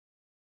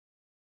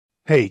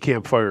Hey,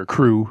 campfire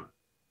crew,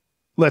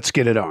 let's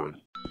get it on.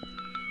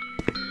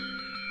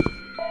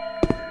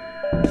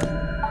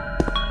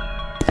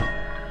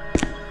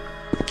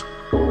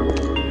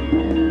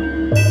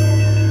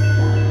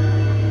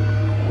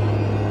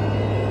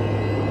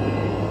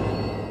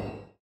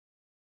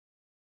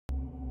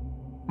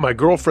 My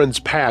Girlfriend's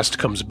Past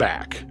Comes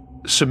Back,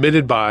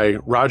 submitted by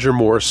Roger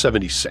Moore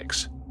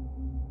 76.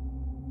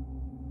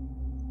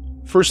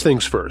 First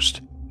things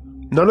first,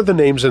 none of the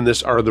names in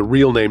this are the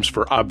real names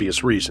for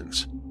obvious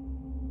reasons.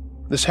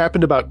 This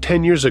happened about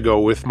 10 years ago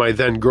with my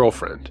then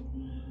girlfriend.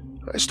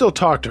 I still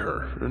talk to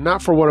her,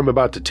 not for what I'm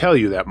about to tell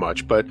you that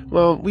much, but,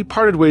 well, we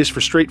parted ways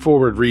for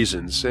straightforward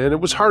reasons, and it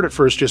was hard at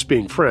first just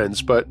being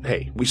friends, but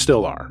hey, we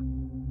still are.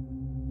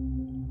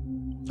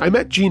 I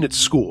met Jean at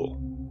school.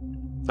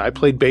 I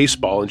played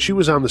baseball and she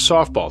was on the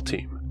softball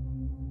team.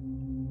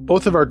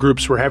 Both of our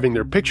groups were having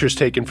their pictures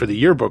taken for the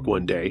yearbook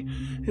one day,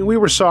 and we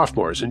were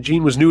sophomores and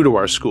Jean was new to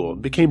our school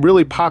and became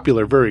really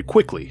popular very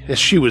quickly, as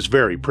she was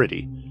very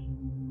pretty.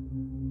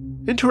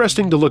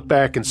 Interesting to look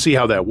back and see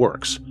how that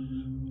works.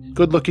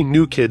 Good-looking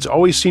new kids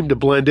always seem to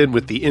blend in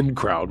with the in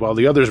crowd, while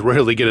the others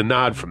rarely get a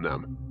nod from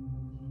them.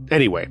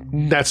 Anyway,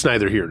 that's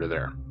neither here nor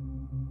there.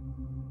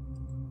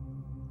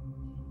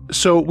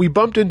 So we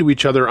bumped into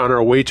each other on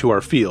our way to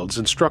our fields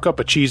and struck up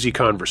a cheesy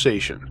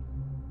conversation.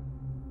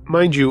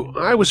 Mind you,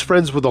 I was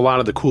friends with a lot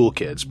of the cool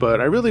kids, but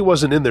I really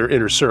wasn't in their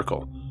inner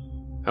circle.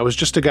 I was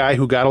just a guy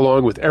who got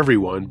along with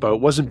everyone, but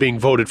wasn't being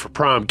voted for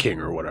prom king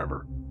or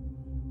whatever.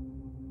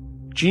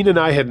 Jean and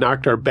I had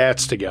knocked our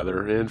bats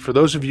together, and for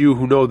those of you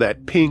who know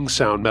that ping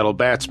sound metal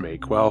bats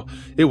make, well,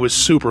 it was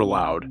super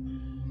loud.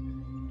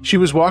 She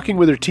was walking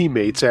with her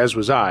teammates, as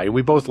was I, and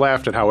we both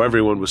laughed at how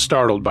everyone was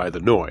startled by the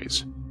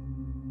noise.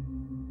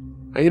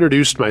 I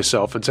introduced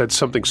myself and said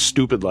something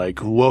stupid like,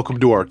 "Welcome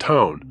to our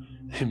town,"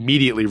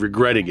 immediately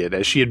regretting it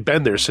as she had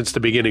been there since the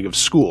beginning of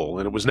school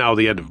and it was now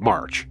the end of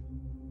March.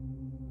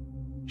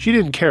 She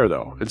didn't care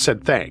though and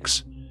said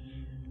thanks.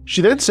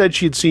 She then said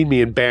she had seen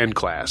me in band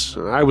class.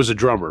 I was a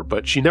drummer,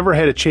 but she never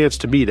had a chance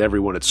to meet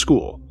everyone at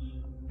school.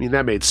 I mean,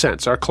 that made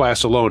sense. Our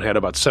class alone had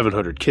about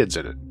 700 kids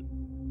in it.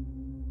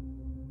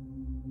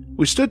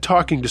 We stood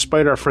talking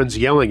despite our friends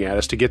yelling at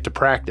us to get to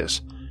practice,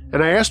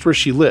 and I asked where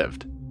she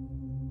lived.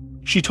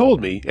 She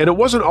told me, and it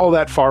wasn't all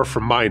that far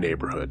from my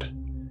neighborhood.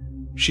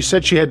 She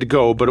said she had to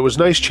go, but it was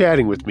nice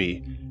chatting with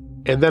me,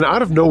 and then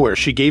out of nowhere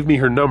she gave me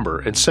her number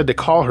and said to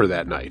call her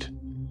that night.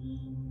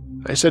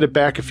 I said it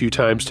back a few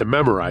times to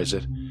memorize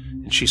it,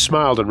 and she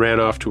smiled and ran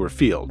off to her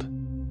field.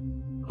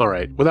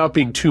 Alright, without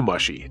being too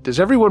mushy, does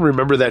everyone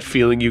remember that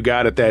feeling you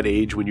got at that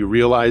age when you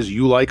realize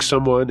you like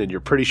someone and you're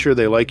pretty sure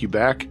they like you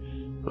back?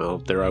 Well,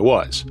 there I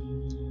was.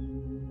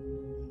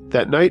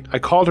 That night, I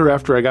called her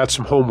after I got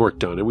some homework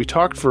done, and we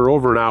talked for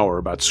over an hour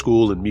about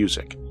school and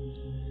music.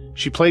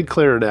 She played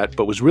clarinet,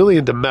 but was really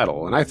into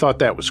metal, and I thought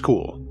that was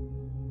cool.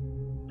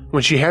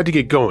 When she had to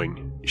get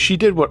going, she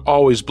did what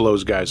always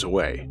blows guys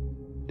away.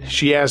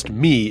 She asked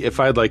me if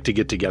I'd like to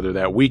get together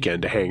that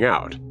weekend to hang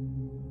out.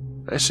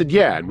 I said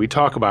yeah, and we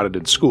talk about it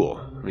in school.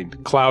 I mean,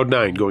 cloud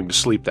nine going to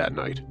sleep that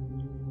night.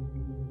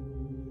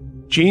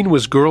 Jean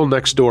was girl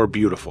next door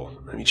beautiful.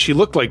 I mean, she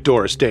looked like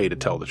Doris Day, to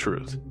tell the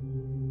truth.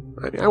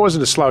 I mean, I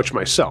wasn't a slouch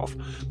myself,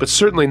 but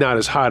certainly not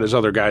as hot as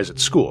other guys at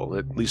school.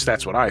 At least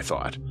that's what I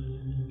thought.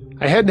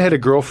 I hadn't had a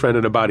girlfriend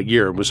in about a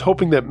year and was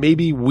hoping that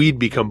maybe we'd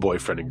become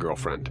boyfriend and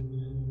girlfriend.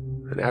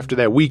 And after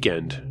that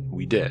weekend,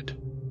 we did.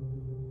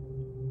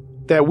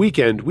 That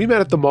weekend, we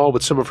met at the mall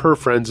with some of her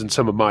friends and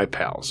some of my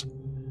pals.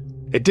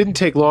 It didn't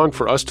take long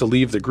for us to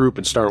leave the group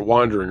and start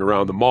wandering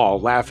around the mall,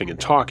 laughing and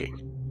talking.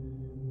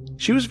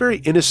 She was very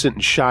innocent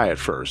and shy at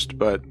first,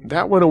 but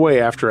that went away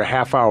after a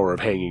half hour of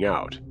hanging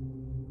out.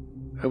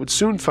 I would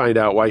soon find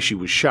out why she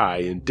was shy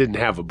and didn't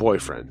have a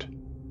boyfriend.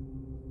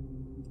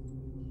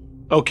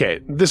 Okay,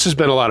 this has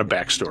been a lot of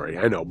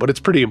backstory, I know, but it's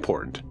pretty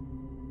important.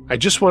 I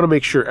just want to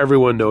make sure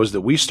everyone knows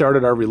that we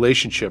started our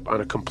relationship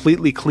on a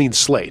completely clean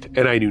slate,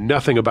 and I knew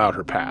nothing about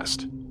her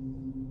past.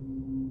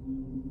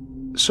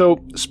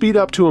 So, speed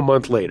up to a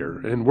month later,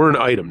 and we're an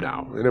item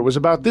now, and it was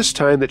about this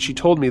time that she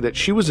told me that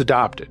she was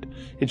adopted,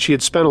 and she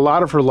had spent a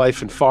lot of her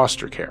life in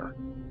foster care.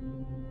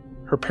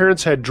 Her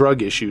parents had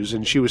drug issues,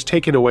 and she was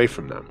taken away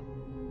from them.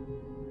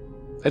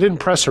 I didn't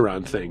press her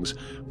on things,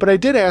 but I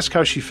did ask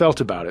how she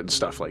felt about it and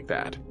stuff like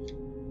that.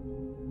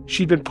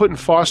 She'd been put in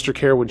foster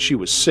care when she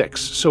was 6,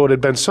 so it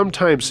had been some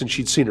time since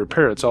she'd seen her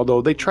parents, although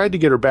they tried to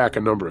get her back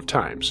a number of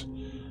times.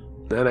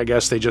 Then I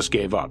guess they just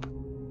gave up.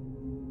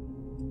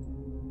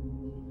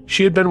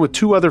 She had been with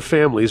 2 other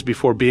families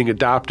before being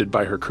adopted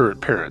by her current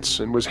parents,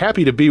 and was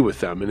happy to be with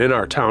them and in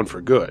our town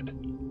for good.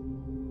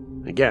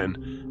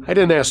 Again, I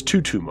didn't ask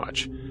too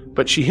much,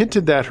 but she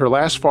hinted that her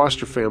last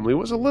foster family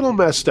was a little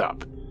messed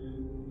up.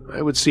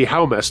 I would see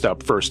how messed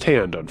up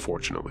firsthand,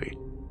 unfortunately.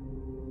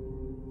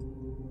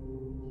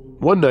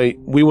 One night,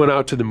 we went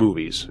out to the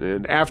movies,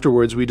 and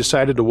afterwards we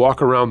decided to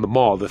walk around the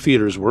mall the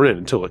theaters were in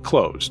until it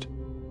closed.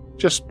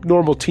 Just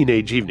normal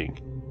teenage evening.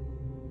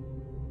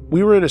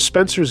 We were in a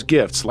Spencer's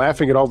Gifts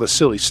laughing at all the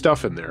silly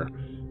stuff in there,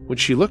 when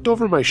she looked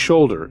over my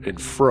shoulder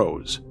and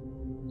froze.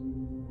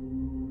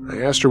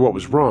 I asked her what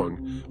was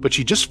wrong, but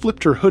she just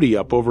flipped her hoodie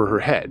up over her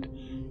head,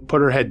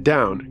 put her head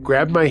down,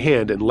 grabbed my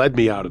hand, and led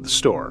me out of the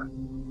store.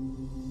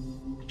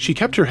 She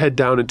kept her head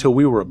down until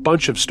we were a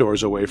bunch of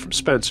stores away from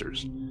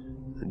Spencer's,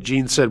 and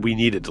Jean said we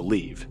needed to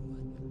leave.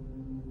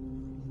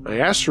 I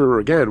asked her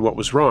again what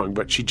was wrong,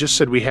 but she just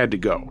said we had to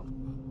go.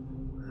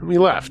 And we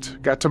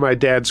left, got to my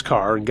dad's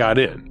car, and got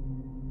in.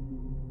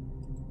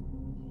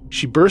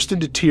 She burst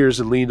into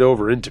tears and leaned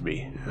over into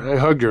me. I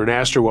hugged her and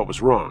asked her what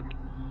was wrong.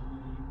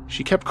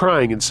 She kept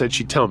crying and said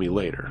she'd tell me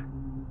later.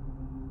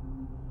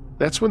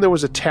 That's when there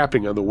was a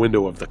tapping on the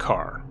window of the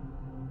car.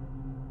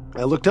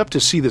 I looked up to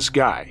see this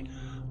guy,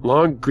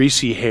 long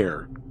greasy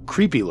hair,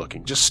 creepy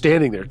looking, just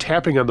standing there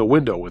tapping on the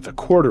window with a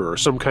quarter or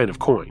some kind of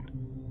coin.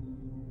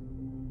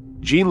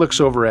 Jean looks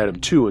over at him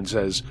too and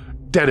says,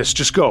 "Dennis,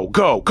 just go,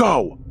 go,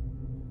 go!"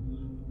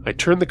 I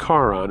turn the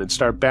car on and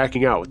start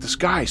backing out with this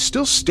guy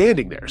still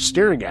standing there,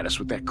 staring at us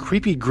with that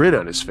creepy grin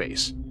on his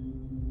face.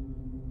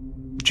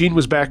 Jean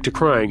was back to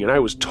crying, and I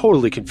was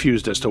totally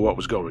confused as to what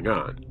was going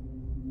on.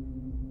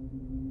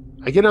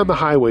 I get on the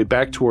highway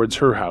back towards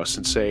her house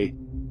and say,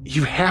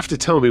 "You have to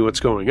tell me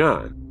what's going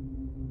on."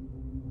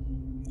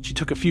 She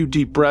took a few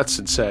deep breaths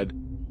and said,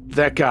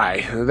 that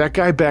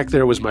guy back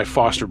there was my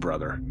foster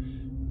brother.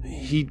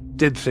 He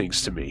did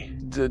things to me,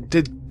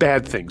 did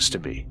bad things to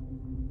me."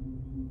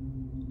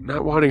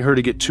 Not wanting her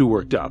to get too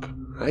worked up,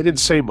 I didn't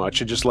say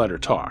much and just let her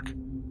talk.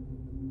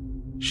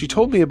 She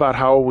told me about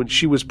how when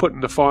she was put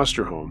in the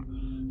foster home,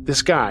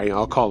 this guy,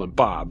 I'll call him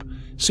Bob,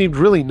 seemed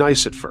really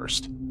nice at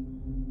first.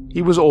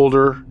 He was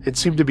older and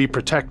seemed to be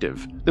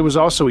protective. There was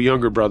also a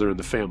younger brother in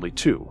the family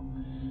too.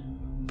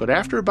 But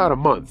after about a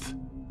month,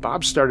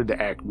 Bob started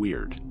to act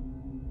weird.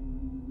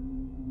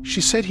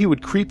 She said he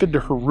would creep into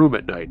her room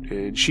at night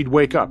and she'd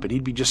wake up and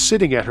he'd be just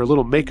sitting at her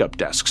little makeup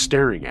desk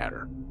staring at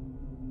her.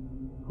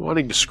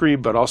 Wanting to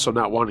scream but also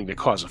not wanting to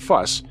cause a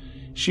fuss,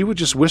 she would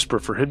just whisper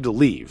for him to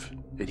leave,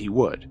 and he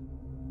would.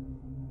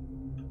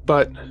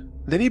 But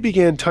then he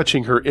began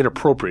touching her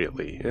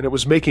inappropriately, and it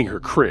was making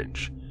her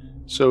cringe.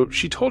 So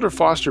she told her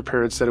foster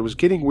parents that it was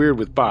getting weird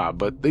with Bob,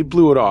 but they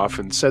blew it off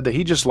and said that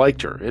he just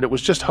liked her, and it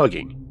was just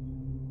hugging.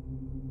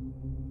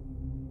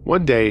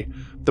 One day,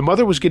 the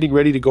mother was getting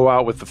ready to go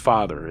out with the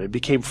father and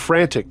became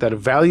frantic that a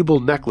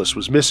valuable necklace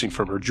was missing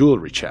from her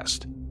jewelry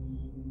chest.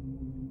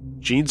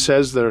 Jean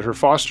says that her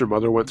foster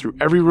mother went through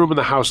every room in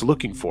the house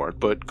looking for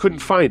it, but couldn't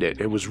find it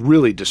and was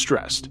really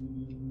distressed.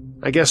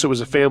 I guess it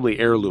was a family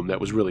heirloom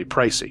that was really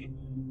pricey.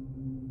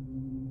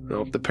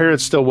 Well, the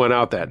parents still went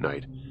out that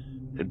night,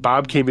 and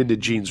Bob came into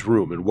Jean's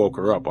room and woke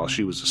her up while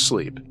she was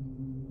asleep.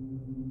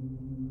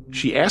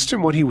 She asked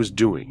him what he was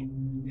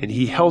doing, and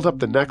he held up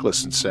the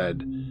necklace and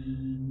said,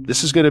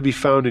 "This is going to be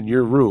found in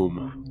your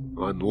room,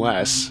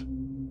 unless,"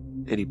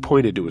 and he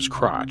pointed to his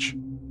crotch.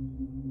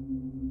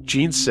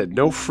 Jean said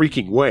no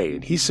freaking way,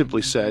 and he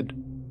simply said,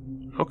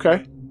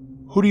 "Okay,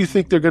 who do you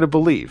think they're going to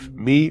believe,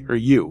 me or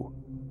you?"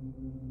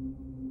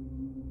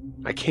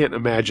 I can't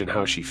imagine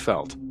how she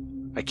felt.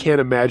 I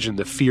can't imagine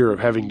the fear of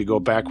having to go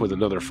back with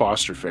another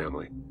foster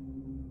family.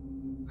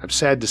 I'm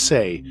sad to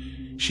say,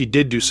 she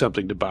did do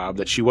something to Bob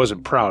that she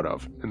wasn't proud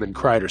of, and then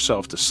cried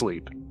herself to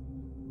sleep.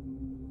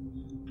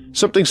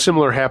 Something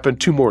similar happened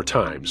 2 more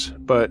times,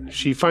 but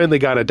she finally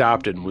got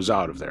adopted and was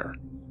out of there.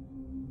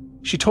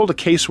 She told a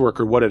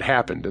caseworker what had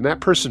happened, and that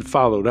person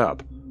followed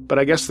up, but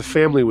I guess the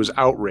family was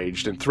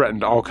outraged and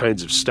threatened all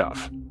kinds of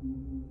stuff.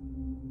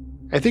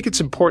 I think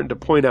it's important to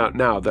point out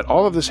now that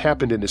all of this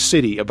happened in a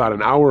city about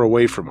an hour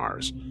away from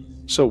ours,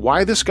 so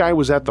why this guy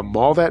was at the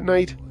mall that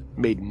night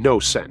made no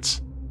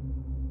sense.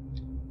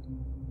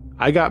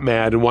 I got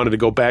mad and wanted to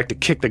go back to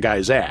kick the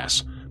guy's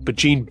ass, but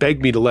Jean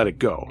begged me to let it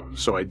go,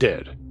 so I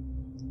did.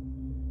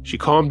 She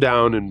calmed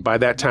down, and by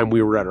that time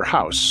we were at her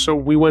house, so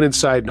we went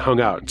inside and hung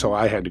out until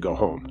I had to go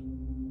home.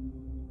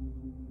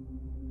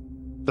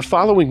 The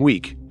following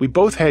week, we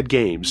both had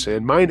games,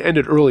 and mine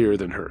ended earlier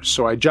than hers,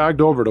 so I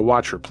jogged over to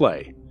watch her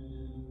play.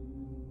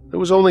 There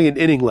was only an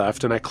inning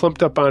left, and I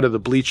clumped up onto the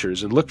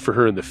bleachers and looked for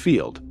her in the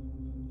field.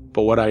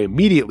 But what I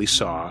immediately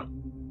saw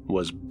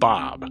was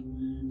Bob,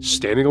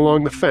 standing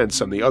along the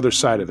fence on the other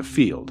side of the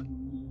field.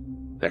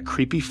 That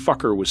creepy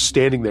fucker was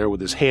standing there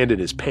with his hand in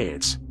his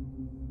pants.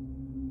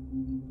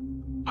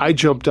 I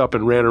jumped up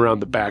and ran around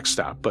the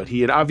backstop, but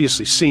he had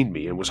obviously seen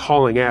me and was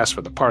hauling ass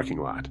for the parking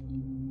lot.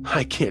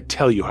 I can't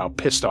tell you how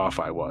pissed off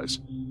I was.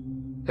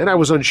 And I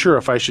was unsure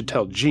if I should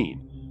tell Jean.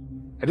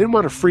 I didn't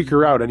want to freak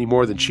her out any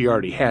more than she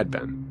already had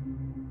been.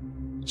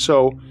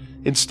 So,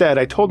 instead,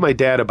 I told my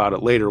dad about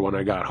it later when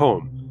I got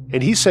home,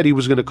 and he said he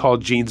was going to call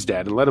Jean's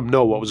dad and let him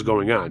know what was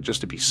going on,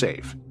 just to be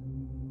safe.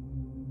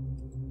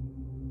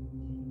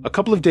 A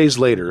couple of days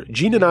later,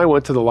 Jean and I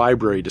went to the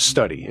library to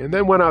study, and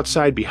then went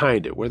outside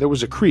behind it, where there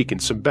was a creek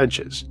and some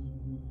benches.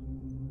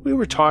 We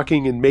were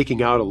talking and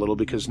making out a little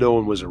because no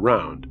one was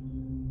around,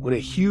 when a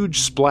huge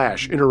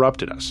splash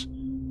interrupted us,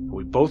 and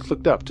we both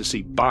looked up to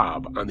see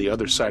Bob on the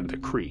other side of the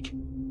creek.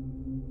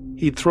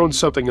 He'd thrown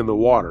something in the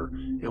water,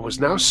 and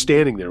was now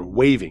standing there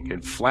waving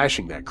and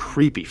flashing that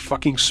creepy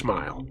fucking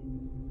smile.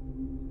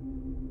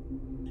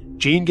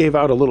 Jean gave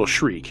out a little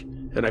shriek,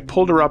 and I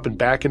pulled her up and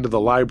back into the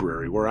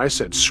library where I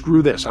said,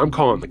 "Screw this, I'm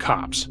calling the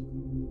cops."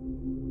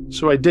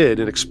 So I did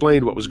and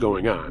explained what was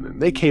going on,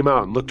 and they came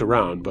out and looked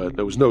around, but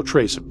there was no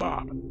trace of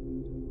Bob.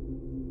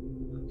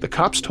 The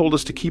cops told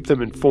us to keep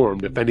them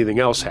informed if anything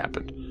else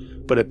happened,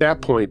 but at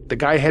that point, the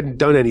guy hadn't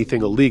done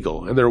anything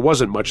illegal, and there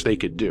wasn't much they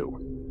could do.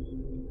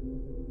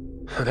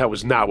 That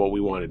was not what we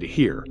wanted to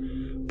hear,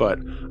 but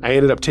I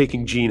ended up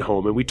taking Jean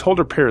home, and we told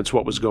her parents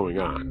what was going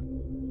on.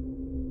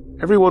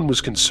 Everyone was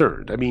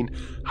concerned. I mean,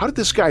 how did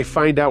this guy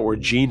find out where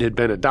Jean had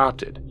been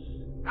adopted?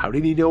 How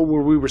did he know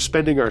where we were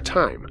spending our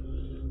time?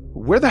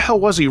 Where the hell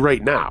was he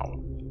right now?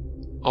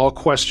 All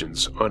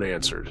questions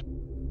unanswered.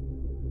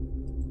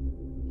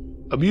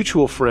 A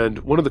mutual friend,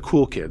 one of the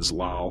cool kids,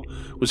 Lal,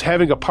 was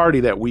having a party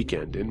that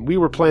weekend, and we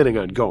were planning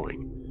on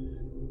going.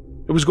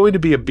 It was going to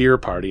be a beer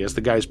party as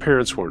the guy's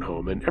parents weren't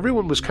home, and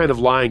everyone was kind of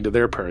lying to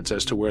their parents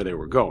as to where they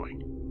were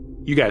going.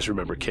 You guys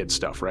remember kid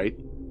stuff, right?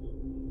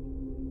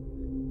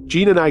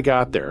 Jean and I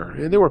got there,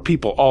 and there were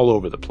people all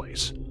over the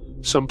place.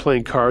 Some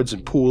playing cards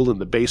and pool in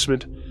the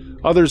basement,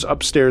 others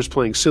upstairs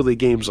playing silly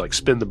games like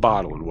spin the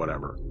bottle and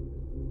whatever.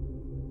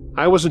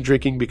 I wasn't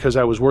drinking because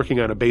I was working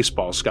on a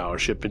baseball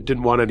scholarship and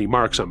didn't want any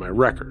marks on my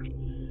record.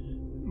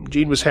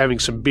 Jean was having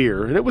some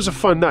beer, and it was a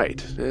fun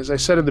night. As I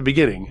said in the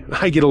beginning,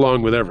 I get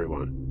along with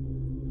everyone.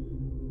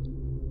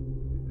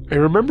 I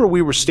remember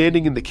we were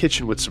standing in the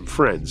kitchen with some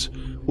friends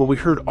when we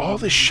heard all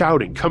this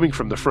shouting coming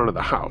from the front of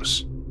the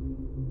house.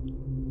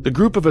 The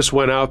group of us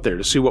went out there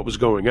to see what was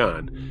going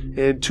on,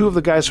 and two of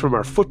the guys from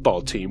our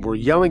football team were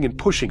yelling and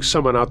pushing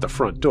someone out the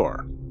front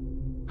door.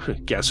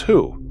 Guess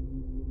who?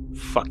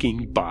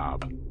 Fucking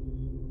Bob.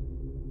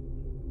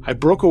 I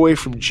broke away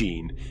from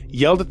Jean,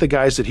 yelled at the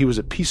guys that he was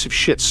a piece of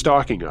shit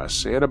stalking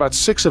us, and about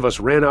 6 of us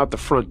ran out the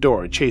front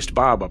door and chased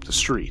Bob up the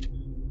street.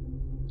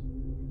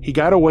 He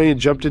got away and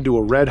jumped into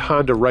a red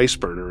Honda rice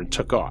burner and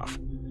took off.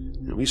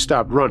 And we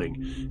stopped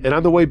running, and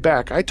on the way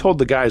back I told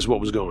the guys what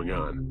was going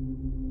on.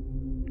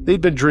 They'd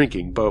been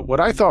drinking, but what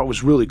I thought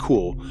was really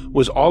cool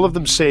was all of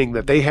them saying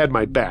that they had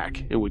my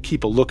back and would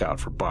keep a lookout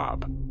for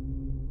Bob.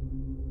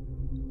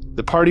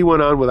 The party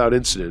went on without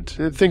incident,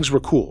 and things were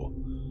cool.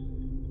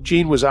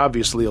 Jean was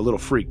obviously a little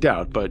freaked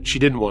out, but she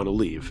didn't want to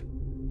leave.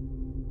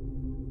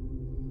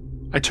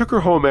 I took her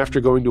home after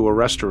going to a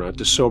restaurant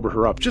to sober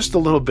her up just a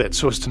little bit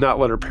so as to not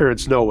let her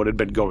parents know what had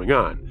been going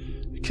on.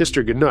 I kissed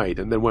her goodnight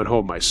and then went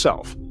home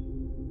myself.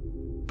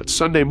 But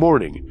Sunday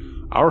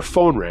morning, our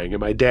phone rang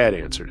and my dad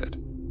answered it.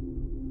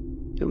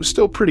 It was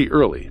still pretty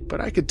early, but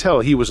I could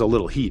tell he was a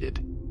little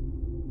heated.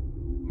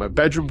 My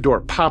bedroom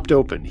door popped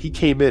open. He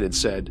came in and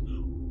said,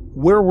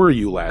 "Where were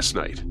you last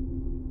night?"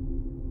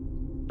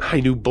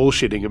 I knew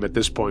bullshitting him at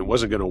this point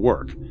wasn't going to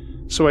work,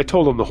 so I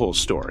told him the whole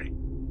story.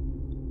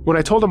 When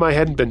I told him I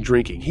hadn't been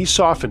drinking, he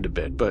softened a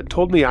bit, but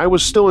told me I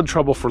was still in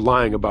trouble for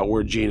lying about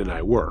where Jean and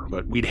I were,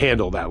 but we'd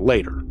handle that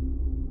later.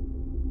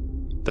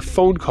 The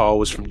phone call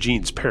was from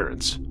Jean's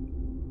parents.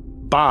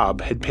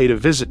 Bob had paid a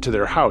visit to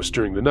their house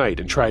during the night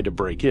and tried to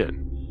break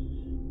in.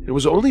 It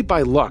was only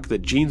by luck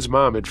that Jean's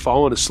mom had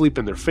fallen asleep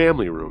in their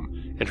family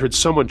room and heard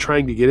someone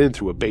trying to get in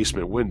through a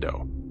basement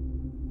window.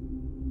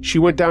 She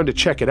went down to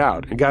check it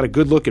out and got a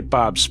good look at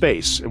Bob's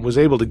face and was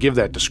able to give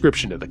that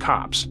description to the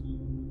cops.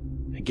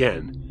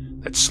 Again,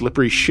 that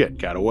slippery shit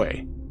got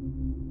away.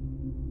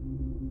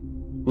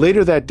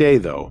 Later that day,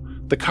 though,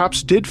 the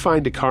cops did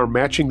find a car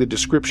matching the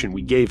description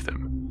we gave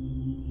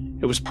them.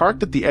 It was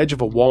parked at the edge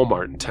of a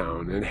Walmart in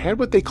town and had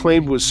what they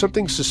claimed was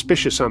something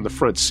suspicious on the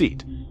front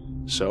seat,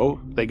 so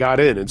they got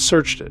in and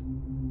searched it.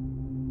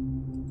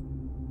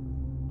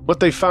 What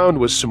they found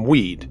was some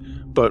weed,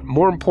 but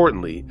more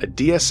importantly, a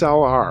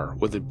DSLR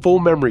with a full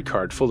memory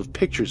card full of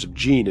pictures of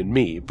Jean and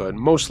me, but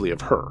mostly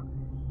of her.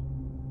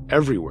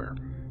 Everywhere.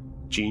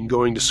 Jean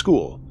going to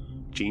school,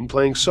 Jean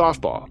playing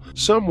softball.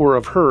 Some were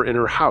of her in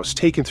her house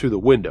taken through the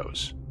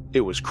windows.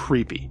 It was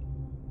creepy.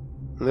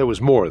 There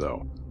was more,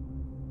 though.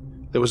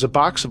 There was a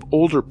box of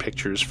older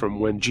pictures from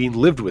when Jean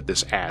lived with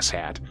this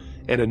asshat,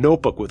 and a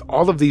notebook with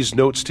all of these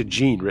notes to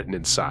Jean written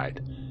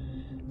inside.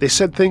 They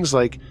said things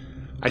like,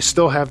 "I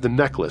still have the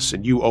necklace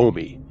and you owe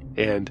me,"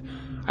 and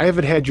 "I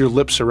haven't had your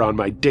lips around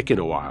my dick in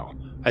a while.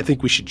 I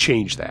think we should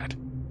change that."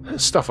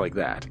 Stuff like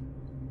that.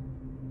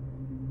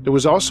 There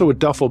was also a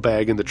duffel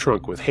bag in the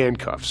trunk with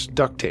handcuffs,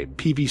 duct tape,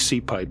 PVC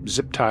pipe,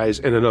 zip ties,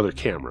 and another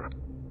camera.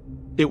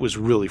 It was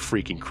really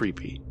freaking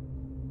creepy.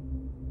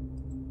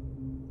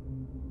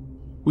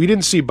 We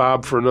didn't see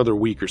Bob for another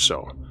week or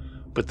so,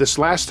 but this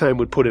last time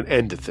would put an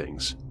end to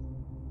things.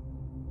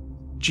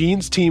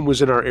 Jean's team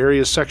was in our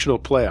area's sectional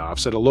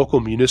playoffs at a local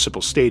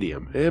municipal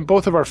stadium, and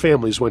both of our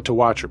families went to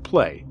watch her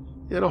play,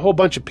 and a whole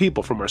bunch of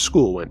people from our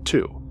school went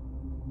too.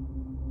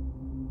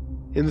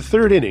 In the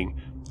third inning,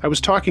 I was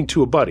talking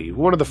to a buddy,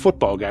 one of the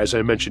football guys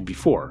I mentioned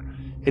before,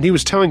 and he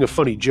was telling a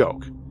funny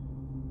joke.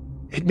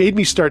 It made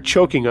me start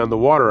choking on the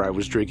water I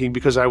was drinking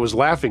because I was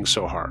laughing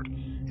so hard,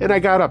 and I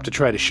got up to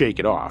try to shake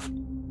it off.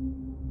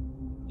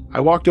 I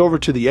walked over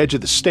to the edge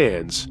of the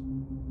stands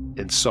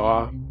and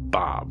saw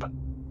Bob.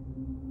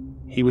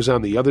 He was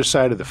on the other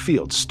side of the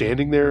field,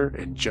 standing there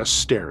and just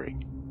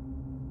staring.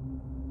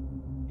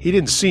 He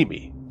didn't see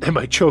me, and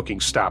my choking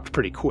stopped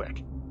pretty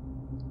quick.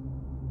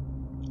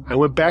 I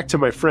went back to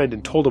my friend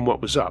and told him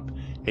what was up,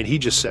 and he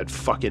just said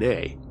fucking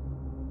A.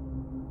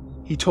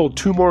 He told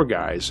 2 more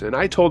guys, and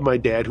I told my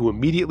dad, who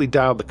immediately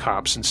dialed the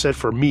cops and said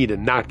for me to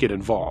not get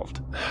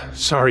involved.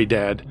 Sorry,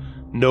 Dad.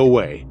 No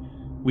way.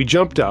 We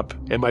jumped up,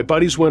 and my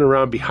buddies went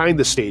around behind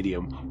the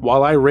stadium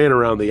while I ran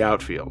around the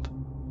outfield.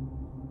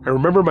 I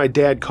remember my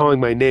dad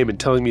calling my name and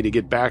telling me to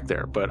get back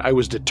there, but I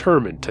was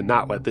determined to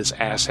not let this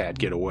asshat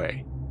get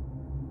away.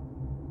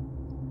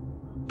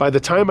 By the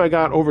time I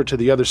got over to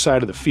the other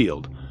side of the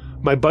field,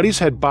 my buddies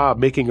had Bob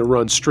making a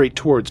run straight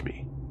towards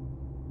me.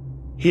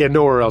 He had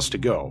nowhere else to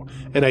go,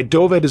 and I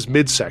dove at his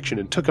midsection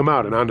and took him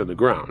out and onto the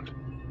ground.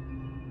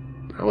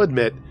 I'll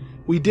admit,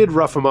 we did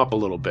rough him up a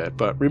little bit,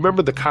 but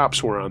remember the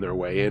cops were on their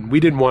way, and we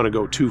didn't want to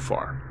go too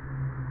far.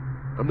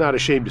 I'm not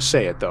ashamed to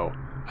say it, though.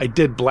 I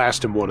did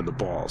blast him one in the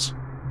balls.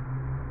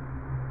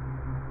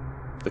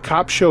 The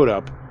cops showed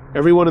up,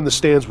 everyone in the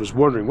stands was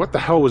wondering what the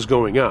hell was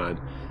going on,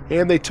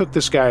 and they took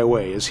this guy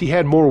away as he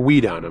had more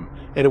weed on him,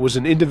 and it was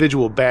in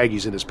individual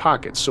baggies in his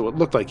pockets, so it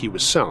looked like he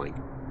was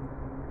selling.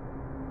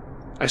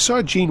 I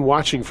saw Jean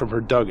watching from her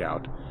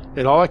dugout,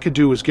 and all I could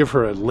do was give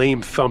her a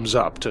lame thumbs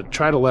up to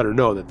try to let her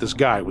know that this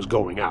guy was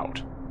going out.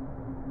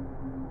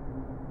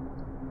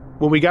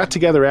 When we got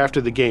together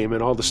after the game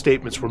and all the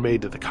statements were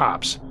made to the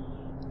cops,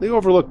 they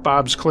overlooked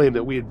Bob's claim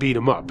that we had beat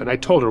him up, and I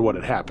told her what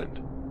had happened.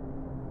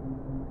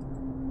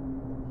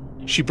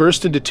 She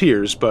burst into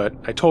tears, but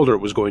I told her it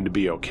was going to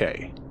be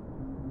okay.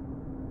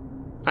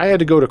 I had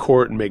to go to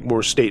court and make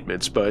more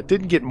statements, but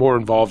didn't get more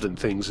involved in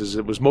things as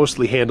it was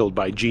mostly handled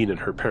by Jean and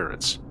her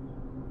parents.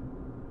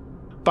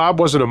 Bob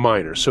wasn't a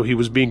minor, so he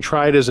was being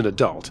tried as an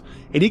adult,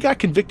 and he got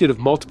convicted of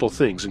multiple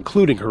things,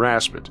 including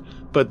harassment,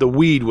 but the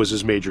weed was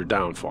his major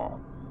downfall.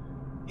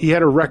 He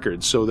had a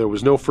record, so there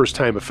was no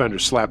first-time offender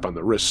slap on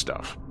the wrist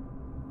stuff.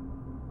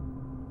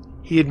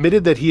 He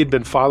admitted that he had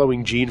been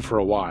following Jean for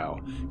a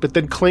while, but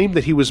then claimed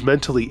that he was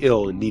mentally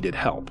ill and needed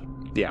help.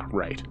 Yeah,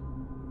 right.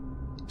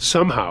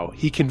 Somehow,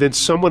 he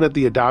convinced someone at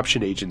the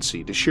adoption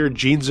agency to share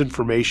Jean's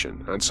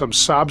information on some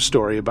sob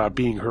story about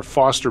being her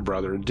foster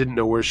brother and didn't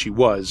know where she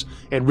was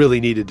and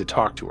really needed to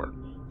talk to her,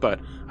 but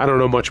I don't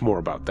know much more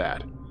about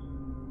that.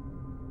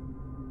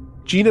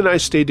 Jean and I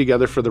stayed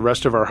together for the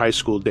rest of our high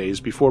school days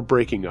before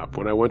breaking up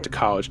when I went to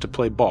college to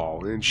play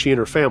ball, and she and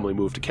her family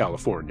moved to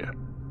California.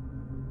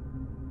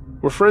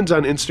 We're friends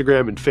on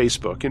Instagram and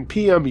Facebook and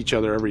PM each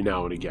other every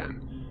now and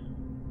again.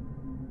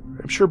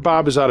 I'm sure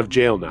Bob is out of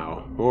jail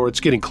now, or it's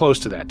getting close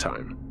to that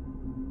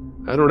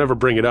time. I don't ever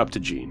bring it up to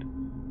Jean,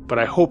 but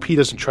I hope he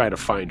doesn't try to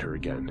find her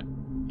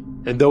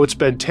again. And though it's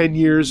been 10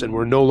 years and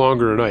we're no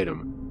longer an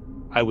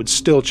item, I would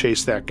still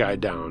chase that guy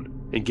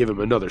down and give him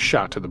another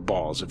shot to the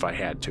balls if I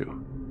had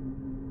to.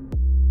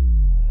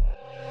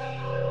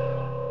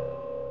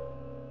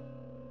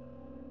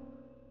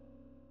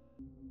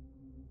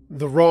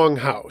 The Wrong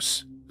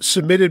House.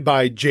 Submitted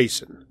by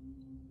Jason.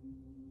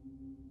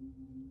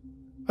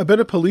 I've been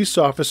a police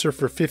officer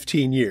for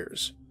 15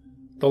 years,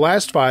 the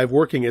last 5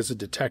 working as a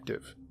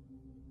detective.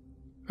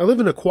 I live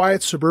in a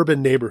quiet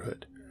suburban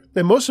neighborhood,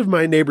 and most of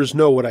my neighbors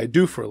know what I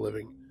do for a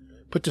living,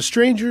 but to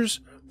strangers,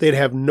 they'd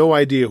have no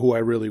idea who I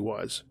really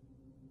was.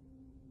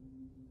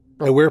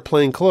 I wear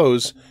plain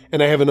clothes,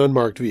 and I have an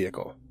unmarked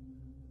vehicle.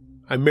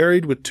 I'm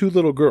married with 2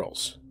 little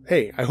girls.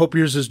 Hey, I hope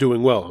yours is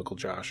doing well, Uncle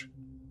Josh.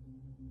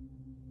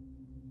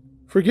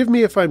 Forgive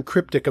me if I'm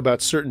cryptic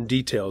about certain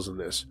details in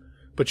this,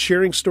 but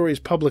sharing stories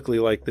publicly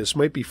like this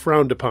might be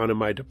frowned upon in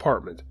my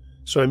department,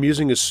 so I'm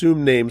using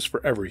assumed names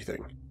for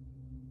everything.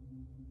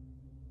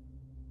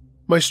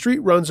 My street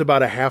runs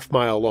about a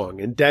half-mile long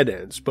and dead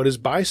ends, but is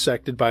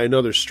bisected by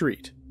another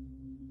street.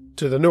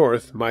 To the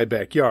north, my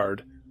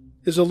backyard,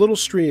 is a little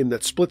stream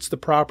that splits the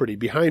property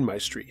behind my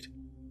street.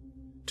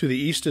 To the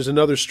east is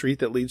another street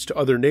that leads to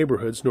other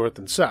neighborhoods north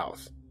and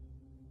south.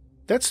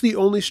 That's the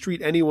only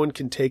street anyone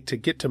can take to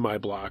get to my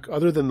block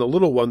other than the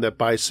little one that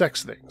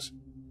bisects things.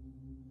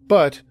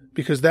 But,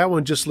 because that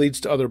one just leads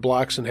to other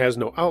blocks and has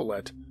no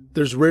outlet,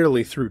 there's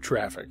rarely through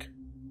traffic.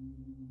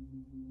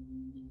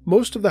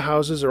 Most of the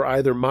houses are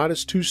either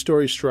modest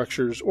 2-story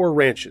structures or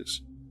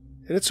ranches,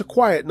 and it's a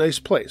quiet, nice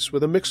place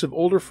with a mix of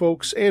older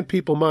folks and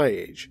people my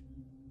age,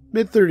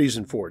 mid-30s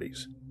and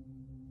 40s.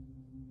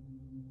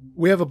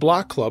 We have a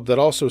block club that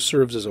also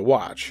serves as a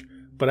watch,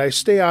 but I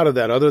stay out of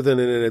that other than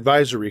in an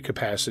advisory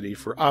capacity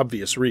for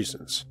obvious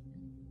reasons.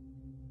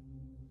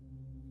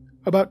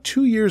 About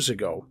 2 years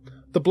ago,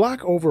 the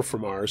block over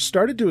from ours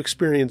started to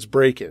experience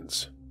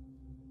break-ins.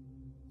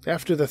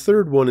 After the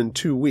 3rd one in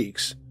 2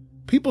 weeks,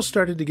 people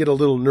started to get a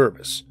little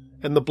nervous,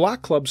 and the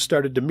block club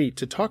started to meet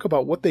to talk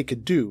about what they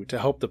could do to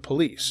help the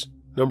police.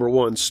 Number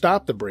 1,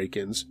 stop the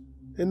break-ins,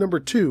 and number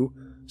 2,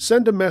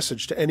 send a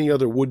message to any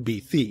other would-be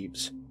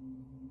thieves.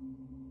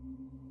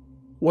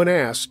 When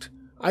asked,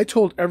 I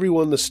told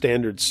everyone the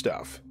standard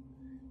stuff.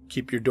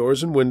 Keep your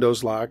doors and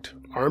windows locked,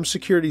 arm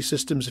security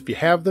systems if you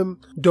have them,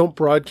 don't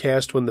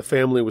broadcast when the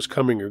family was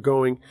coming or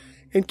going,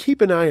 and keep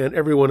an eye on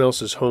everyone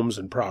else's homes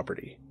and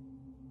property.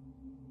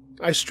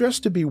 I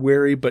stressed to be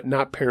wary but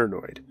not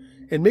paranoid,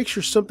 and make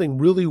sure something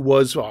really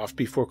was off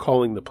before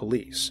calling the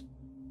police.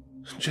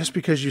 Just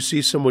because you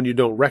see someone you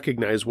don't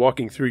recognize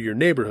walking through your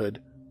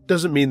neighborhood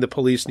doesn't mean the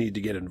police need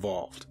to get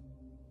involved.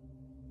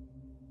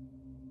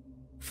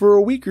 For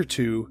a week or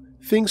two,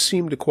 things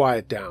seemed to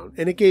quiet down,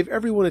 and it gave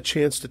everyone a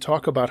chance to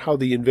talk about how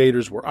the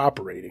invaders were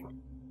operating.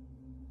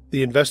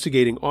 The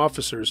investigating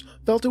officers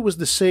felt it was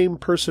the same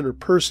person or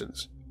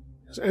persons.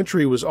 His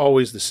entry was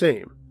always the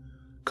same: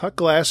 cut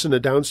glass in a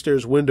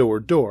downstairs window or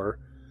door,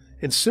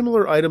 and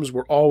similar items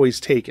were always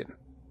taken: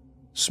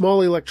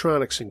 small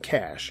electronics and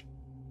cash.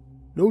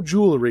 No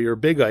jewelry or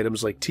big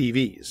items like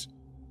TVs.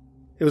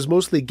 It was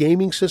mostly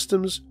gaming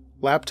systems,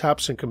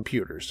 laptops, and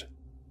computers.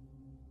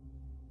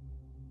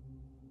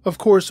 Of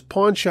course,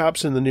 pawn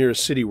shops in the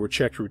nearest city were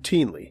checked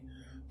routinely,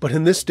 but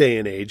in this day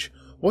and age,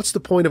 what's the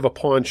point of a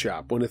pawn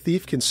shop when a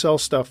thief can sell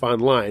stuff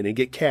online and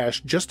get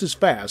cash just as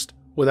fast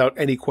without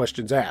any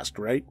questions asked,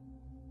 right?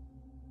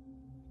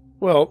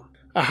 Well,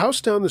 a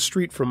house down the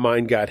street from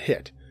mine got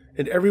hit,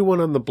 and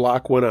everyone on the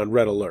block went on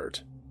red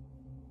alert.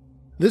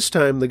 This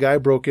time, the guy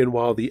broke in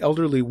while the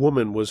elderly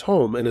woman was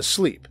home and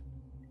asleep.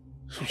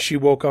 She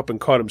woke up and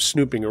caught him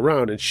snooping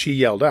around, and she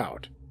yelled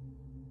out.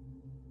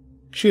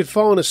 She had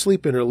fallen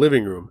asleep in her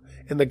living room,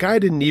 and the guy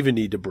didn't even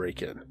need to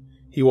break in.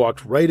 He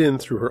walked right in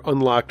through her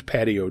unlocked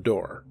patio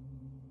door.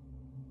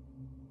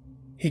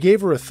 He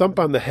gave her a thump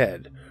on the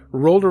head,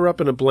 rolled her up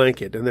in a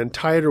blanket, and then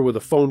tied her with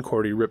a phone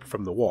cord he ripped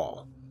from the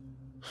wall.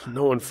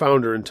 No one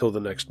found her until the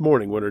next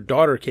morning when her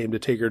daughter came to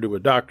take her to a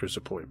doctor's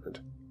appointment.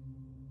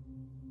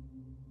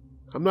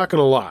 I'm not going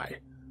to lie.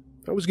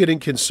 I was getting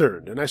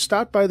concerned, and I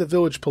stopped by the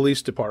village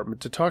police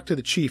department to talk to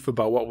the chief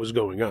about what was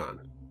going on.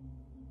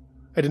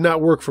 I did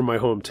not work for my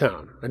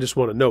hometown. I just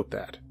want to note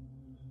that.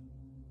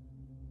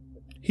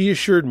 He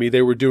assured me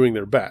they were doing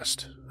their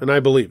best, and I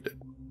believed it.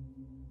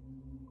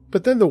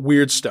 But then the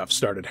weird stuff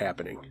started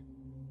happening.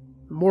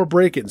 More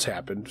break-ins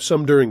happened,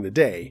 some during the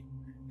day,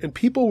 and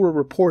people were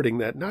reporting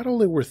that not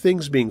only were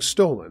things being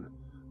stolen,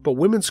 but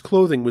women's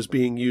clothing was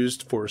being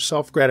used for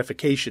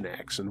self-gratification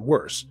acts, and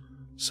worse,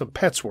 some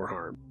pets were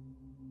harmed.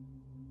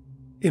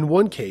 In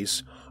one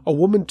case, a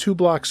woman 2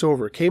 blocks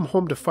over came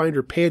home to find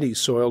her panties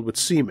soiled with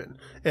semen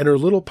and her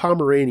little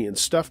Pomeranian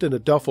stuffed in a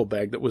duffel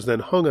bag that was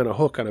then hung on a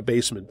hook on a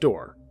basement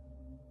door.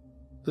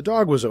 The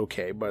dog was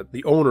okay, but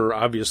the owner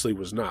obviously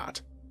was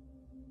not.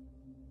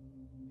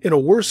 In a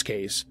worse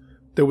case,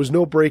 there was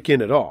no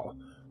break-in at all,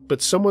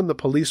 but someone the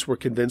police were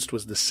convinced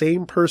was the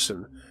same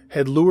person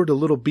had lured a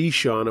little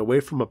Bichon away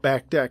from a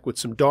back deck with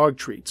some dog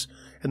treats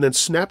and then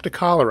snapped a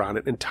collar on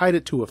it and tied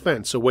it to a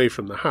fence away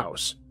from the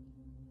house.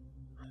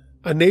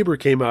 A neighbor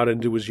came out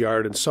into his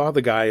yard and saw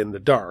the guy in the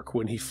dark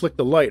when he flicked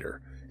the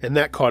lighter, and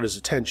that caught his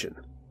attention.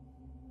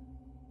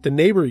 The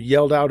neighbor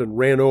yelled out and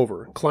ran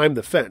over and climbed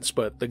the fence,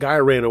 but the guy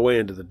ran away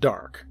into the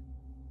dark.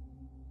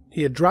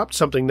 He had dropped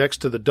something next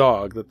to the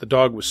dog that the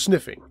dog was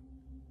sniffing.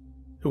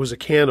 It was a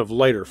can of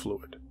lighter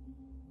fluid.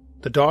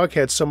 The dog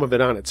had some of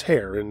it on its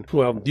hair, and,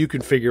 well, you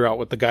can figure out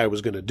what the guy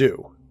was going to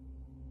do.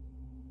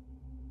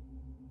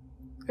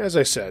 As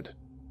I said,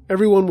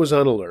 everyone was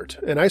on alert,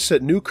 and I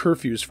set new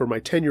curfews for my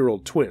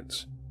 10-year-old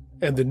twins,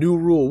 and the new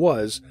rule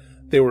was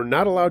they were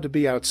not allowed to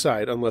be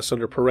outside unless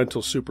under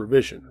parental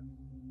supervision.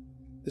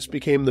 This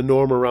became the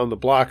norm around the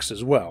blocks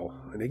as well,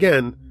 and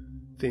again,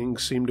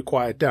 things seemed to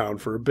quiet down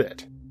for a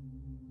bit.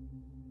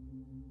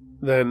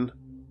 Then,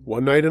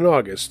 one night in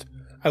August,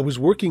 I was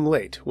working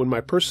late when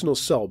my personal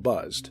cell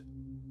buzzed.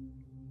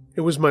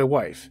 It was my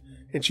wife,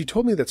 and she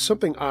told me that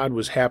something odd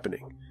was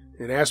happening,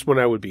 and asked when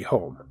I would be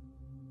home.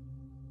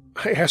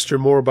 I asked her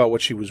more about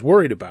what she was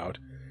worried about,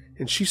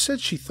 and she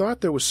said she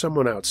thought there was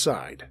someone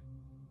outside.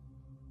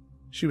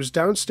 She was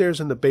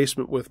downstairs in the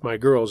basement with my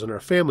girls in our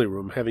family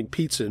room having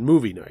pizza and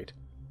movie night,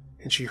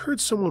 and she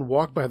heard someone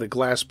walk by the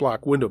glass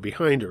block window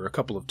behind her a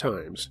couple of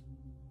times.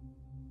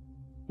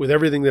 With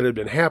everything that had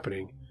been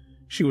happening,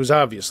 she was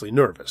obviously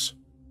nervous.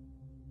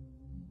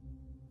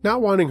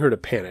 Not wanting her to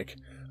panic,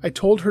 I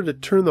told her to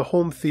turn the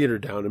home theater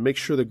down and make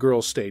sure the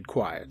girls stayed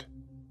quiet.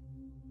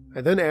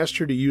 I then asked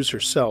her to use her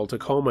cell to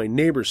call my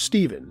neighbor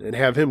Stephen and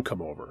have him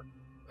come over.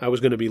 I was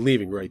going to be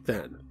leaving right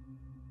then.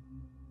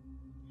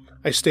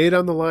 I stayed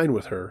on the line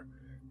with her,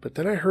 but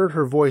then I heard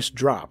her voice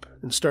drop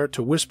and start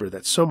to whisper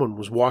that someone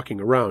was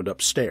walking around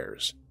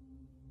upstairs.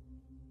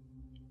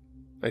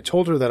 I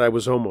told her that I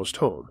was almost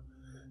home,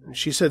 and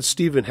she said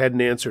Stephen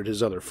hadn't answered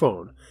his other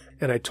phone,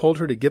 and I told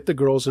her to get the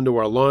girls into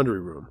our laundry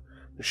room,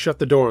 shut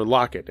the door and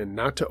lock it, and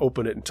not to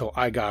open it until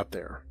I got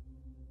there.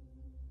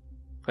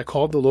 I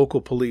called the local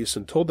police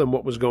and told them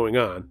what was going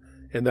on,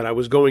 and that I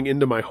was going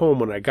into my home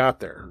when I got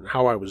there, and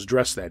how I was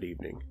dressed that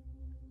evening.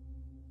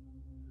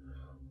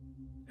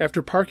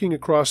 After parking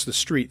across the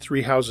street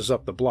 3 houses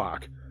up the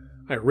block,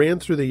 I ran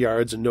through the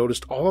yards and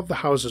noticed all of the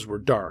houses were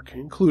dark,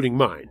 including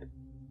mine.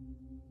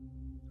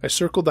 I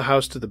circled the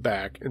house to the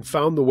back and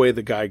found the way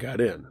the guy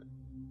got in.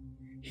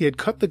 He had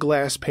cut the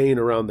glass pane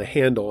around the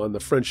handle on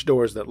the French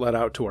doors that led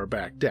out to our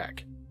back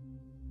deck.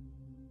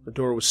 The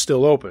door was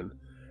still open,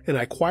 and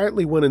I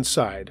quietly went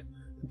inside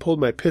and pulled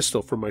my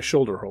pistol from my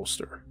shoulder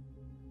holster.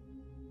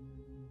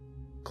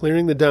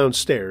 Clearing the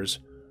downstairs,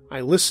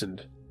 I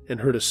listened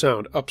and heard a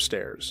sound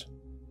upstairs.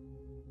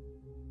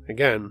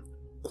 Again,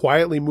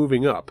 quietly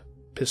moving up,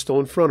 pistol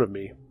in front of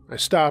me, I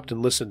stopped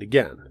and listened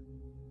again.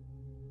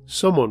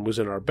 Someone was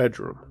in our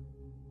bedroom.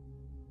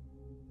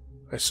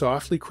 I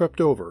softly crept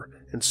over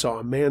and saw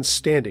a man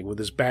standing with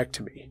his back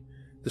to me,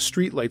 the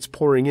streetlights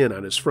pouring in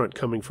on his front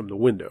coming from the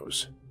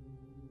windows.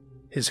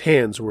 His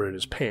hands were in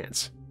his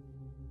pants.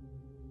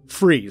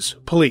 "Freeze!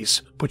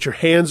 Police! Put your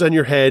hands on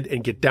your head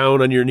and get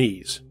down on your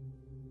knees."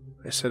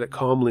 I said it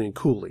calmly and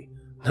coolly.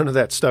 None of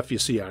that stuff you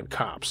see on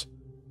cops.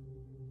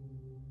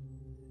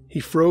 He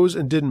froze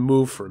and didn't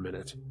move for a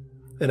minute,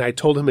 and I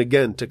told him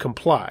again to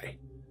comply,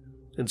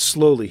 and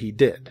slowly he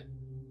did.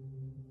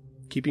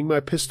 Keeping my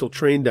pistol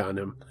trained on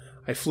him,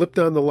 I flipped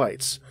on the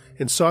lights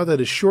and saw that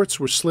his shorts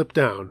were slipped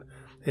down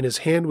and his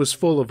hand was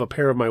full of a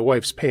pair of my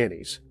wife's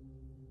panties.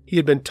 He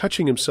had been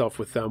touching himself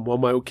with them while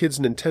my kid's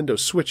Nintendo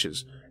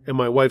Switches and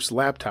my wife's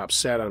laptop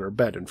sat on her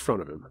bed in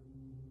front of him.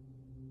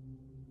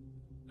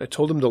 I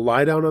told him to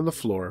lie down on the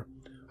floor.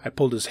 I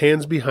pulled his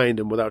hands behind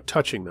him without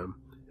touching them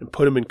and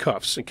put him in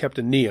cuffs and kept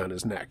a knee on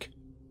his neck.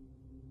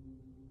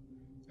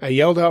 I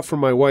yelled out for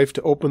my wife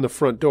to open the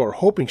front door,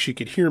 hoping she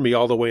could hear me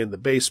all the way in the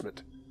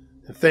basement,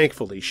 and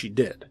thankfully she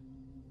did.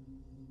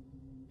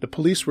 The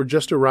police were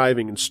just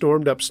arriving and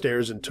stormed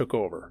upstairs and took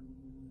over.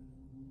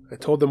 I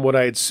told them what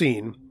I had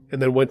seen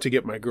and then went to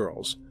get my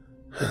girls.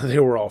 They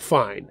were all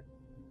fine.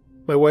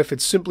 My wife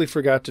had simply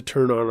forgot to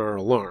turn on our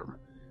alarm,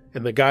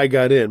 and the guy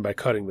got in by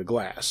cutting the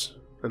glass,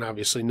 and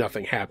obviously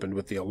nothing happened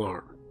with the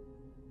alarm.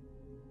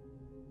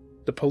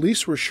 The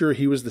police were sure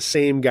he was the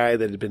same guy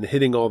that had been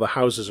hitting all the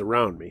houses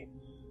around me,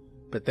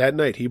 but that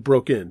night he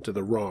broke into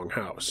the wrong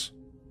house.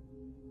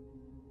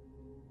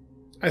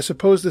 I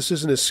suppose this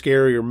isn't as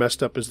scary or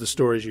messed up as the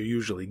stories you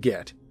usually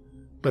get,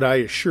 but I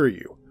assure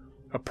you,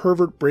 a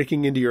pervert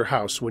breaking into your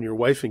house when your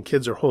wife and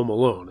kids are home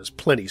alone is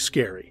plenty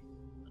scary.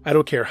 I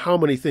don't care how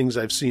many things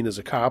I've seen as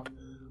a cop,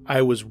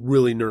 I was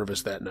really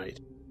nervous that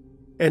night.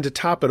 And to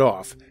top it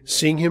off,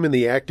 seeing him in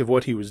the act of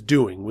what he was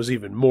doing was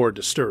even more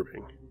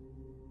disturbing.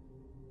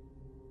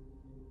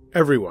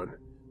 Everyone,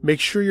 make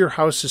sure your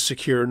house is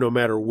secure no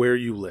matter where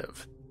you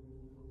live.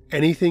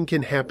 Anything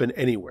can happen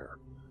anywhere,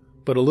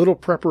 but a little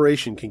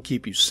preparation can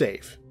keep you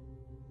safe.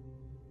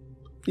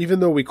 Even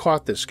though we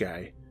caught this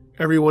guy,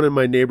 everyone in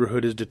my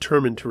neighborhood is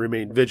determined to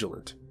remain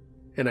vigilant,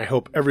 and I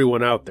hope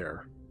everyone out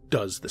there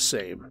does the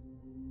same.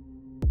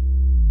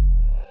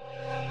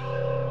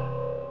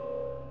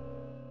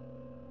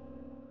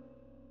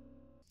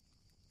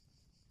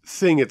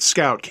 Thing at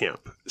Scout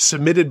Camp,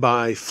 submitted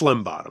by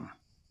Flembottom.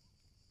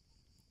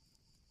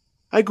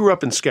 I grew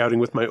up in scouting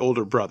with my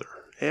older brother,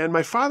 and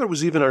my father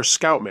was even our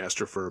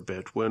scoutmaster for a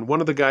bit when one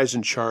of the guys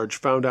in charge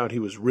found out he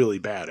was really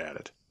bad at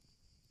it.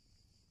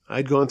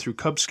 I'd gone through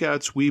Cub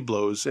Scouts,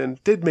 Weeblos,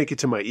 and did make it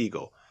to my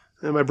Eagle,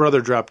 and my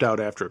brother dropped out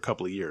after a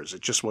couple of years.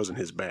 It just wasn't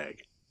his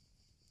bag.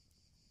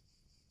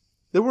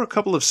 There were a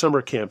couple of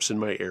summer camps in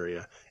my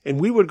area, and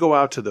we would go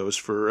out to those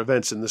for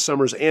events in the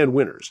summers and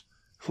winters.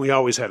 We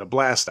always had a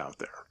blast out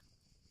there.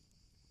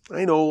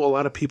 I know a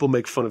lot of people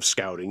make fun of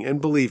scouting, and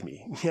believe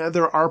me, yeah,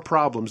 there are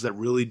problems that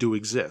really do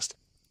exist,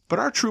 but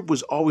our troop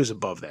was always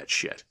above that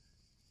shit.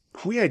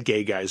 We had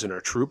gay guys in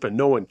our troop, and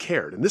no one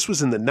cared, and this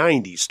was in the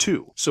 90s,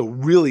 too, so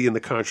really in the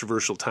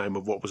controversial time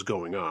of what was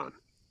going on.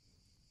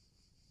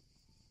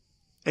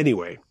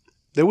 Anyway,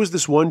 there was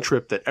this one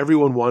trip that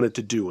everyone wanted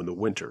to do in the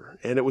winter,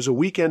 and it was a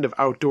weekend of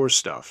outdoor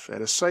stuff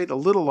at a site a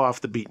little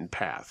off the beaten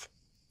path.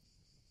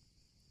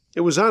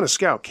 It was on a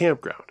scout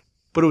campground,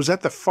 but it was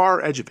at the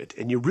far edge of it,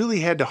 and you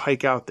really had to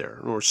hike out there,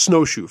 or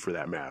snowshoe for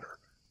that matter.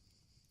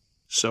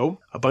 So,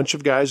 a bunch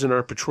of guys in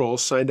our patrol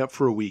signed up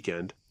for a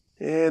weekend,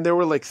 and there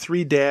were like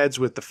 3 dads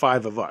with the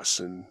 5 of us,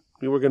 and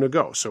we were going to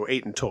go, so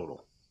 8 in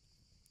total.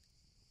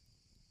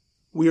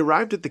 We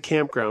arrived at the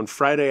campground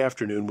Friday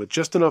afternoon with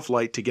just enough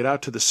light to get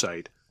out to the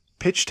site,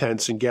 pitch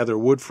tents, and gather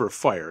wood for a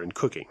fire and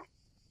cooking.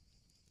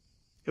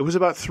 It was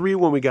about 3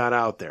 when we got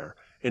out there,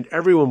 and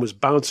everyone was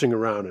bouncing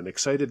around and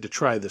excited to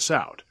try this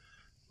out.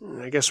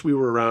 I guess we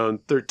were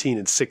around 13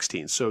 and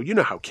 16, so you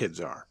know how kids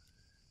are.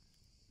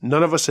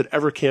 None of us had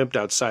ever camped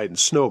outside in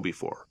snow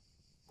before.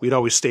 We'd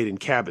always stayed in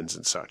cabins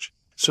and such.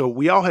 So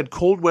we all had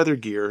cold weather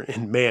gear,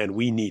 and man,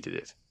 we needed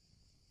it.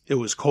 It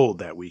was cold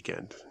that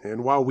weekend,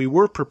 and while we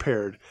were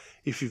prepared,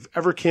 if you've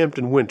ever camped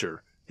in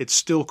winter, it's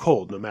still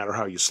cold no matter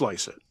how you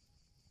slice it.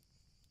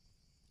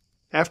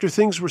 After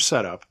things were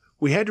set up,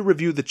 we had to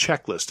review the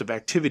checklist of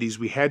activities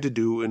we had to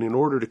do in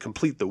order to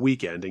complete the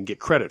weekend and get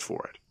credit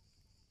for it.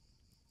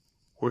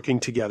 Working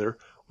together,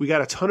 we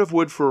got a ton of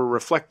wood for a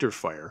reflector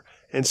fire,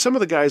 and some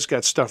of the guys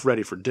got stuff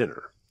ready for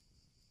dinner.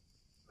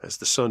 As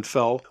the sun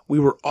fell, we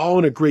were all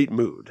in a great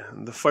mood.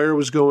 The fire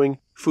was going,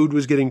 food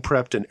was getting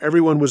prepped, and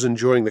everyone was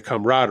enjoying the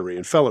camaraderie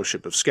and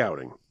fellowship of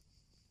scouting.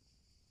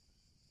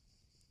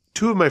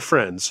 2 of my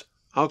friends,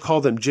 I'll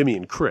call them Jimmy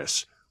and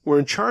Chris, were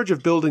in charge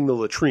of building the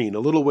latrine a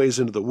little ways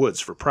into the woods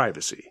for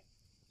privacy.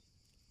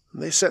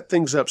 They set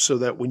things up so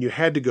that when you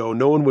had to go,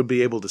 no one would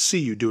be able to see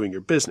you doing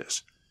your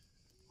business.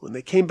 When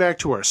they came back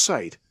to our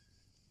site,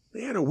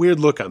 They had a weird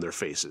look on their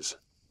faces.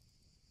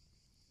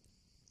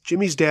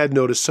 Jimmy's dad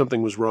noticed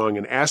something was wrong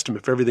and asked him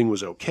if everything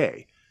was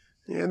okay,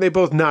 and they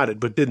both nodded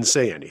but didn't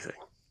say anything.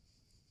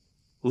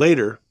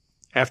 Later,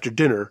 after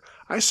dinner,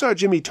 I saw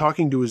Jimmy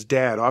talking to his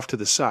dad off to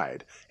the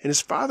side, and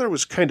his father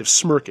was kind of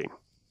smirking.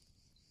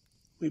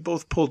 We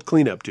both pulled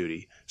cleanup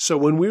duty, so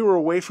when we were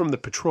away from the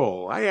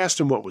patrol, I asked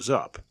him what was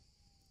up.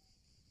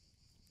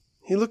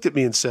 He looked at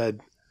me and said,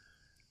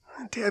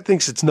 "Dad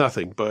thinks it's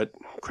nothing, but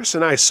Chris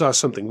and I saw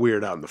something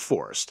weird out in the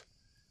forest.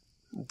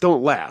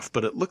 Don't laugh,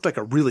 but it looked like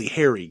a really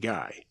hairy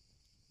guy."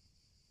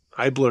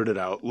 I blurted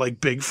out, "Like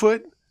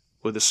Bigfoot?"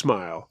 with a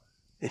smile,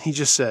 and he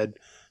just said,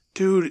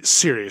 "Dude,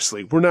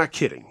 seriously, we're not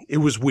kidding. It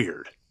was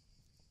weird."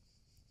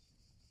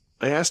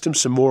 I asked him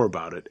some more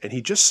about it, and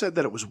he just said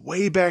that it was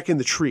way back in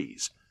the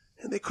trees,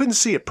 and they couldn't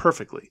see it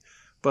perfectly,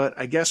 but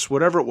I guess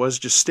whatever it was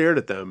just stared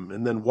at them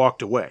and then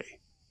walked away.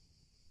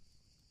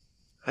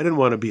 I didn't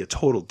want to be a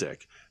total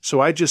dick, so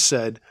I just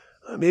said,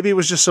 maybe it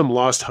was just some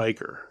lost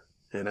hiker,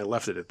 and I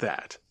left it at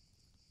that.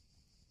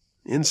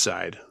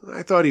 Inside,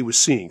 I thought he was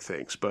seeing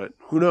things, but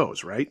who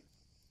knows, right?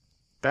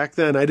 Back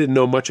then, I didn't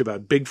know much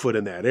about Bigfoot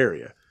in that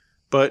area,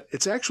 but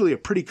it's actually a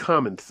pretty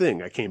common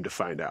thing, I came to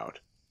find out.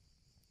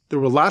 There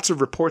were lots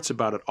of reports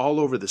about it all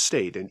over the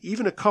state, and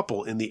even a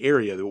couple in the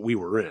area that we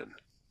were in.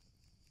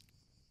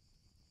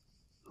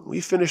 We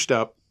finished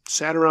up,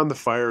 sat around the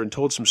fire and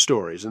told some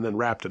stories, and then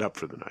wrapped it up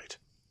for the night.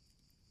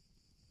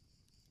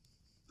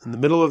 In the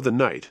middle of the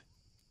night,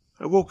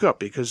 I woke up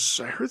because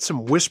I heard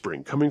some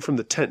whispering coming from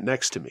the tent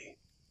next to me.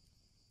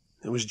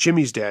 It was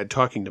Jimmy's dad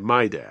talking to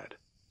my dad.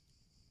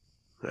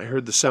 I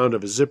heard the sound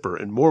of a zipper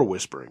and more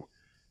whispering,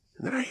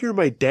 and then I hear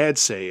my dad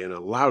say in a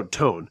loud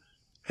tone,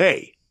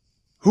 "Hey,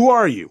 who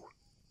are you?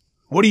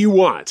 What do you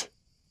want?"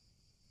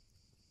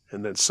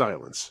 And then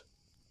silence.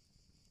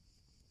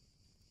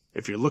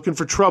 "If you're looking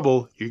for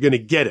trouble, you're going to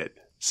get it,"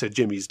 said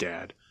Jimmy's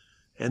dad,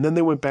 and then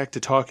they went back to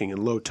talking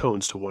in low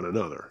tones to one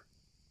another.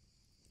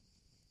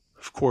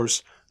 Of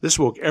course, this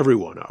woke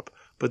everyone up,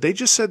 but they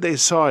just said they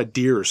saw a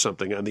deer or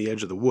something on the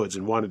edge of the woods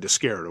and wanted to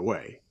scare it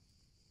away.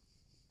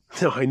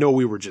 Now, I know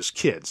we were just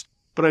kids,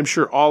 but I'm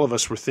sure all of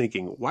us were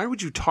thinking, why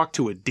would you talk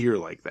to a deer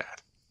like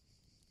that?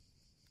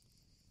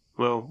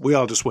 Well, we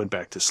all just went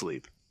back to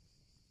sleep.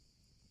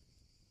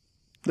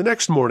 The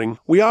next morning,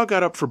 we all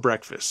got up for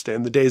breakfast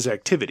and the day's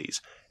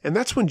activities, and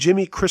that's when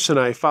Jimmy, Chris, and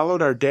I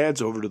followed our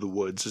dads over to the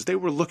woods as they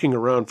were looking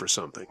around for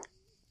something.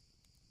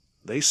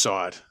 They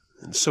saw it,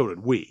 and so did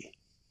we.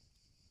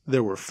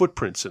 There were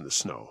footprints in the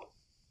snow.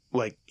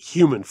 Like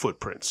human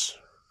footprints,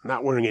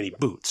 not wearing any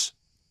boots.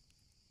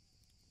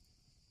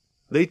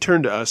 They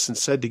turned to us and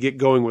said to get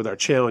going with our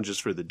challenges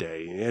for the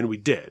day, and we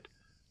did.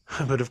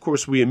 But of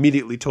course we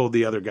immediately told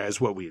the other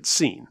guys what we had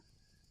seen.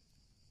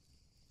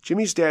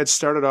 Jimmy's dad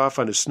started off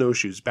on his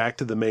snowshoes back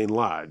to the main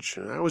lodge,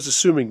 and I was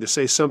assuming to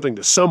say something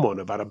to someone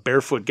about a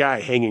barefoot guy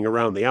hanging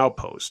around the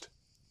outpost.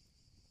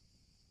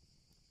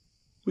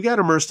 We got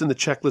immersed in the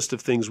checklist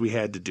of things we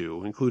had to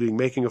do, including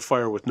making a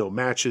fire with no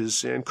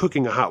matches and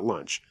cooking a hot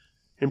lunch,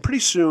 and pretty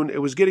soon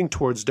it was getting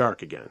towards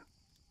dark again.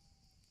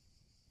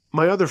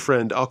 My other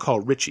friend, I'll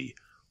call Richie,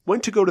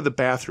 went to go to the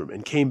bathroom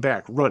and came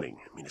back running.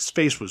 His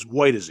face was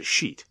white as a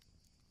sheet.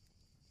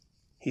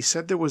 He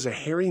said there was a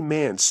hairy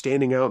man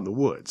standing out in the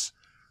woods,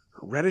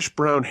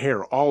 reddish-brown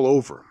hair all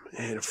over him,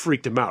 and it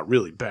freaked him out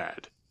really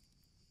bad.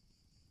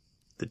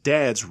 The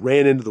dads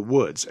ran into the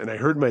woods, and I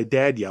heard my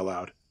dad yell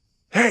out,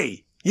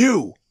 "Hey,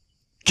 you!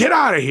 Get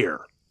out of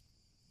here!"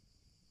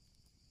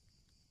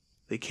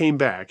 They came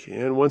back,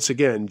 and once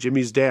again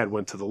Jimmy's dad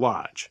went to the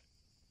lodge.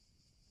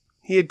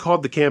 He had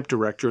called the camp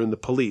director and the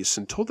police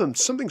and told them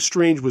something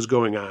strange was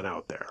going on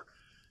out there.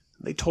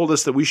 They told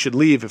us that we should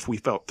leave if we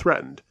felt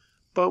threatened,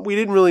 but we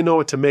didn't really know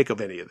what to make of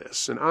any of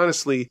this, and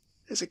honestly,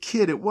 as a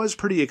kid it was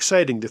pretty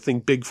exciting to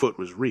think Bigfoot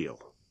was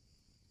real.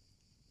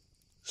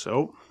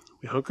 So,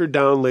 we hunkered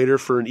down later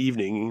for an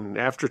evening, and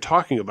after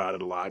talking about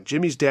it a lot,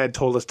 Jimmy's dad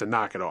told us to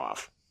knock it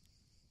off.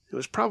 It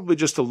was probably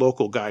just a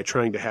local guy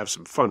trying to have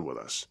some fun with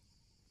us.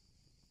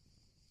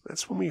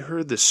 That's when we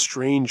heard this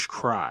strange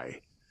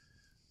cry.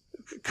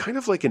 Kind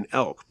of like an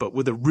elk, but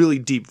with a really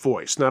deep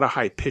voice, not a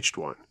high-pitched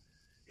one.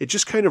 It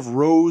just kind of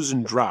rose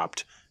and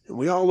dropped, and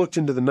we all looked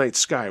into the night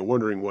sky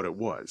wondering what it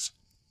was.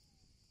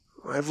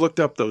 I've looked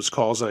up those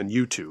calls on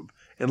YouTube,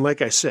 and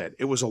like I said,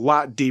 it was a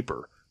lot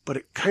deeper, but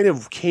it kind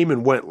of came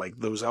and went like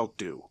those elk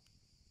do.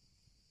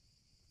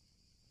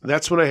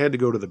 That's when I had to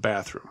go to the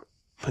bathroom,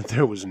 but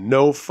there was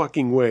no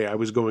fucking way I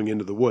was going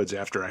into the woods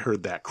after I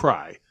heard that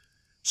cry,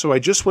 so I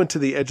just went to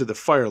the edge of the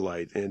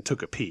firelight and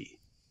took a pee.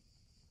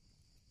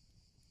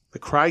 The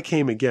cry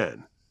came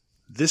again,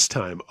 this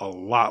time a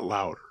lot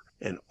louder,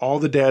 and all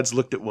the dads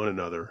looked at one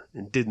another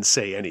and didn't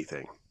say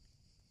anything.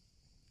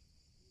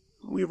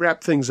 We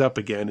wrapped things up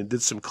again and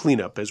did some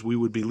cleanup as we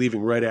would be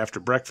leaving right after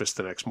breakfast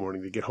the next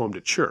morning to get home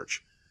to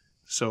church.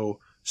 So,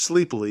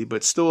 sleepily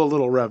but still a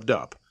little revved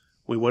up,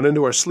 we went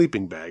into our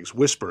sleeping bags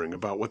whispering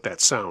about what that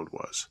sound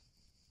was.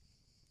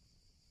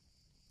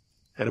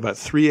 At about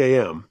 3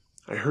 a.m.,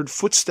 I heard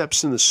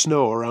footsteps in the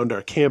snow around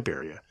our camp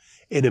area,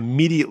 and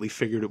immediately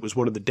figured it was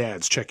one of the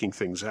dads checking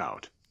things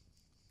out.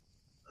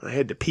 I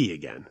had to pee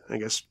again, I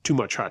guess too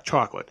much hot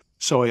chocolate,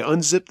 so I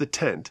unzipped the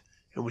tent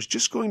and was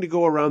just going to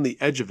go around the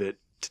edge of it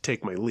to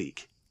take my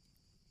leak.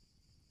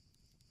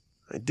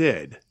 I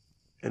did,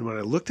 and when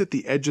I looked at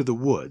the edge of the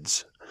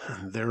woods,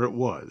 there it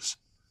was,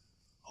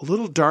 a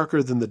little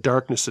darker than the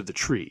darkness of the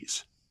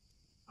trees,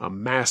 a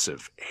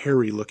massive,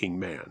 hairy-looking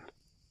man.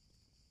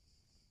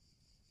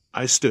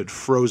 I stood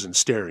frozen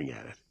staring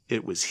at it.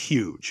 It was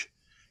huge.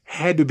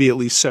 Had to be at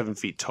least 7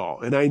 feet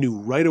tall, and I knew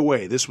right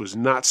away this was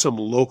not some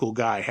local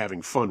guy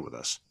having fun with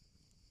us.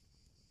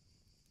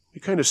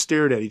 We kind of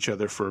stared at each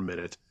other for a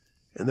minute,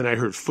 and then I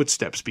heard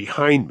footsteps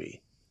behind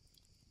me.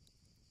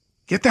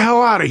 "Get the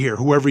hell out of here,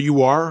 whoever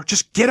you are!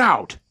 Just get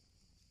out!"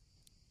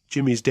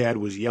 Jimmy's dad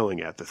was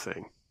yelling at the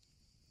thing.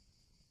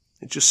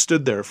 It just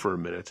stood there for a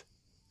minute,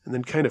 and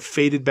then kind of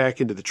faded back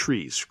into the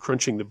trees,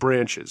 crunching the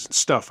branches and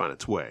stuff on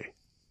its way.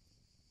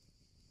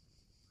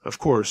 Of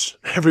course,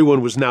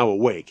 everyone was now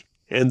awake,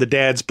 and the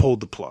dads pulled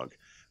the plug.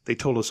 They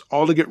told us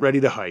all to get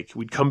ready to hike.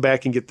 We'd come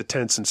back and get the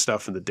tents and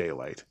stuff in the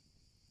daylight.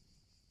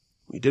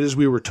 We did as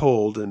we were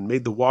told and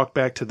made the walk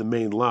back to the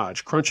main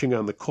lodge, crunching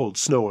on the cold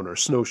snow on our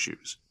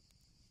snowshoes.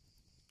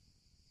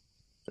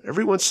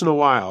 Every once in a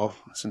while,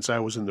 since I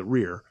was in the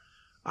rear,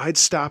 I'd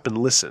stop and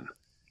listen,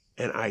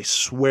 and I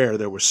swear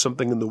there was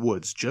something in the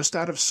woods just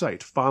out of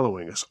sight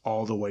following us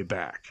all the way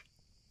back.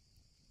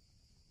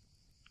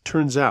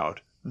 Turns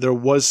out, there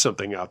was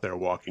something out there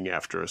walking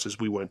after us as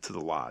we went to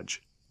the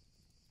lodge.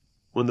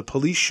 When the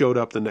police showed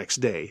up the next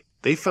day,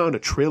 they found a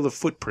trail of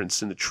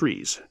footprints in the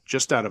trees,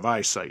 just out of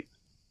eyesight.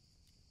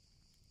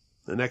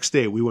 The next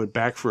day we went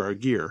back for our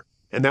gear,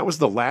 and that was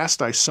the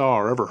last I saw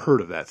or ever heard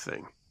of that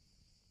thing.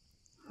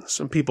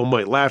 Some people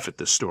might laugh at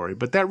this story,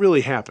 but that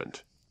really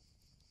happened.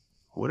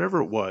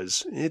 Whatever it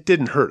was, it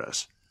didn't hurt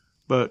us,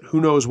 but who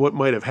knows what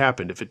might have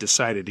happened if it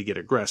decided to get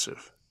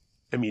aggressive.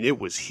 I mean, it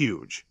was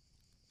huge.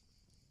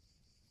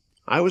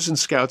 I was in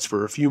Scouts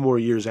for a few more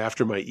years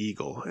after my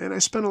Eagle, and I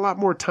spent a lot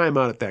more time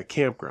out at that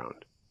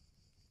campground.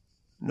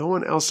 No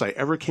one else I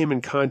ever came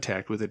in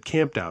contact with that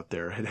camped out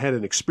there had had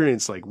an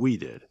experience like we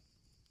did.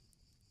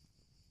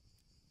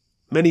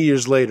 Many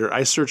years later,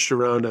 I searched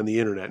around on the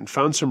internet and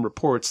found some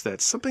reports that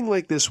something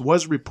like this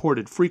was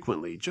reported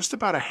frequently, just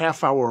about a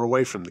half hour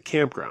away from the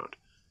campground.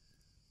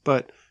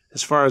 But,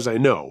 as far as I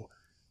know,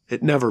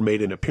 it never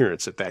made an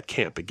appearance at that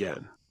camp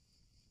again.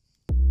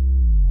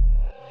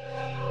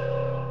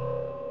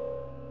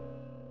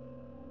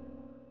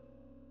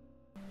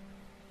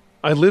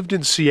 I lived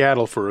in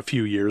Seattle for a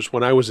few years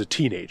when I was a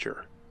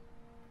teenager.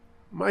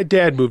 My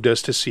dad moved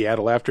us to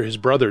Seattle after his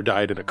brother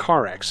died in a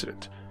car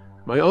accident.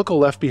 My uncle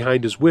left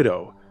behind his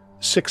widow,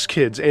 6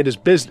 kids, and his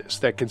business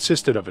that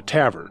consisted of a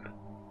tavern.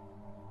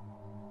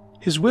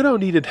 His widow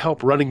needed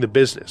help running the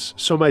business,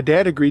 so my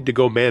dad agreed to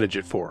go manage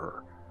it for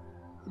her.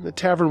 The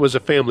tavern was a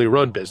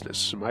family-run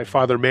business. My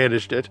father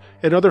managed it,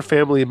 and other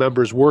family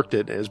members worked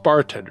it as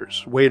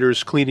bartenders,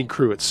 waiters, cleaning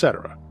crew,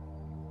 etc.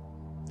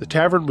 The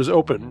tavern was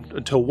open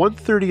until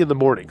 1:30 in the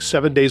morning,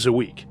 7 days a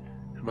week,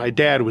 and my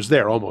dad was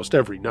there almost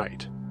every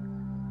night.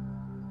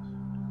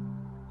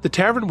 The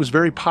tavern was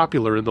very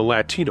popular in the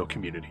Latino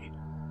community,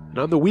 and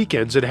on the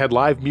weekends it had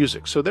live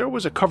music, so there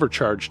was a cover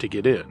charge to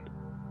get in.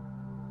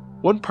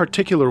 One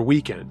particular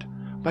weekend,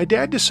 my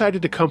dad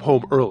decided to come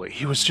home early.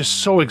 He was just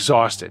so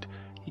exhausted.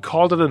 He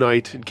called it a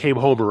night and came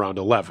home around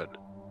 11.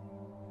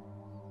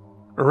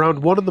 Around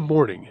 1 in the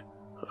morning,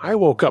 I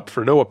woke up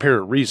for no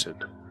apparent reason.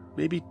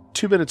 Maybe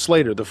 2 minutes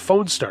later, the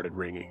phone started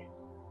ringing.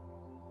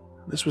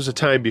 This was a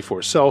time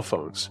before cell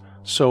phones,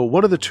 so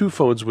one of the 2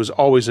 phones was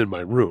always in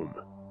my room.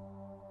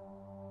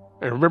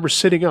 I remember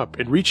sitting up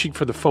and reaching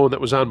for the phone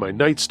that was on my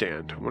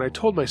nightstand when I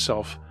told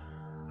myself,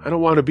 I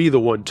don't want to be the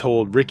one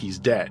told Ricky's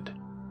dead.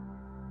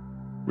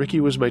 Ricky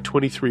was my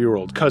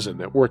 23-year-old cousin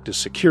that worked as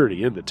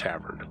security in the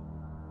tavern.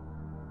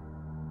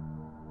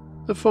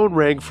 The phone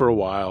rang for a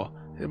while,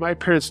 and my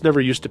parents never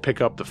used to pick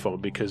up the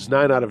phone because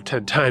 9 out of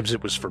 10 times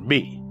it was for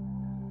me.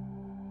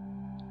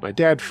 My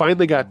dad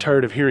finally got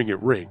tired of hearing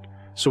it ring,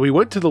 so he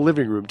went to the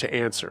living room to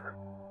answer.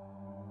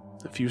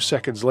 A few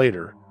seconds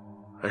later,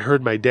 I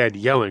heard my dad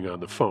yelling on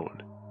the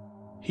phone.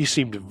 He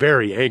seemed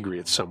very angry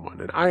at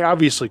someone, and I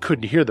obviously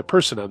couldn't hear the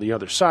person on the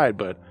other side,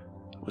 but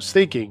I was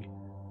thinking,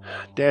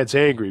 Dad's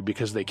angry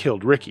because they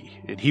killed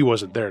Ricky, and he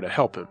wasn't there to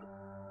help him.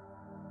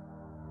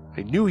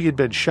 I knew he had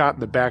been shot in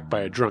the back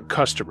by a drunk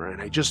customer,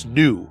 and I just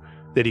knew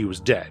that he was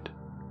dead.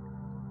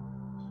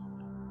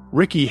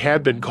 Ricky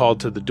had been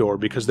called to the door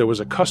because there was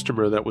a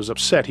customer that was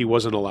upset he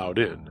wasn't allowed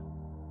in.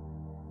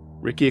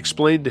 Ricky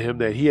explained to him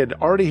that he had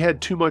already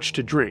had too much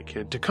to drink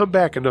and to come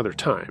back another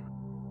time.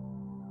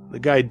 The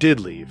guy did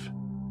leave,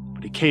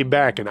 but he came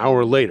back an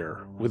hour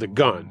later with a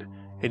gun,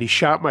 and he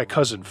shot my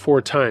cousin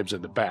 4 times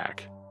in the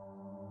back.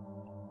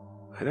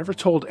 I never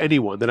told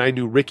anyone that I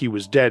knew Ricky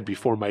was dead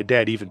before my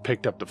dad even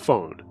picked up the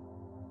phone.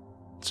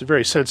 It's a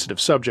very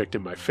sensitive subject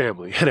in my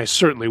family, and I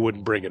certainly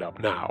wouldn't bring it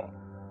up now.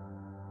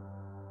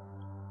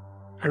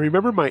 I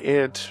remember my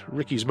aunt,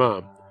 Ricky's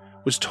mom,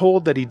 was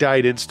told that he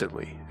died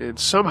instantly, and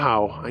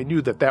somehow I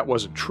knew that that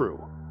wasn't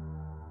true.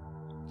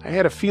 I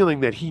had a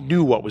feeling that he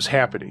knew what was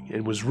happening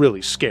and was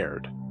really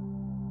scared.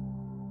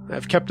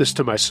 I've kept this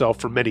to myself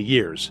for many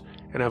years,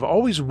 and I've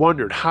always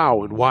wondered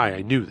how and why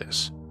I knew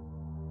this.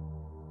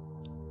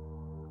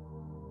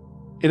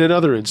 In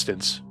another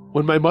instance,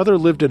 when my mother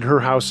lived in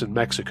her house in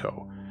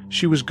Mexico,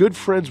 she was good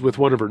friends with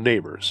one of her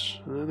neighbors.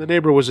 The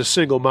neighbor was a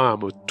single mom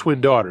with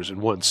twin daughters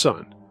and one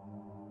son.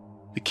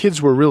 The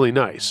kids were really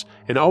nice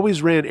and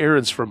always ran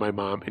errands for my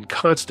mom and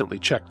constantly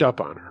checked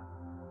up on her.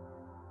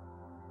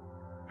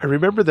 I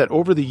remember that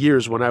over the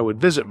years when I would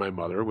visit my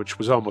mother, which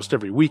was almost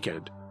every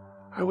weekend,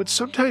 I would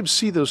sometimes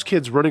see those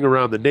kids running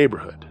around the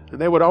neighborhood, and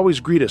they would always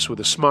greet us with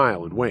a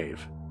smile and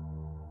wave.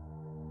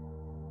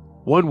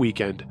 One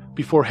weekend,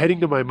 before heading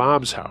to my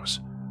mom's house,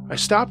 I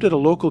stopped at a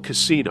local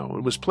casino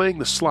and was playing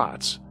the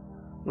slots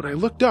when I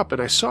looked up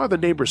and I saw the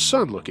neighbor's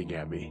son looking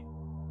at me.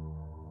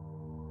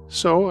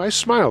 So I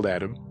smiled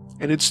at him,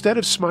 and instead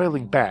of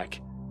smiling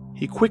back,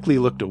 he quickly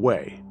looked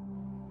away.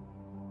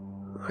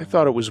 I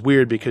thought it was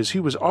weird because he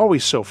was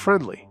always so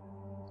friendly.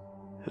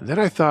 And then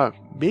I thought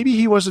maybe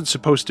he wasn't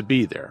supposed to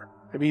be there.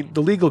 I mean,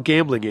 the legal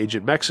gambling age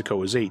in Mexico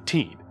was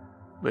 18,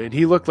 and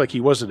he looked like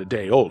he wasn't a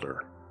day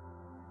older.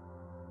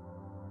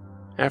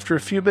 After a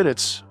few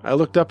minutes, I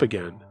looked up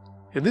again,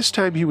 and this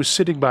time he was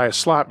sitting by a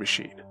slot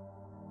machine.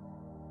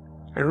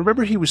 I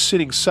remember he was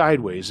sitting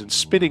sideways and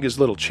spinning his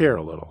little chair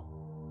a little.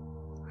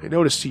 I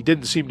noticed he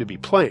didn't seem to be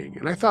playing,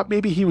 and I thought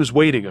maybe he was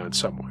waiting on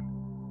someone.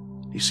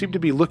 He seemed to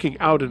be looking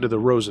out into the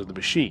rows of the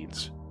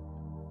machines.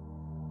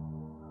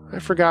 I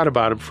forgot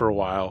about him for a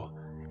while,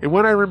 and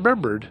when I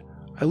remembered,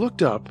 I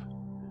looked up,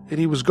 and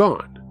he was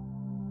gone.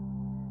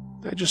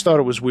 I just thought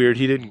it was weird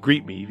he didn't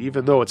greet me,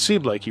 even though it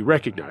seemed like he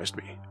recognized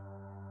me.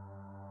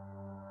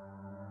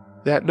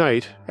 That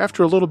night,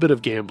 after a little bit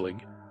of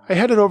gambling, I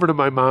headed over to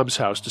my mom's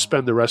house to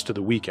spend the rest of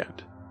the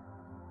weekend.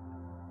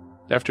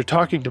 After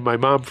talking to my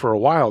mom for a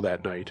while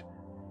that night,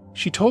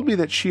 she told me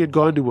that she had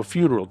gone to a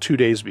funeral 2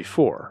 days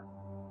before.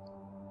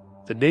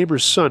 The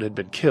neighbor's son had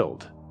been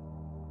killed.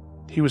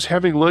 He was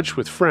having lunch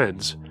with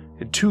friends,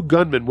 and 2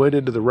 gunmen went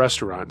into the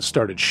restaurant and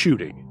started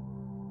shooting.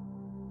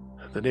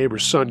 The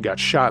neighbor's son got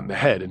shot in the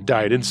head and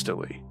died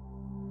instantly.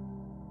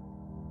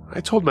 I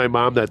told my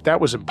mom that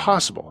that was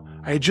impossible.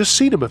 I had just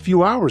seen him a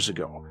few hours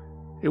ago.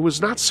 It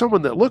was not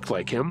someone that looked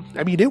like him.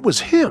 I mean, it was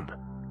him.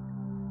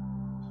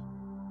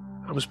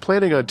 I was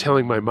planning on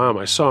telling my mom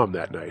I saw him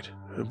that night,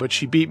 but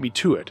she beat me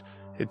to it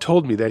and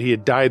told me that he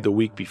had died the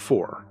week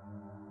before.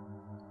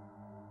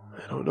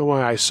 I don't know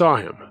why I saw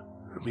him.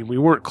 I mean, we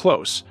weren't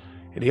close,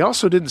 and he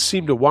also didn't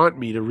seem to want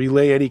me to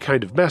relay any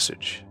kind of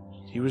message.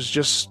 He was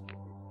just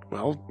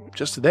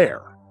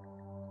there.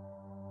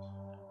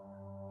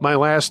 My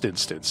last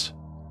instance.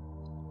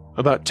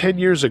 About 10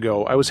 years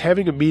ago, I was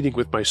having a meeting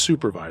with my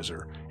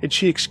supervisor, and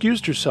she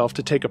excused herself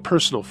to take a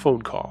personal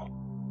phone call.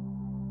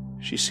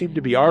 She seemed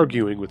to be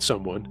arguing with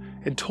someone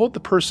and told the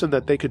person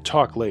that they could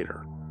talk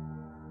later.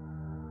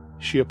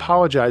 She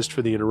apologized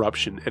for the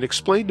interruption and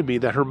explained to me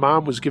that her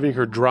mom was giving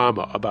her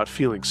drama about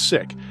feeling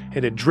sick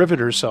and had driven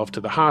herself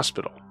to the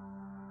hospital.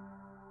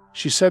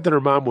 She said that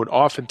her mom would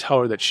often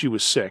tell her that she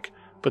was sick,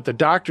 but the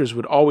doctors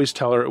would always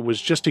tell her it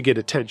was just to get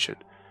attention.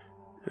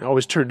 It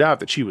always turned out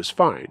that she was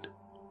fine.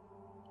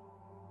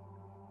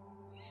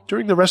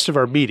 During the rest of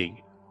our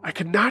meeting, I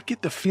could not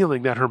get the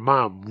feeling that her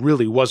mom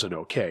really wasn't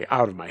okay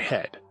out of my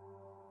head.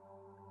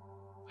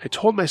 I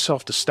told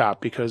myself to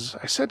stop because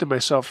I said to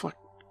myself, look,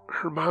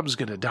 her mom's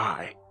gonna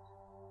die.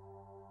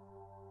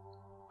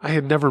 I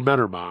had never met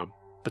her mom,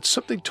 but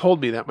something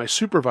told me that my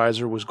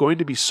supervisor was going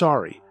to be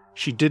sorry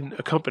she didn't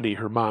accompany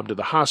her mom to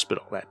the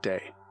hospital that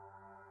day.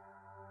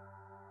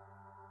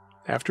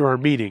 After our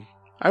meeting,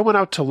 I went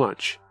out to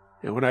lunch,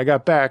 and when I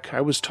got back,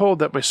 I was told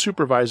that my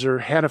supervisor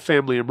had a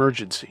family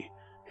emergency,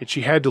 and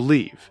she had to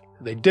leave,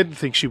 and they didn't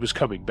think she was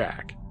coming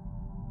back.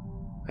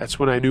 That's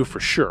when I knew for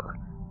sure.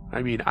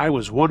 I mean, I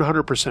was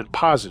 100%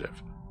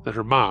 positive that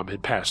her mom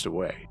had passed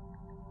away.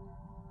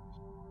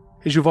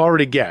 As you've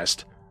already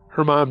guessed,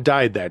 her mom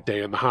died that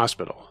day in the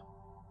hospital.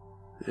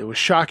 It was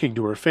shocking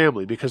to her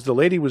family because the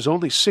lady was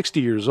only 60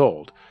 years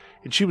old,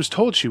 and she was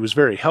told she was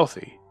very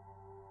healthy.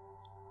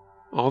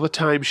 All the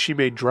time she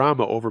made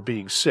drama over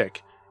being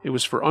sick, it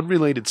was for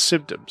unrelated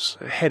symptoms,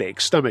 a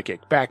headache,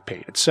 stomachache, back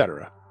pain,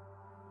 etc.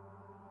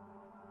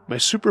 My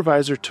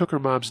supervisor took her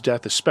mom's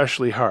death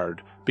especially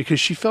hard because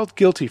she felt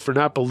guilty for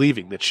not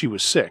believing that she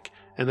was sick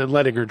and then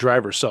letting her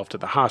drive herself to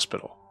the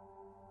hospital.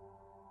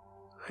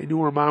 I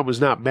knew her mom was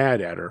not mad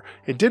at her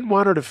and didn't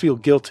want her to feel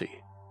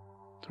guilty.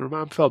 Her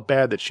mom felt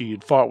bad that she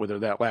had fought with her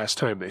that last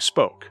time they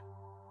spoke.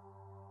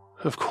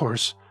 Of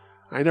course,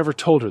 I never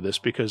told her this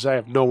because I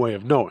have no way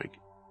of knowing.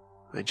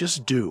 I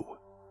just do.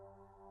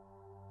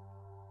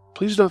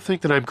 Please don't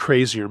think that I'm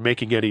crazy or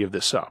making any of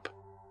this up.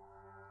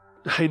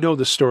 I know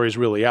this story is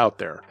really out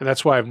there, and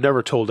that's why I've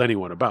never told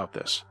anyone about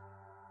this.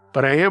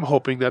 But I am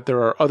hoping that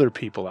there are other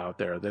people out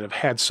there that have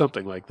had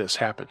something like this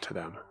happen to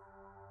them.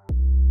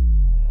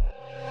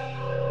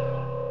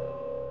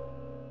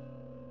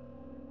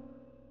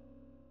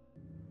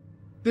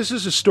 This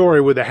is a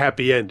story with a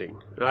happy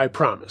ending, I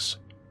promise.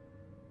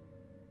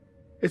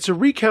 It's a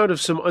recount of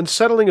some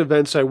unsettling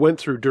events I went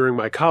through during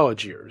my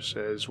college years,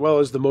 as well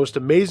as the most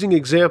amazing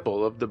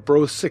example of the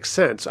bro sixth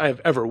sense I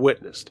have ever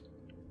witnessed.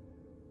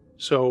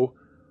 So,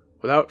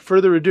 without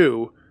further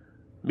ado,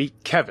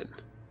 meet Kevin.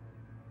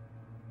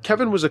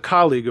 Kevin was a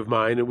colleague of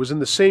mine and was in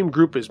the same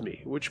group as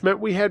me, which meant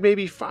we had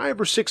maybe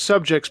 5 or 6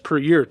 subjects per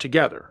year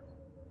together.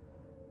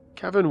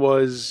 Kevin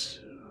was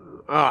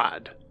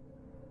odd.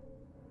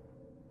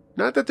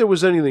 Not that there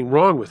was anything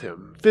wrong with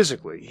him,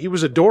 physically. He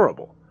was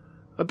adorable.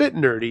 A bit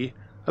nerdy,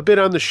 a bit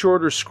on the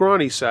shorter,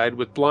 scrawny side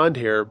with blonde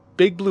hair,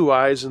 big blue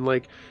eyes, and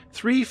like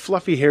 3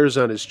 fluffy hairs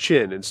on his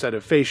chin instead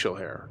of facial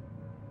hair.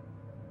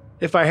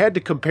 If I had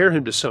to compare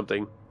him to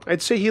something,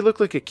 I'd say he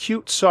looked like a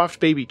cute, soft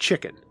baby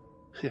chicken.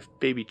 If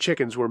baby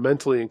chickens were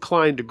mentally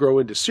inclined to grow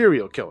into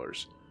serial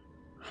killers.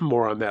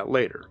 More on that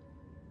later.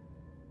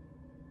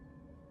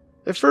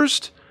 At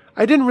first,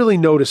 I didn't really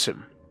notice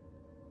him.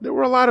 There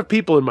were a lot of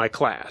people in my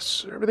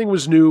class. Everything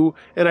was new,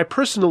 and I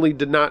personally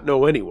did not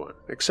know anyone,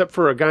 except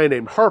for a guy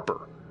named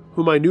Harper,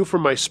 whom I knew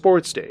from my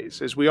sports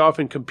days, as we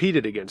often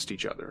competed against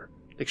each other,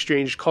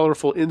 exchanged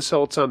colorful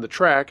insults on the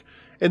track,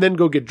 and then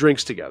go get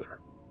drinks together.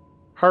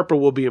 Harper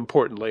will be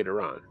important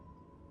later on.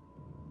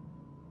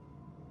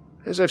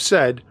 As I've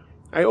said,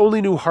 I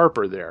only knew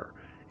Harper there,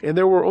 and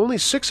there were only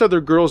 6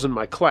 other girls in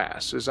my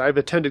class, as I've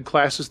attended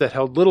classes that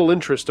held little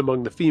interest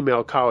among the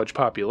female college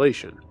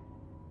population.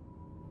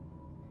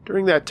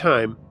 During that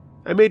time,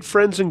 I made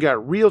friends and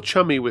got real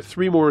chummy with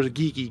 3 more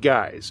geeky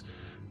guys.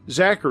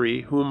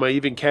 Zachary, whom I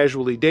even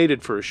casually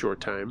dated for a short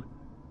time.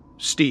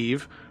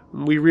 Steve,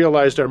 we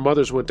realized our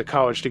mothers went to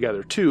college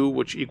together too,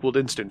 which equaled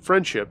instant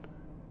friendship.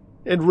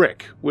 And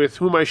Rick, with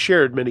whom I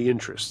shared many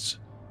interests.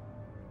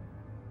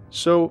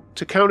 So,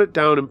 to count it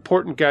down,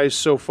 important guys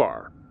so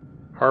far.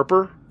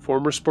 Harper,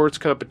 former sports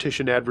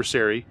competition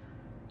adversary.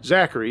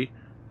 Zachary,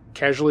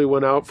 casually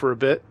went out for a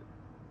bit.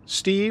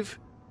 Steve,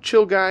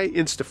 chill guy,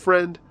 insta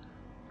friend.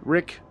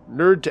 Rick,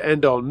 nerd to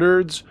end all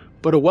nerds,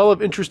 but a well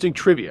of interesting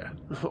trivia.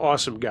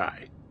 Awesome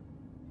guy.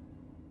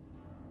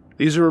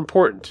 These are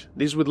important.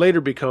 These would later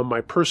become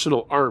my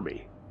personal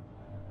army.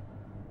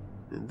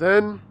 And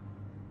then,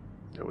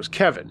 there was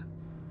Kevin.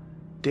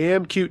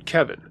 Damn cute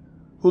Kevin,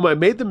 whom I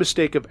made the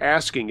mistake of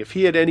asking if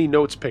he had any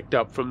notes picked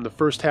up from the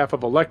first half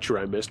of a lecture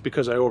I missed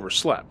because I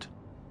overslept.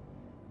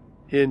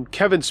 In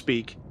Kevin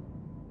speak,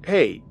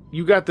 "Hey,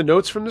 you got the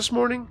notes from this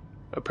morning?"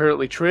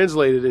 apparently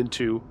translated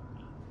into,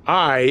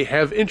 "I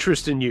have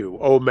interest in you,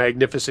 oh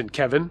magnificent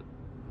Kevin.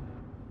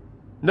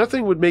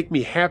 Nothing would make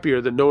me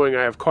happier than knowing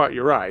I have caught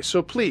your eye,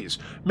 so please,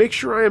 make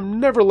sure I am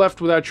never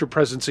left without your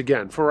presence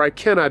again, for I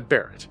cannot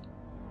bear it."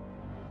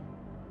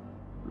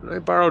 I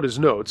borrowed his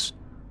notes,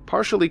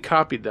 partially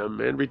copied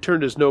them, and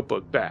returned his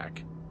notebook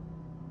back.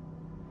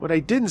 What I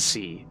didn't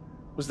see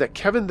was that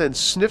Kevin then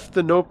sniffed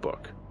the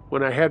notebook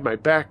when I had my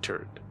back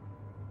turned.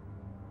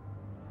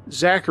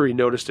 Zachary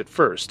noticed it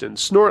first, and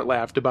snort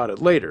laughed about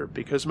it later,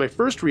 because my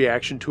first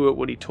reaction to it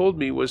when he told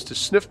me was to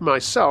sniff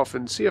myself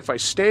and see if I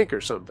stank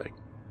or something.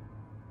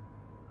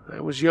 I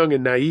was young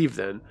and naive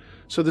then,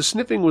 so the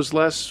sniffing was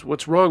less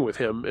what's wrong with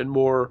him and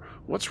more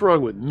what's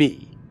wrong with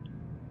me.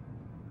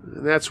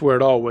 And that's where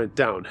it all went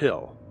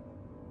downhill.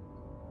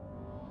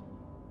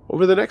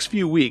 Over the next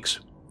few weeks,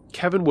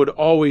 Kevin would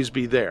always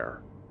be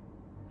there.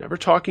 Never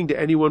talking to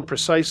anyone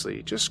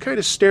precisely, just kind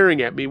of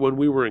staring at me when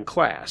we were in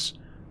class,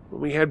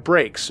 when we had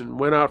breaks and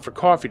went out for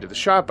coffee to the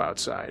shop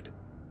outside.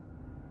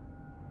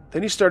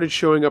 Then he started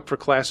showing up for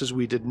classes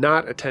we did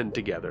not attend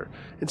together,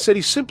 and said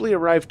he simply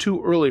arrived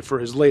too early for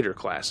his later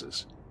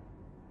classes.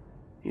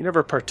 He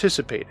never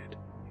participated.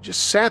 He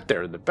just sat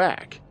there in the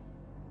back.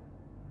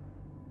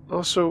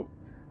 Also,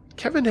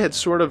 Kevin had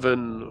sort of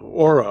an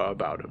aura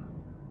about him.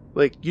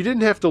 Like, you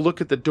didn't have to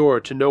look at the door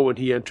to know when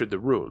he entered the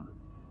room.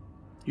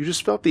 You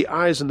just felt the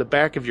eyes in the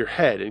back of your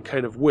head and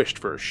kind of wished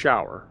for a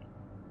shower.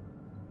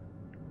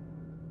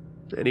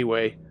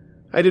 Anyway,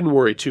 I didn't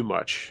worry too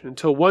much,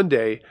 until one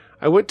day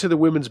I went to the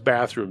women's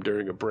bathroom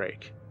during a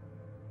break.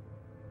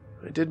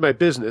 I did my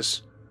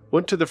business,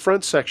 went to the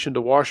front section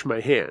to wash my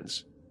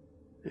hands,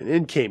 and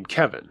in came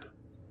Kevin.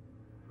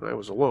 I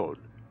was alone.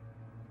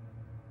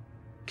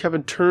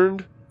 Kevin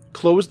turned,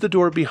 closed the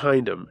door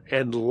behind him,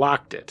 and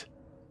locked it.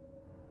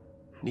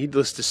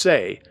 Needless to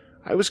say,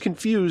 I was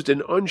confused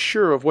and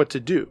unsure of what to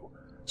do,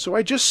 so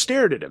I just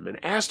stared at him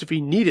and asked if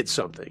he needed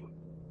something.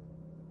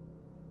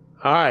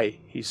 "Hi,"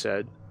 he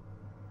said,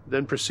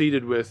 then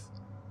proceeded with,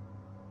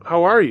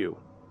 "How are you?"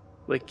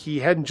 Like he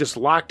hadn't just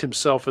locked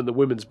himself in the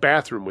women's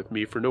bathroom with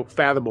me for no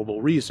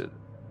fathomable reason.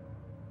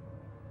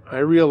 I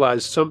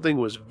realized something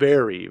was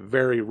very,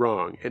 very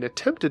wrong and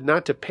attempted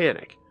not to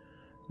panic,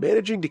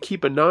 managing to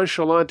keep a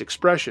nonchalant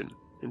expression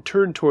and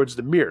turn towards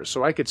the mirror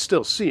so I could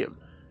still see him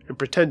and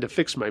pretend to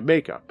fix my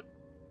makeup.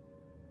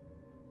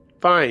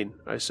 "Fine,"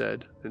 I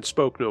said, and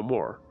spoke no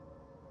more.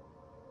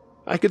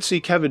 I could see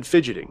Kevin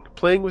fidgeting,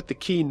 playing with the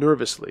key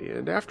nervously,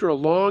 and after a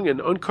long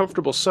and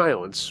uncomfortable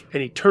silence,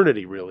 an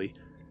eternity really,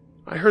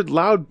 I heard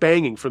loud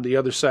banging from the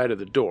other side of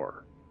the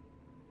door.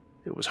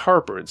 It was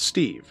Harper and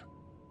Steve.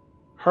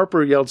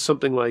 Harper yelled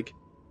something like,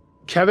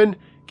 "Kevin,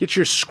 get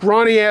your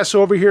scrawny ass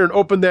over here and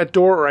open that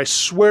door, or I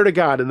swear to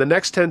God, in the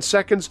next 10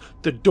 seconds,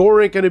 the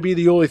door ain't going to be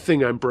the only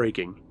thing I'm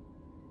breaking."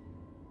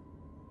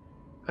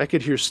 I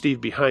could hear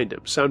Steve behind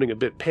him, sounding a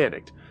bit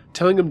panicked,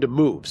 telling him to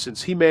move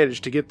since he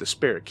managed to get the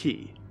spare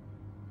key.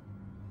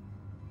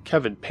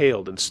 Kevin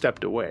paled and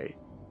stepped away,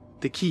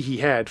 the key he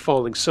had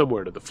falling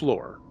somewhere to the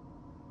floor.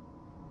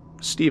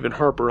 Steve and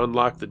Harper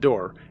unlocked the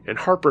door, and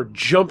Harper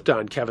jumped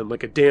on Kevin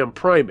like a damn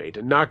primate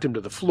and knocked him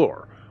to the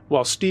floor,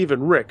 while Steve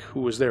and Rick,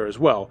 who was there as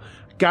well,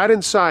 got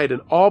inside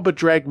and all but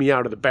dragged me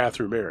out of the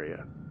bathroom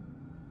area.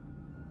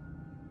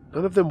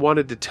 None of them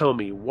wanted to tell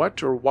me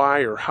what or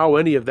why or how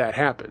any of that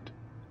happened,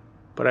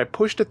 but I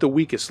pushed at the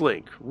weakest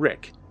link,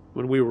 Rick,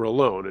 when we were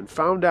alone, and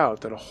found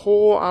out that a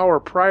whole hour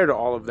prior to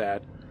all of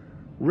that,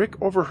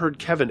 Rick overheard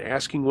Kevin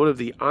asking one of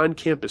the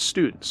on-campus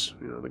students,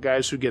 the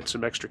guys who get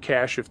some extra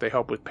cash if they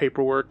help with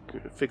paperwork,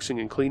 fixing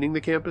and cleaning the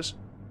campus,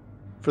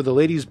 for the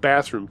ladies'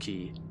 bathroom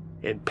key,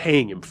 and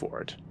paying him for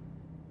it.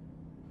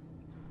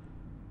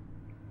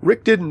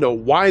 Rick didn't know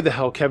why the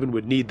hell Kevin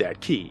would need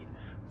that key,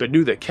 but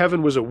knew that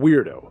Kevin was a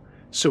weirdo,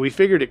 so he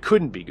figured it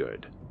couldn't be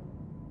good.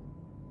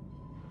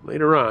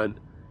 Later on,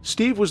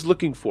 Steve was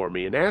looking for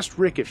me and asked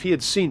Rick if he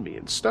had seen me,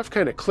 and stuff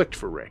kind of clicked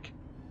for Rick.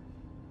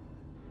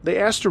 They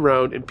asked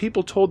around, and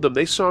people told them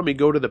they saw me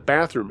go to the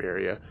bathroom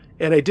area,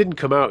 and I didn't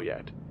come out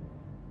yet.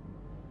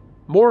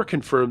 More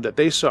confirmed that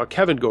they saw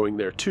Kevin going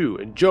there too,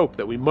 and joked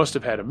that we must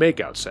have had a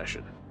makeout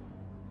session.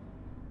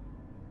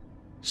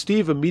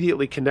 Steve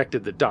immediately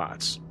connected the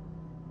dots.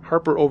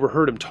 Harper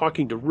overheard him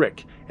talking to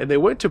Rick, and they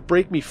went to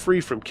break me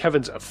free from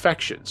Kevin's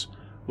affections,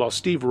 while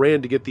Steve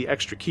ran to get the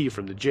extra key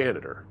from the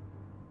janitor.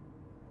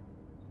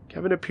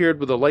 Kevin appeared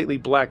with a lightly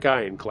black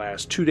eye in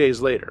class 2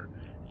 days later,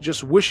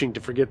 just wishing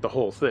to forget the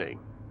whole thing.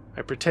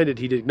 I pretended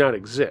he did not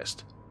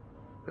exist.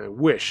 I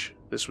wish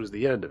this was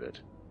the end of it.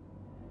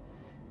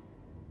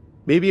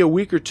 Maybe a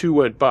week or two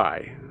went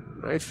by.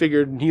 I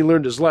figured he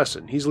learned his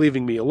lesson. He's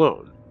leaving me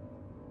alone.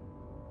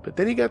 But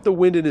then he got the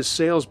wind in his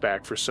sails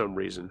back for some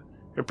reason,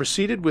 and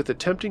proceeded with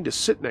attempting to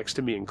sit next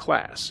to me in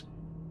class.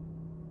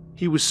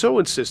 He was so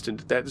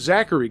insistent that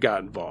Zachary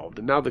got involved,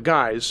 and now the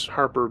guys,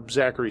 Harper,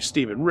 Zachary,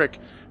 Steve, and Rick,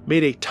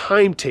 made a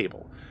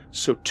timetable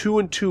so 2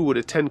 and 2 would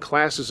attend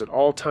classes at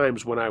all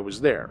times when I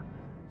was there,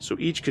 so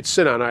each could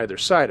sit on either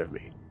side of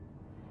me.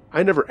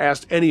 I never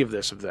asked any of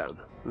this of them.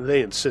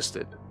 They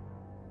insisted.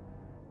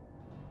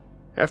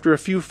 After a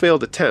few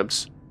failed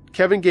attempts,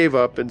 Kevin gave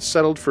up and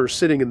settled for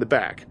sitting in the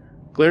back,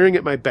 glaring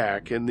at my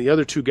back and the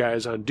other 2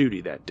 guys on duty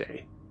that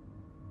day.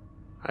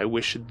 I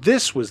wish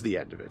this was the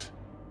end of it.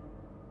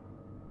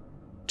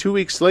 2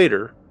 weeks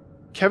later,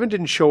 Kevin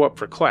didn't show up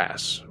for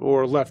class,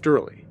 or left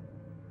early.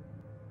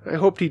 I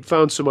hoped he'd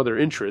found some other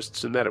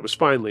interests and that it was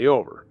finally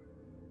over.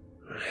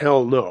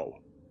 Hell no.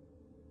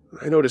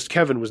 I noticed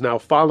Kevin was now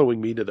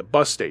following me to the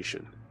bus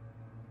station.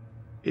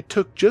 It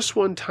took just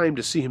one time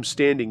to see him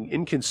standing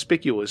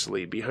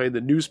inconspicuously behind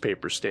the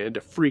newspaper stand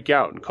to freak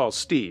out and call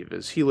Steve,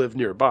 as he lived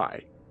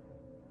nearby.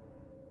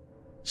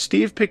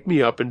 Steve picked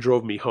me up and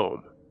drove me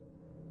home.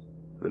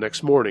 The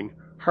next morning,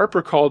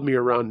 Harper called me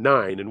around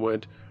 9 and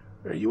went,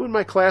 "Are you in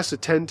my class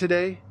at 10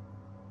 today?"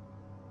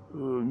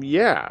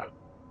 Yeah."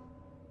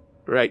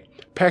 "Right,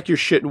 pack your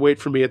shit and wait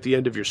for me at the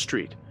end of your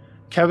street.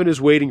 Kevin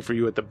is waiting for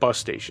you at the bus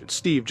station.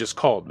 Steve just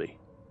called me."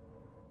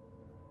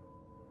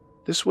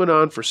 This went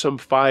on for some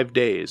 5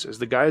 days as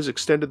the guys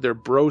extended their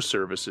bro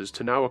services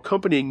to now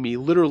accompanying me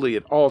literally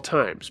at all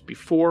times,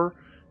 before,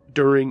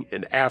 during,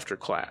 and after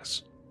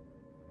class.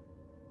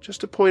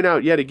 Just to point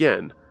out yet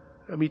again,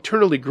 I'm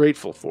eternally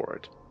grateful for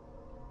it.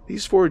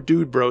 These 4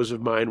 dude bros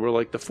of mine were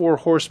like the 4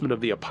 horsemen of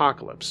the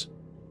apocalypse.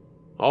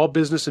 All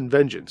business and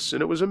vengeance,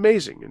 and it was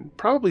amazing, and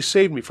probably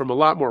saved me from a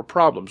lot more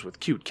problems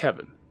with cute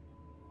Kevin.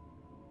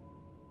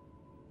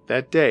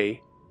 That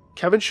day,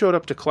 Kevin showed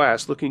up to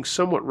class looking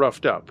somewhat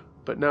roughed up,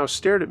 but now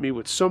stared at me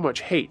with so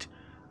much hate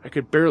I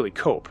could barely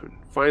cope, and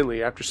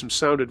finally, after some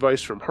sound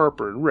advice from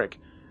Harper and Rick,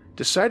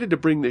 decided to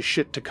bring this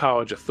shit to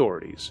college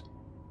authorities.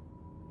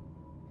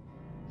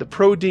 The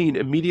pro-dean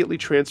immediately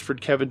transferred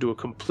Kevin to a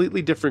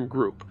completely different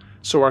group,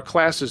 so our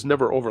classes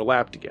never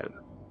overlapped again.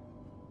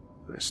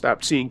 I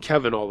stopped seeing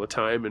Kevin all the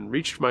time and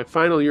reached my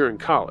final year in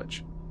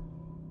college.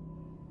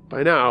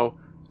 By now,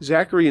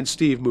 Zachary and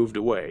Steve moved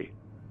away.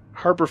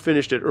 Harper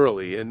finished it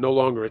early and no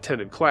longer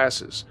attended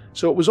classes,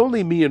 so it was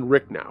only me and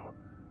Rick now,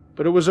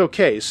 but it was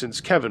okay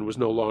since Kevin was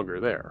no longer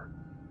there.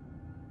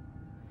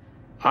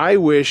 I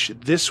wish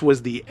this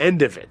was the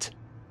end of it.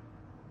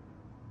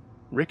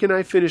 Rick and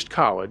I finished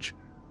college,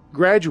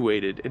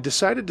 graduated, and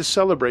decided to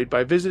celebrate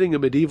by visiting a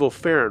medieval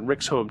fair in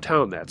Rick's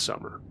hometown that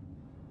summer.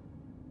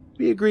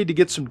 We agreed to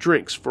get some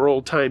drinks for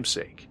old time's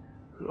sake.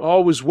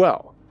 All was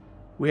well.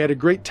 We had a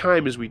great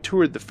time as we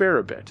toured the fair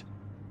a bit,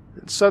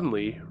 and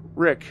suddenly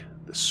Rick,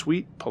 the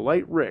sweet,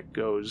 polite Rick,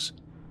 goes,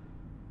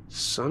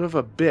 "Son of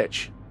a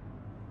bitch,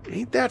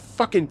 ain't that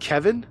fucking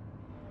Kevin?"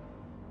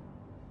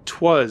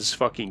 'Twas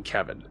fucking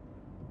Kevin.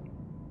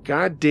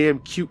 Goddamn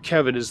cute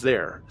Kevin is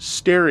there,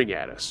 staring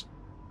at us,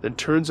 then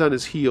turns on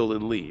his heel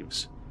and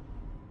leaves.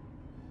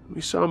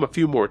 We saw him a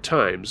few more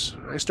times.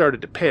 I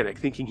started to panic,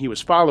 thinking he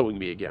was following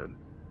me again.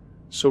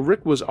 So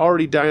Rick was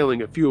already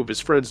dialing a few of his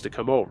friends to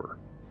come over.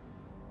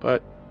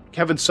 But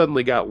Kevin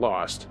suddenly got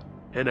lost,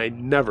 and I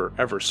never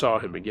ever saw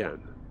him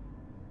again.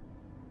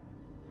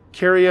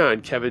 Carry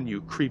on, Kevin,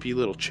 you creepy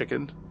little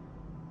chicken.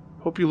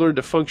 Hope you learned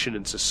to function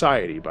in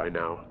society by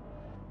now.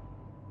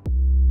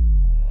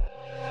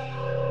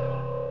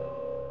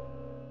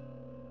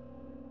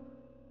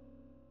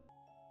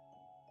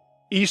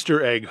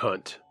 Easter Egg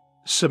Hunt.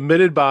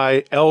 Submitted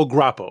by El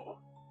Grappo.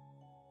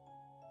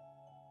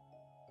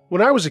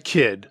 When I was a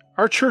kid,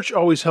 our church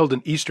always held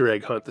an Easter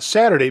egg hunt the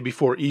Saturday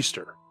before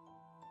Easter.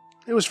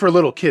 It was for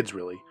little kids,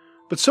 really,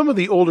 but some of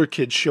the older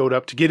kids showed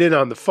up to get in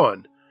on the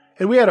fun,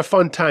 and we had a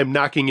fun time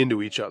knocking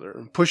into each other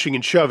and pushing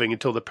and shoving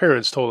until the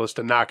parents told us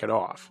to knock it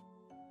off.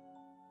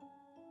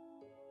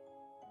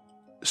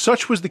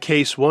 Such was the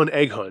case one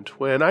egg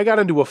hunt when I got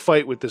into a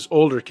fight with this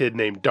older kid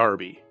named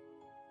Darby.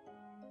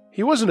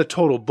 He wasn't a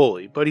total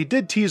bully, but he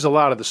did tease a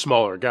lot of the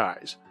smaller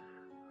guys.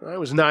 I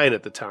was 9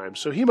 at the time,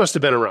 so he must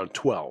have been around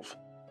 12.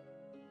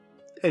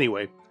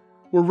 Anyway,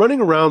 we're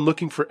running around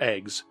looking for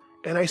eggs,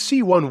 and I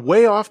see one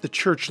way off the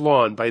church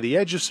lawn by the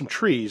edge of some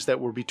trees that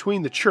were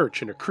between the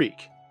church and a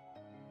creek.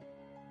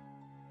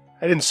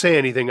 I didn't say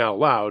anything out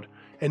loud,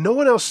 and no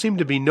one else seemed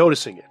to be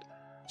noticing it,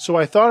 so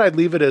I thought I'd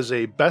leave it as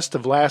a best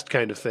of last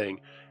kind of thing,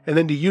 and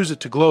then to use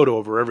it to gloat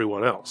over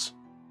everyone else.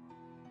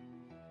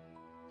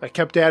 I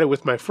kept at it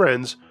with my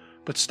friends,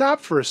 but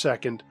stopped for a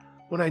second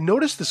when I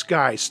noticed this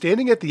guy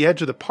standing at the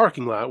edge of the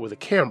parking lot with a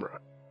camera.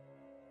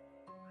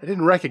 I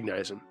didn't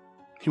recognize him.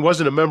 He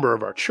wasn't a member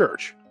of our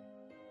church.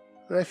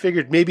 I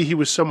figured maybe he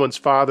was someone's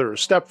father or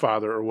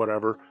stepfather or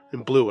whatever,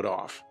 and blew it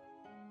off.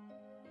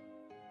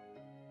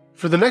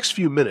 For the next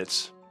few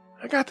minutes,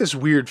 I got this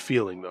weird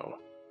feeling, though.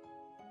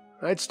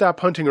 I'd stop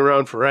hunting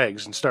around for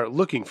eggs and start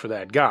looking for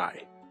that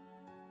guy.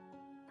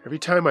 Every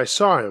time I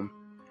saw him,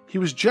 he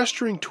was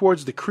gesturing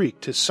towards the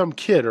creek to some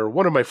kid or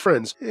one of my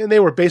friends, and they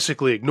were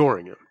basically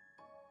ignoring him.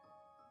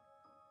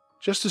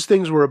 Just as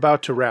things were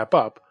about to wrap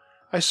up,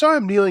 I saw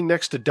him kneeling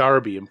next to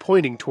Darby and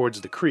pointing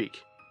towards the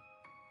creek.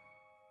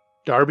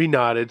 Darby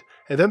nodded,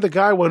 and then the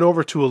guy went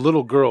over to a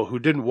little girl who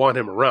didn't want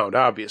him around,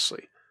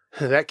 obviously.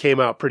 That came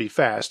out pretty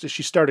fast as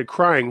she started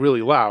crying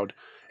really loud,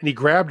 and he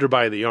grabbed her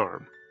by the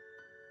arm.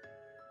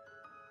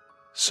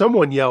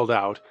 Someone yelled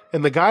out,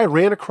 and the guy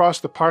ran across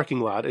the parking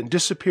lot and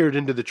disappeared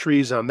into the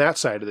trees on that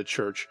side of the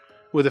church,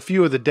 with a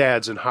few of the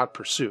dads in hot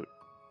pursuit.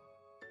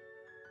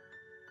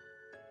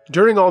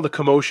 During all the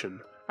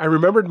commotion, I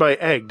remembered my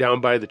egg down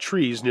by the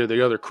trees near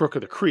the other crook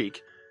of the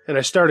creek, and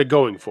I started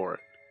going for it.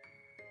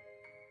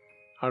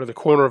 Out of the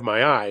corner of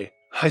my eye,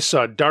 I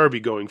saw Darby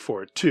going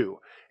for it too,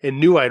 and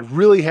knew I'd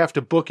really have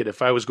to book it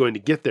if I was going to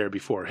get there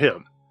before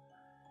him.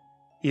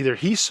 Either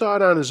he saw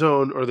it on his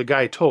own or the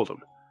guy told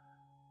him.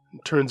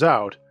 It turns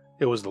out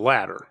it was the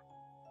latter.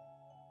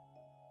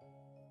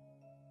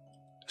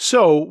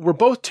 So, we're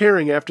both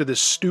tearing after this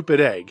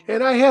stupid egg,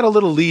 and I had a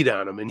little lead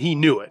on him, and he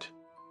knew it.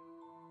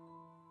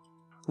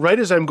 Right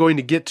as I'm going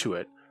to get to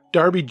it,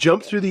 Darby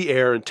jumped through the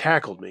air and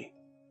tackled me.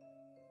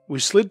 We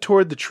slid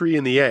toward the tree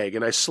and the egg,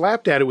 and I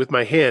slapped at it with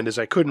my hand as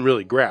I couldn't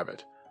really grab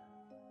it.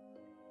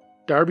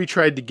 Darby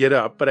tried to get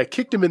up, but I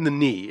kicked him in the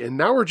knee, and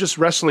now we're just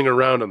wrestling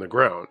around on the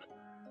ground.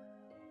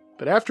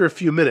 But after a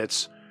few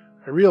minutes,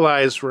 I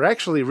realized we're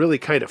actually really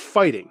kind of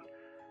fighting,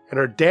 and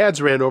our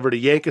dads ran over to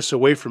yank us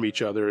away from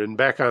each other and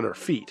back on our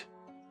feet.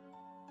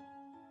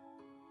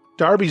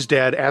 Darby's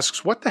dad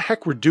asks what the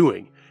heck we're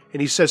doing,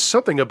 and he says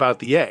something about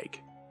the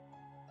egg.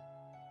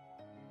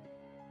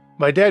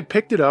 My dad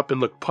picked it up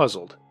and looked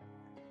puzzled.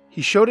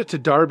 He showed it to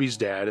Darby's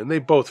dad, and they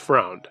both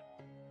frowned.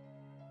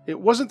 It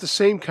wasn't the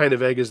same kind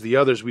of egg as the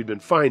others we'd been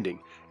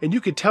finding, and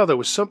you could tell there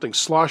was something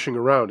sloshing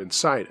around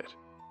inside it.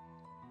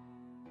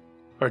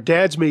 Our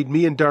dads made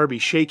me and Darby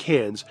shake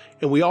hands,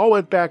 and we all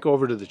went back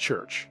over to the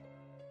church.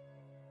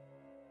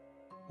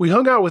 We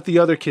hung out with the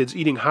other kids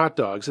eating hot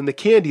dogs and the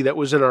candy that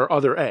was in our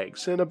other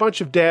eggs, and a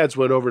bunch of dads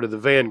went over to the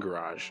van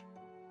garage.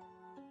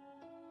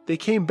 They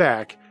came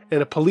back,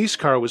 and a police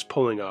car was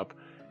pulling up,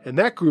 and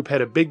that group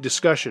had a big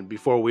discussion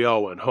before we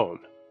all went home.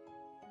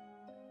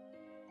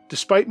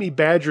 Despite me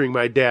badgering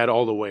my dad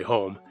all the way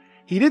home,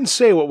 he didn't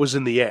say what was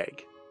in the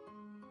egg.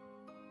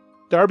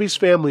 Darby's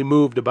family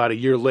moved about a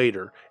year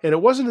later, and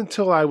it wasn't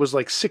until I was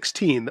like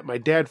 16 that my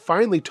dad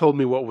finally told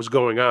me what was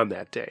going on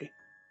that day.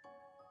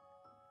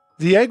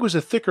 The egg was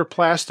a thicker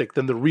plastic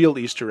than the real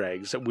Easter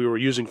eggs that we were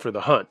using for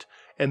the hunt,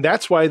 and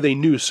that's why they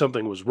knew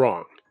something was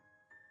wrong.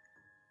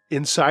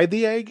 Inside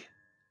the egg?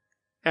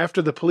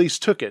 After the police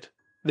took it,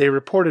 they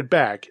reported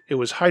back it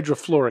was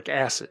hydrofluoric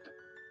acid.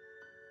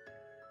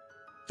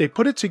 They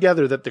put it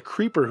together that the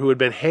creeper who had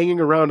been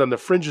hanging around on the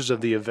fringes of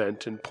the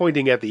event and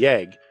pointing at the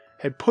egg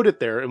had put it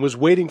there and was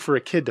waiting for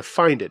a kid to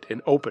find it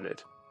and open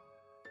it.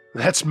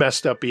 That's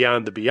messed up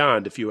beyond the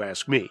beyond, if you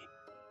ask me.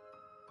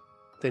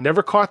 They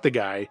never caught the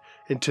guy,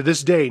 and to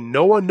this day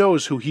no one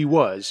knows who he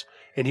was,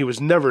 and he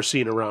was never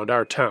seen around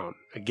our town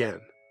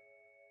again.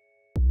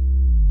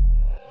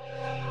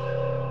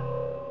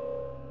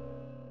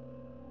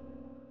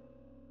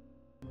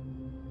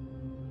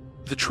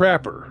 The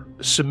Trapper,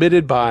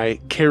 submitted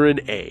by Karen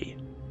A.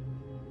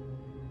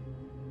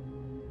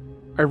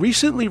 I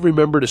recently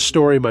remembered a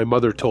story my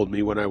mother told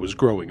me when I was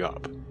growing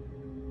up.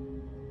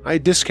 I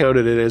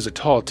discounted it as a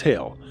tall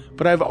tale,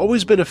 but I've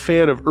always been a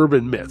fan of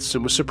urban myths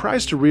and was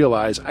surprised to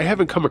realize I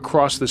haven't come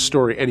across this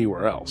story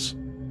anywhere else.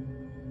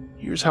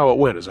 Here's how it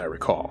went as I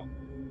recall.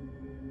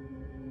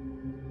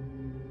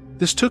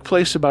 This took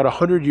place about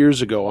 100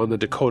 years ago on the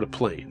Dakota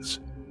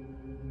Plains.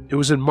 It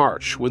was in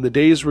March, when the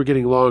days were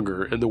getting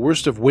longer and the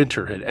worst of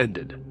winter had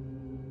ended.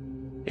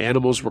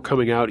 Animals were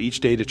coming out each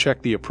day to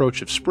check the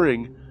approach of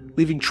spring,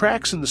 leaving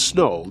tracks in the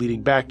snow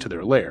leading back to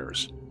their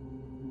lairs.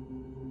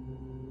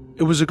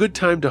 It was a good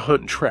time to hunt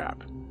and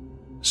trap,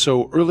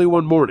 so early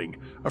one morning,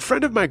 a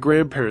friend of my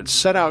grandparents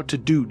set out to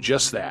do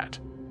just that.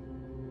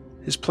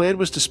 His plan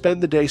was to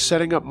spend the day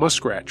setting up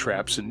muskrat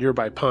traps in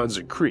nearby ponds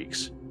and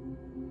creeks.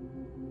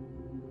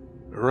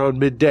 Around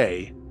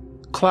midday,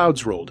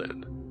 clouds rolled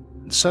in,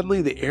 and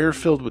suddenly the air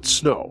filled with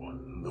snow,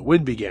 the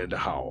wind began to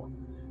howl,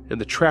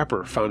 and the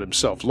trapper found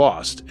himself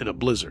lost in a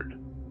blizzard.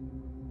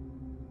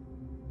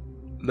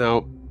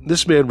 Now,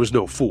 this man was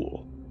no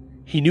fool.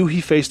 He knew he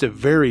faced a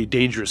very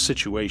dangerous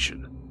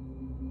situation.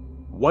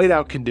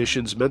 Whiteout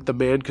conditions meant the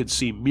man could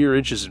see mere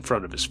inches in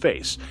front of his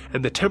face,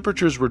 and the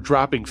temperatures were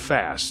dropping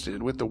fast,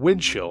 and with the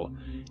wind chill,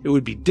 it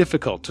would be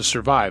difficult to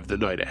survive the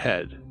night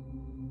ahead.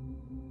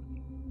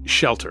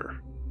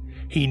 Shelter.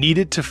 He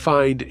needed to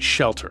find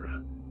shelter.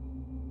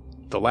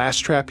 The last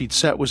trap he'd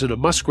set was in a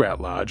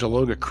muskrat lodge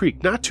along a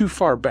creek not too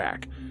far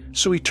back,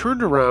 so he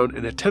turned around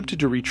and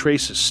attempted to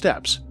retrace his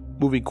steps,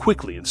 moving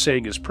quickly and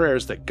saying his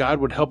prayers that God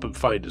would help him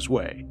find his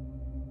way.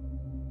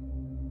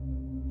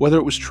 Whether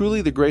it was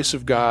truly the grace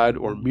of God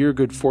or mere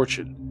good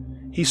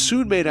fortune, he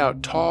soon made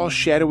out tall,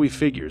 shadowy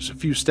figures a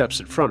few steps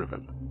in front of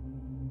him.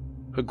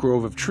 A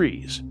grove of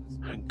trees.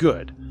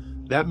 Good.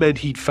 That meant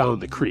he'd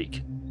found the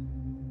creek.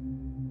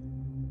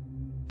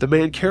 The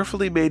man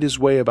carefully made his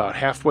way about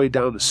halfway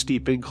down the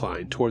steep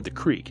incline toward the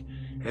creek,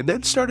 and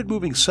then started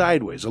moving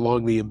sideways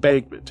along the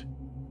embankment.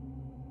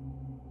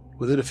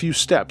 Within a few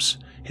steps,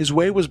 his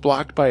way was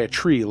blocked by a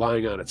tree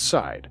lying on its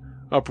side,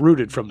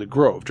 uprooted from the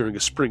grove during a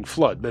spring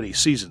flood many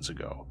seasons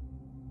ago.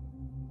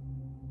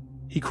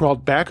 He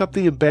crawled back up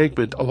the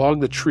embankment along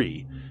the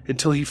tree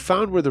until he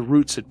found where the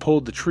roots had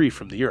pulled the tree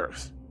from the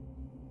earth.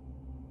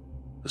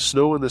 The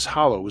snow in this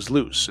hollow was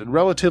loose and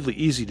relatively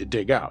easy to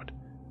dig out,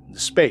 and the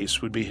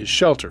space would be his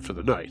shelter for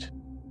the night.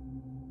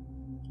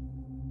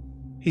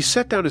 He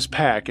set down his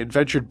pack and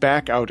ventured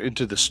back out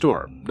into the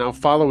storm, now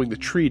following the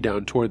tree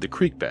down toward the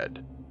creek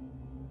bed.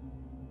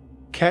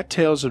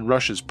 Cattails and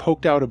rushes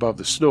poked out above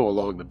the snow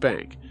along the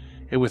bank,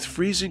 and with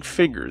freezing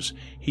fingers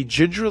he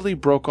gingerly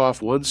broke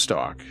off one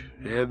stalk,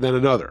 and then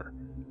another.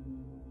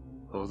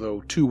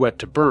 Although too wet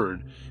to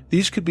burn,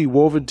 these could be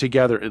woven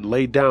together and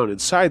laid down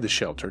inside the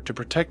shelter to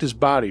protect his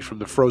body from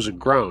the frozen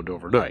ground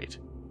overnight.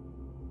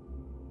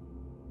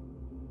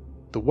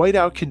 The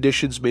whiteout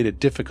conditions made it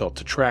difficult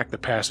to track the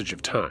passage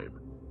of time.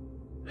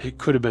 It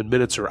could have been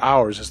minutes or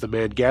hours as the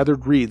man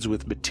gathered reeds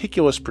with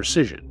meticulous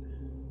precision.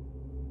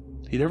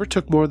 He never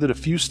took more than a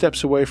few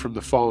steps away from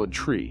the fallen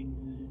tree,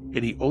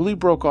 and he only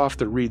broke off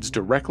the reeds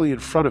directly in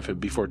front of him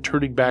before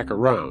turning back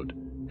around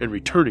and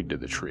returning to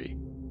the tree.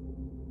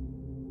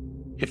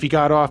 If he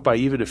got off by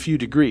even a few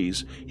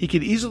degrees, he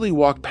could easily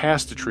walk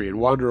past the tree and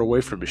wander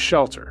away from his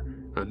shelter,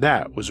 and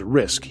that was a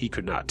risk he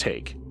could not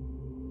take.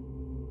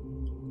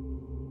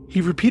 He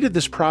repeated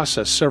this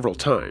process several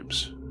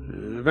times.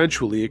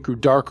 Eventually, it grew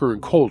darker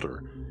and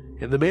colder,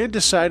 and the man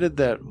decided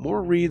that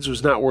more reeds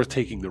was not worth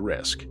taking the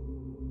risk.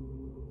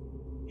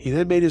 He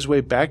then made his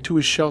way back to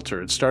his shelter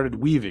and started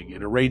weaving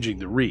and arranging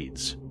the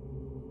reeds.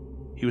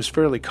 He was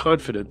fairly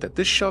confident that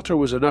this shelter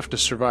was enough to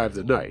survive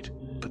the night,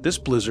 but this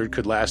blizzard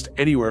could last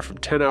anywhere from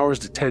 10 hours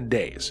to 10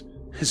 days.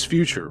 His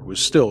future was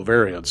still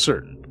very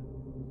uncertain.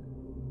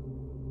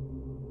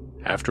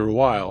 After a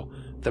while,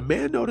 the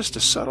man noticed a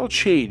subtle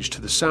change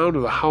to the sound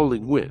of the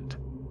howling wind.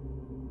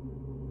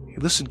 He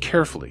listened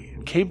carefully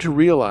and came to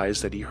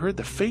realize that he heard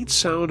the faint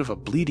sound of a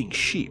bleating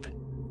sheep.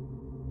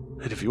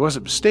 And if he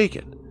wasn't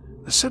mistaken,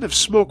 the scent of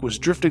smoke was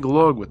drifting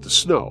along with the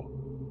snow.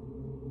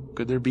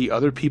 Could there be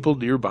other people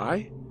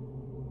nearby?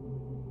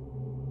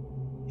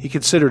 He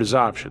considered his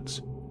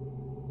options.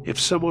 If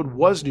someone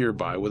was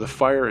nearby with a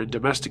fire and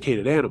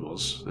domesticated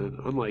animals, then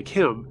unlike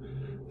him,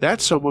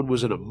 that someone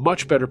was in a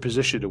much better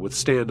position to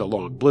withstand a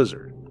long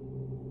blizzard.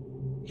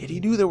 Yet he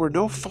knew there were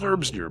no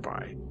farms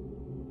nearby.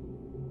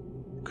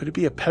 Could it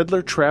be a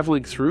peddler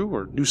traveling through,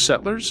 or new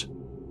settlers?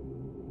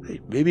 Hey,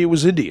 maybe it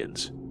was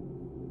Indians.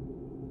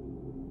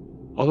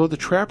 Although the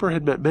trapper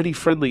had met many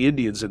friendly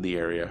Indians in the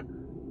area,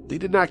 they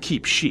did not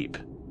keep sheep.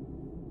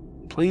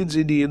 Plains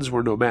Indians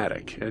were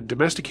nomadic, and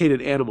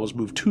domesticated animals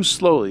moved too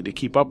slowly to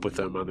keep up with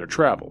them on their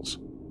travels.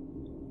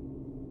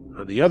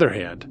 On the other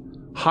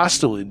hand,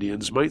 hostile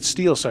Indians might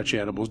steal such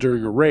animals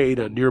during a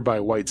raid on nearby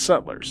white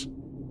settlers.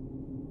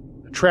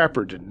 The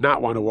trapper did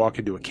not want to walk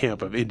into a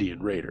camp of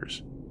Indian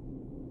raiders.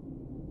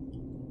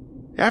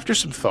 After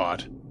some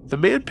thought, the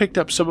man picked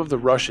up some of the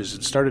rushes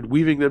and started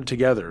weaving them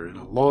together in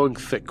a long,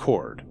 thick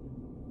cord.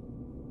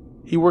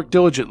 He worked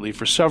diligently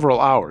for several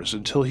hours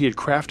until he had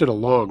crafted a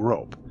long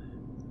rope.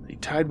 He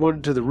tied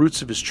one to the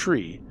roots of his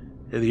tree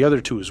and the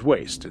other to his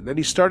waist, and then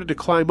he started to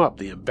climb up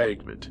the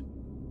embankment.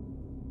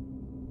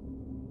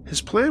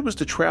 His plan was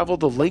to travel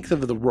the length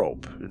of the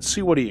rope and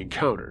see what he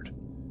encountered.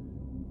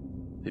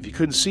 If he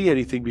couldn't see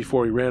anything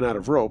before he ran out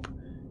of rope,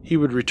 he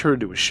would return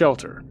to his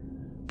shelter.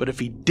 But if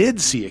he did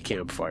see a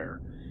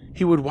campfire,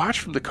 he would watch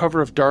from the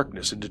cover of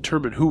darkness and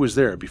determine who was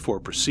there before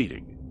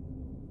proceeding.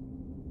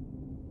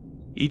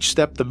 Each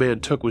step the man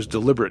took was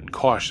deliberate and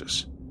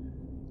cautious.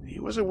 He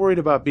wasn't worried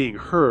about being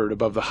heard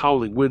above the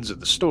howling winds of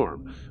the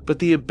storm, but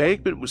the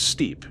embankment was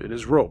steep and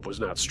his rope was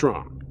not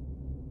strong.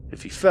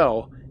 If he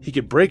fell, he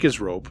could break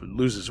his rope and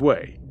lose his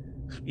way.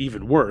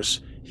 Even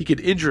worse, he could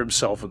injure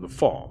himself in the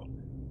fall.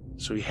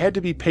 So he had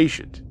to be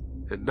patient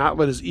and not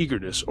let his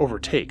eagerness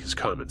overtake his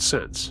common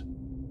sense.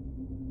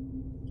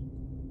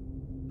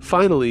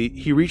 Finally,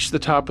 he reached the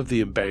top of the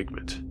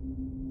embankment.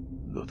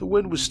 Though the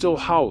wind was still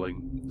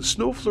howling, the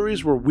snow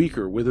flurries were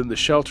weaker within the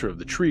shelter of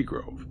the tree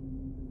grove.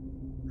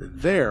 And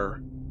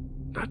there,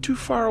 not too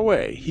far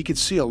away, he could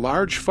see a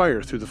large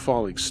fire through the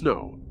falling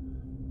snow.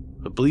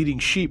 A bleeding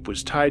sheep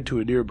was tied to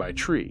a nearby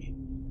tree.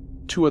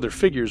 2 other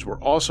figures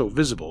were also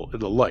visible in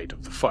the light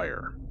of the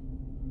fire.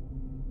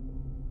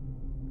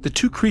 The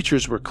 2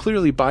 creatures were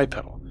clearly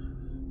bipedal,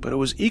 but it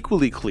was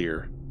equally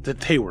clear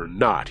that they were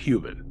not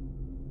human.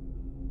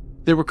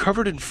 They were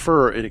covered in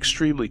fur and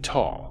extremely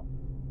tall.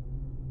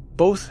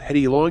 Both had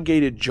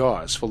elongated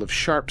jaws full of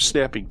sharp,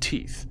 snapping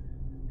teeth,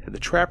 and the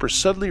trapper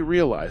suddenly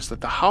realized that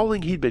the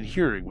howling he'd been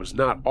hearing was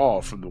not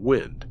all from the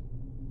wind.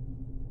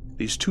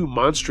 These 2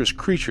 monstrous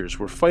creatures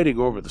were fighting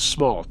over the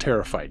small,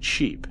 terrified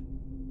sheep.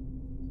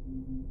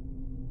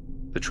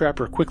 The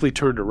trapper quickly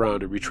turned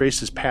around and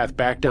retraced his path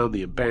back down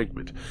the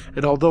embankment,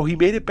 and although he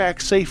made it back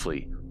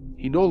safely,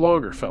 he no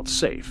longer felt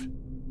safe.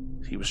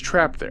 He was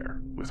trapped there,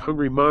 with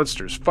hungry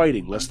monsters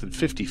fighting less than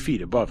 50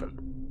 feet above him.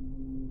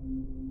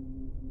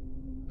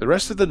 The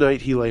rest of the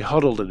night he lay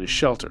huddled in his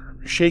shelter,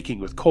 shaking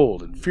with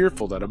cold and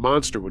fearful that a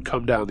monster would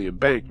come down the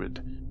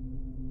embankment.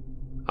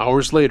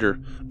 Hours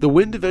later, the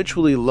wind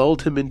eventually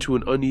lulled him into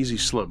an uneasy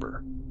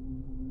slumber.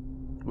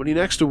 When he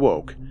next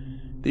awoke,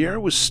 the air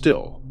was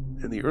still,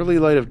 and the early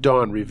light of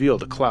dawn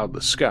revealed a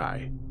cloudless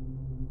sky.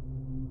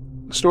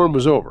 The storm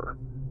was over.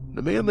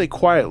 The man lay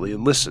quietly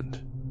and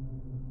listened.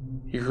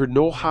 He heard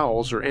no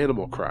howls or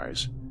animal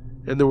cries,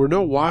 and there were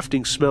no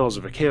wafting smells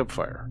of a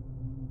campfire.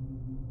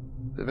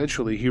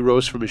 Eventually he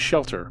rose from his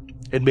shelter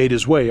and made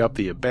his way up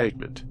the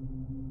embankment.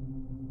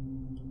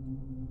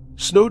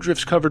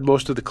 Snowdrifts covered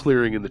most of the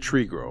clearing in the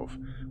tree grove,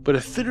 but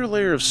a thinner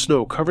layer of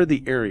snow covered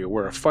the area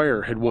where a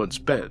fire had once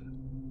been.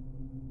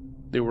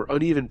 There were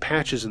uneven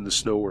patches in the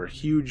snow where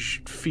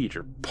huge feet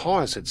or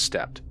paws had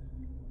stepped.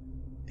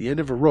 The end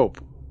of a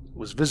rope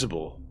was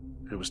visible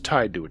and was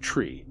tied to a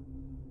tree.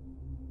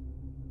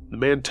 The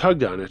man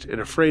tugged on it, and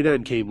a frayed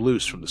end came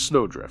loose from the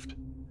snowdrift.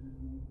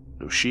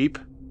 No sheep,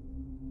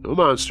 no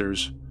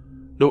monsters,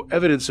 no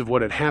evidence of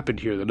what had happened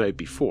here the night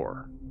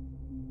before.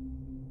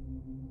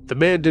 The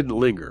man didn't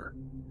linger.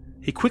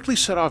 He quickly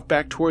set off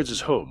back towards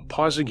his home,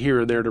 pausing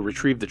here and there to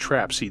retrieve the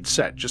traps he'd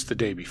set just the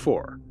day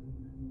before.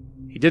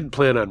 He didn't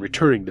plan on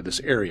returning to this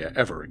area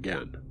ever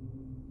again.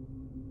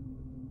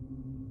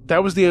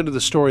 That was the end of the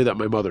story that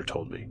my mother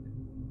told me.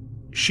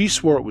 She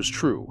swore it was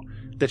true,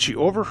 that she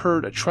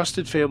overheard a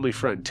trusted family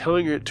friend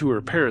telling it to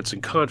her parents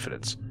in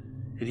confidence,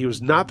 and he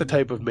was not the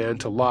type of man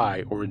to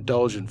lie or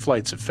indulge in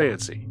flights of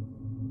fancy.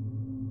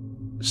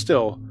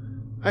 Still,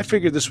 I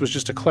figured this was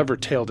just a clever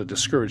tale to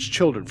discourage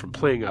children from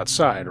playing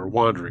outside or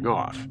wandering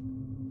off.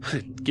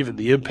 Given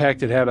the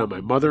impact it had on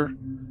my mother,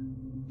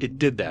 it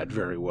did that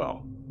very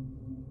well.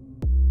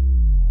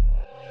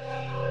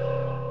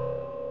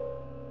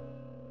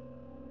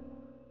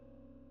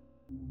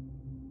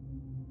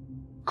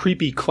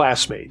 Creepy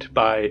Classmate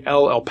by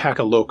El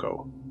Alpaca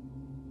Loco.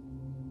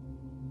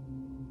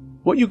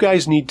 What you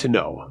guys need to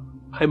know,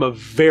 I'm a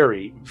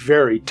very,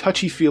 very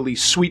touchy-feely,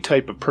 sweet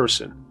type of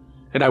person,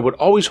 and I would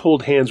always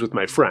hold hands with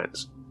my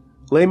friends,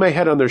 lay my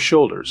head on their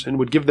shoulders, and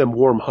would give them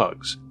warm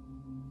hugs.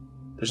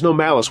 There's no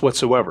malice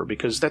whatsoever,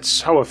 because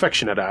that's how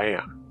affectionate I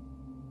am.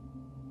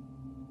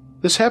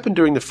 This happened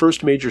during the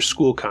first major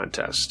school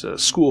contest, a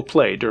school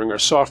play during our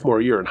sophomore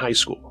year in high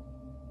school.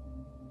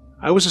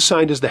 I was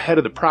assigned as the head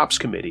of the props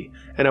committee,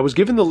 and I was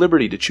given the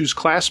liberty to choose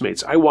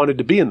classmates I wanted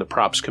to be in the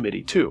props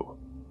committee too.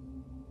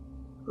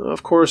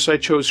 Of course, I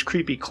chose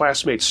creepy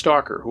classmate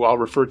Stalker, who I'll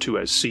refer to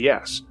as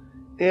CS,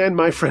 and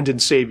my friend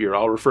and savior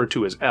I'll refer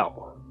to as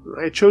L.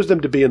 I chose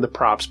them to be in the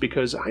props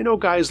because I know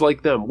guys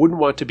like them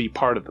wouldn't want to be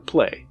part of the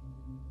play.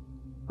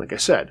 Like I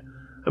said,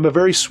 I'm a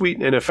very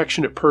sweet and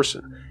affectionate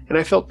person, and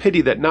I felt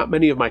pity that not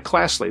many of my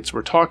classmates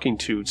were talking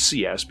to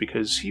CS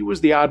because he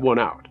was the odd one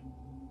out,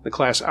 the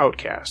class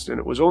outcast, and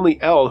it was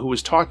only L who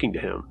was talking to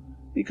him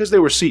because they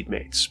were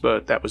seatmates,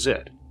 but that was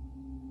it.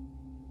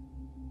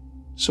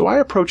 So I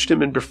approached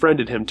him and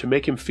befriended him to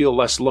make him feel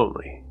less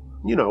lonely.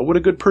 You know, what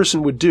a good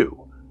person would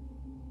do.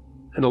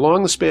 And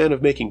along the span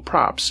of making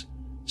props,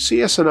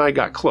 CS and I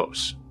got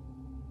close.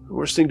 The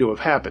worst thing to have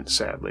happened,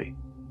 sadly.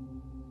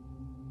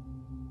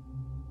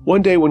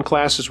 One day when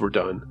classes were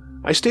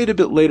done, I stayed a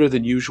bit later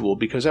than usual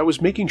because I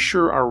was making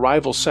sure our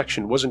rival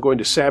section wasn't going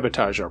to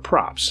sabotage our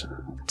props.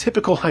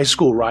 Typical high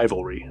school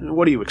rivalry.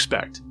 What do you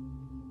expect?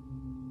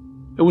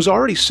 It was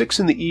already 6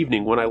 in the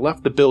evening when I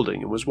left the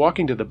building and was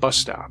walking to the bus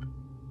stop.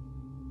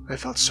 I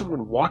felt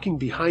someone walking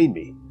behind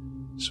me,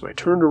 so I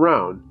turned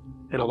around,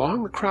 and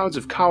along the crowds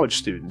of college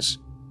students,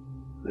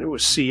 there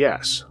was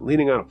CS,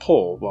 leaning on a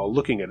pole while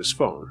looking at his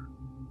phone.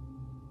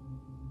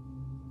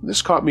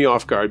 This caught me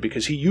off guard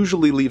because he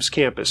usually leaves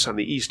campus on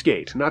the east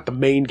gate, not the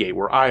main gate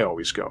where I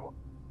always go.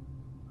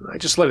 I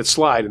just let it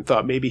slide and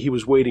thought maybe he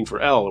was waiting for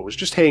Elle or was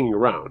just hanging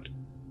around.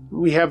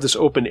 We have this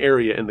open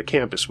area in the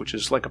campus which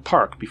is like a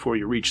park before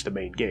you reach the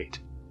main gate.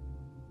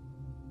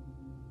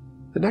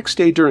 The next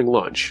day during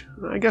lunch,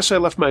 I guess I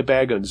left my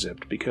bag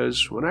unzipped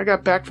because when I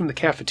got back from the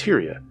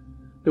cafeteria,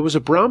 there was a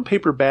brown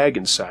paper bag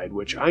inside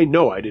which I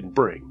know I didn't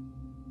bring.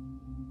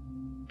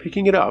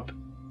 Picking it up,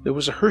 there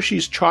was a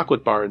Hershey's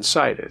chocolate bar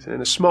inside it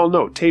and a small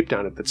note taped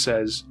on it that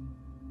says,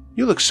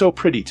 "You look so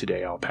pretty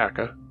today,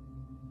 Alpaca."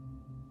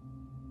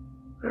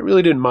 I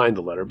really didn't mind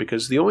the letter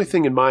because the only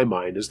thing in my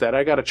mind is that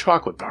I got a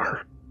chocolate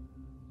bar.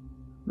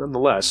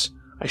 Nonetheless,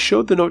 I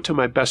showed the note to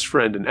my best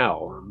friend and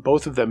Elle, and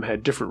both of them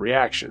had different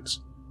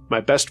reactions.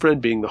 My best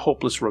friend, being the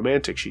hopeless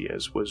romantic she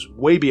is, was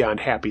way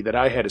beyond happy that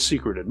I had a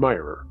secret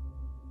admirer.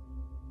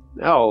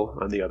 Elle,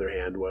 on the other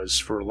hand, was,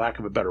 for lack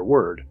of a better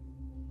word,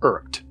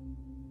 irked.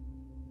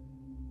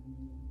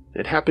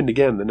 It happened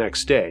again the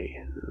next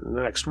day,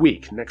 the next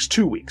week, next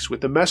 2 weeks,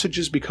 with the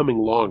messages becoming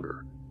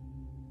longer.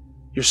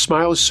 "Your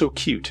smile is so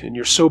cute, and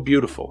you're so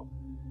beautiful.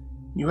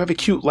 You have a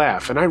cute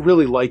laugh, and I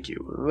really like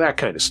you," that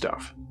kind of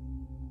stuff.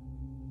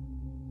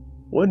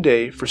 One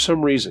day, for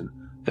some reason,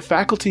 the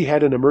faculty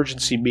had an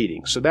emergency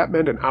meeting, so that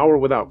meant an hour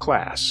without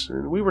class,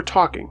 and we were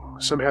talking.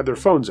 Some had their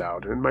phones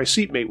out, and my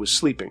seatmate was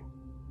sleeping.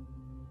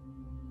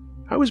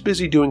 I was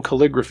busy doing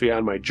calligraphy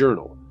on my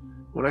journal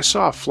when I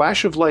saw a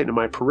flash of light in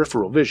my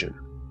peripheral vision.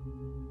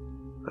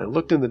 I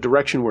looked in the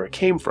direction where it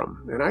came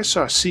from, and I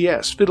saw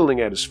CS fiddling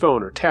at his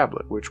phone or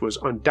tablet, which was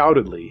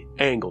undoubtedly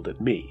angled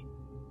at me.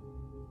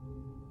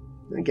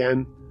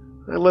 Again,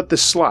 I let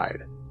this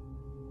slide.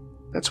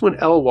 That's when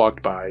Elle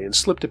walked by and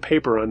slipped a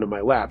paper onto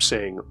my lap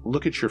saying,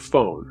 "Look at your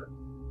phone."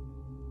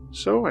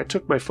 So I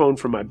took my phone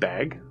from my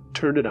bag,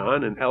 turned it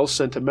on, and Elle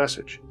sent a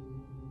message.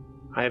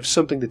 "I have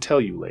something to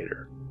tell you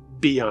later.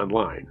 Be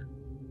online."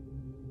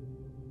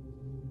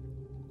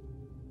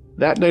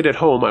 That night at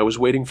home, I was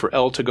waiting for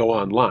Elle to go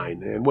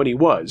online, and when he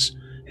was,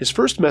 his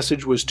first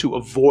message was to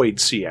avoid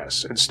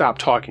CS and stop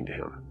talking to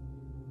him.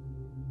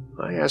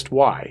 I asked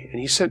why, and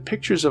he sent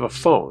pictures of a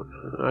phone,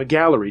 a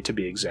gallery to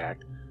be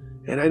exact,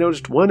 and I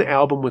noticed one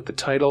album with the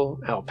title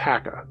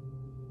Alpaca.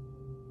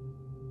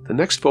 The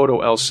next photo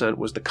Elle sent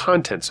was the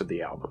contents of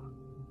the album.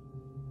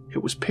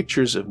 It was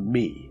pictures of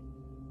me.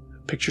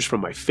 Pictures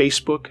from my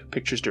Facebook,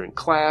 pictures during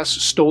class,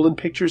 stolen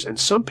pictures, and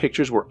some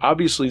pictures were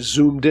obviously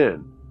zoomed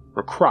in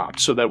or cropped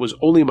so that it was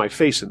only my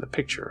face in the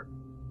picture.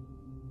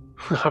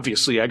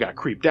 Obviously, I got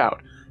creeped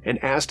out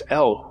and asked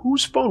Elle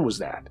whose phone was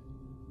that.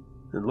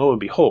 And lo and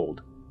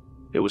behold,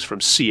 it was from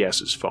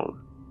CS's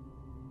phone.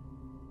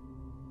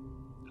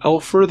 Elle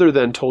further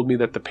then told me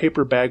that the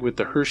paper bag with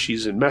the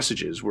Hershey's and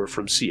messages were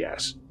from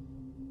CS.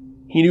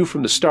 He knew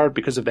from the start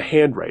because of the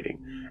handwriting,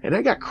 and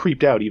I got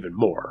creeped out even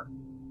more.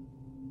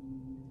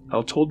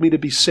 Elle told me to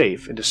be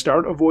safe and to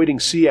start avoiding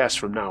CS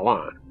from now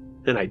on,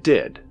 and I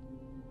did.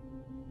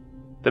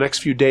 The next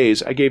few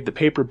days, I gave the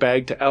paper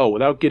bag to Elle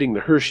without getting the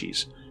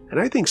Hershey's, and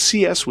I think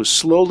CS was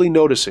slowly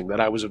noticing that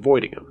I was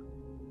avoiding him.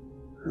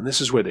 And this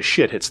is where the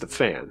shit hits the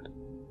fan.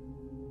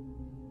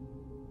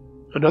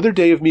 Another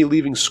day of me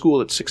leaving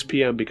school at 6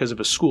 p.m. because of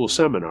a school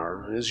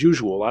seminar, as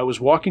usual, I was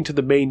walking to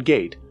the main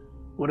gate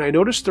when I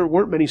noticed there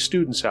weren't many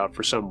students out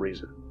for some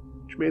reason,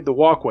 which made the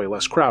walkway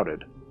less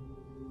crowded.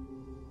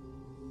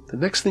 The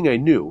next thing I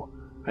knew,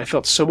 I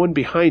felt someone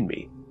behind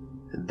me,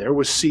 and there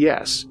was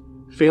CS,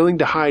 failing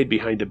to hide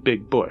behind a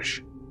big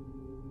bush.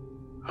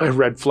 My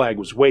red flag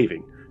was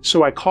waving,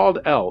 so I called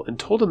Elle and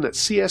told him that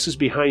CS is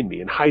behind me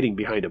and hiding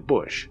behind a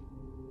bush.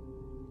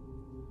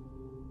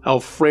 Elle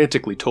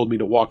frantically told me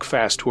to walk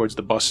fast towards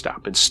the bus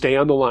stop and stay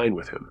on the line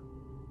with him.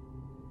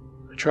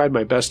 I tried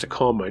my best to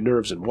calm my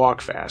nerves and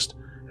walk fast,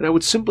 and I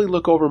would simply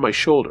look over my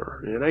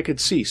shoulder, and I could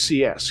see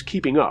CS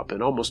keeping up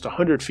and almost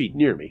 100 feet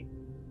near me.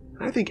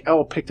 I think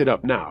Elle picked it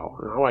up now,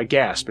 how I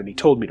gasped and he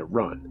told me to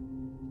run.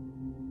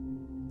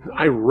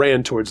 I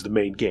ran towards the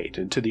main gate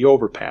and to the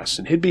overpass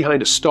and hid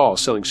behind a stall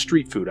selling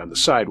street food on the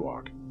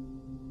sidewalk.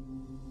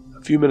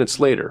 A few minutes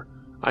later,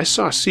 I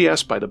saw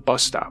CS by the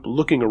bus stop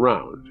looking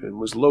around and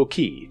was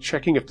low-key,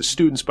 checking if the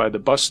students by the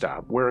bus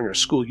stop wearing our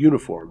school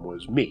uniform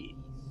was me.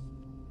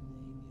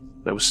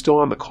 I was still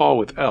on the call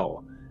with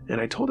Elle,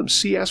 and I told him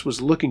CS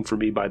was looking for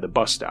me by the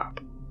bus stop.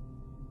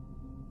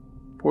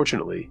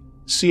 Fortunately,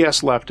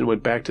 CS left and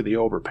went back to the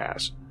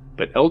overpass,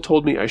 but Elle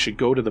told me I should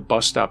go to the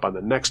bus stop on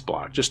the next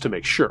block just to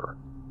make sure.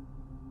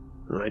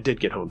 I did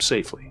get home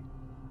safely.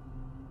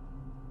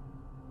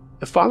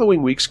 The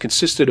following weeks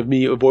consisted of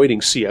me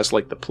avoiding CS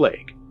like the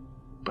plague.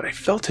 but I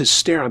felt his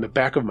stare on the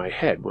back of my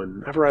head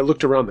whenever I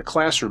looked around the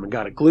classroom and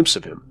got a glimpse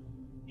of him.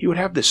 He would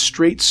have this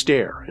straight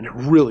stare, and it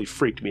really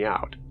freaked me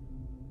out.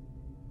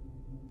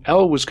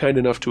 L was kind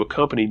enough to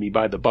accompany me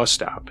by the bus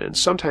stop, and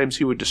sometimes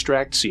he would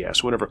distract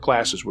CS whenever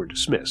classes were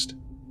dismissed.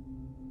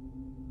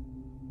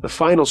 The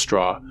final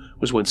straw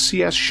was when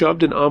CS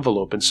shoved an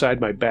envelope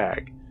inside my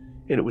bag,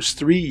 and it was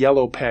 3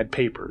 yellow pad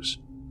papers.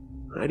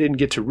 I didn't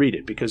get to read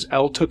it because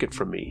L took it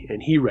from me,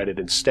 and he read it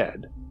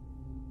instead.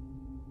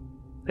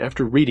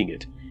 After reading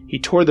it, he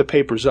tore the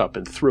papers up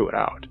and threw it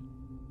out.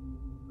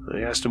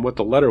 I asked him what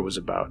the letter was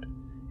about,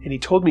 and he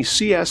told me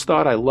CS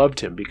thought I loved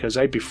him because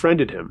I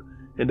befriended him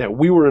and that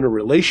we were in a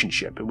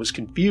relationship and was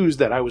confused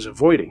that I was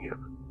avoiding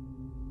him.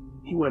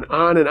 He went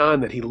on and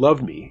on that he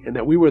loved me and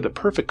that we were the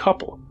perfect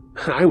couple,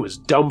 and I was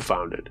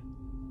dumbfounded.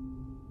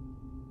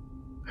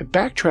 I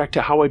backtracked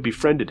to how I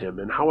befriended him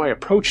and how I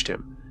approached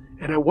him,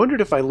 and I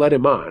wondered if I led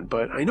him on,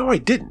 but I know I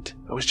didn't.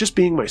 I was just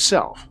being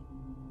myself.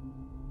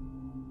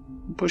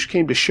 Push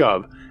came to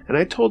shove, and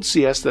I told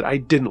CS that I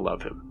didn't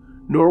love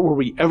him, nor were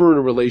we ever in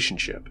a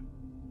relationship.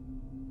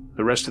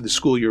 The rest of the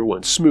school year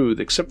went smooth,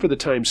 except for the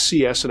time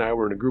CS and I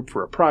were in a group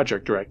for a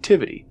project or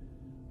activity,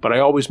 but I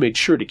always made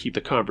sure to keep the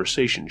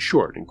conversation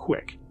short and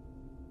quick.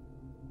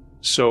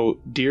 So,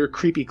 dear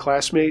creepy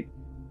classmate,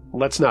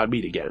 let's not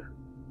meet again,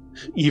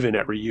 even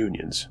at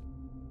reunions.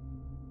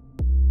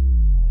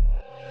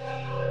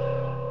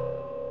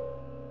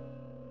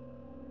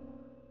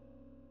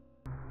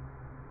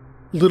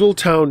 Little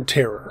Town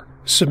Terror,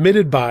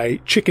 submitted by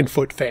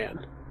Chickenfoot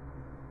Fan.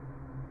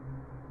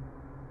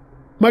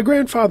 My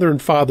grandfather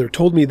and father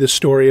told me this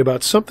story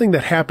about something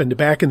that happened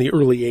back in the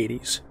early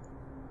 80s.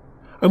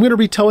 I'm going to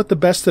retell it the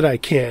best that I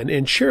can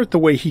and share it the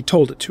way he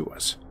told it to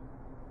us.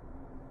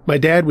 My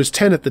dad was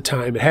 10 at the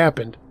time it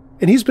happened,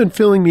 and he's been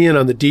filling me in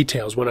on the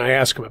details when I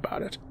ask him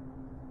about it.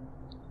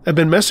 I've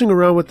been messing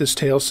around with this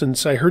tale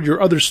since I heard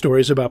your other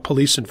stories about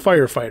police and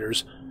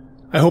firefighters.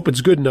 I hope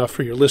it's good enough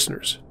for your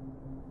listeners.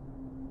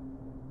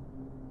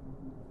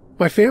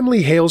 My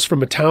family hails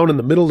from a town in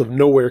the middle of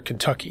nowhere,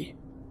 Kentucky.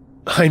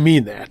 I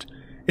mean that.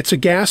 It's a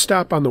gas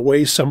stop on the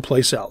way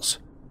someplace else.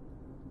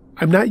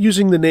 I'm not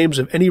using the names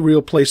of any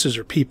real places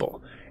or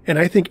people, and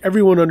I think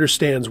everyone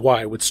understands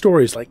why with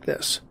stories like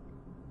this.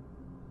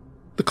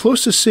 The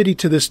closest city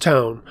to this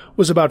town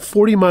was about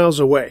 40 miles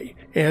away,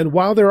 and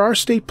while there are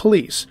state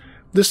police,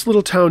 this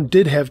little town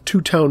did have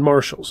 2 town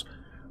marshals,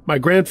 my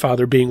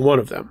grandfather being one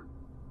of them.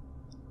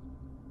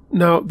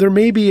 Now, there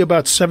may be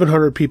about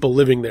 700 people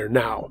living there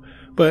now,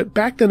 but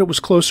back then it was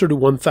closer to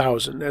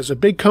 1,000, as a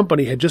big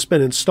company had just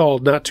been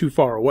installed not too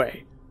far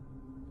away.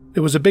 It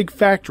was a big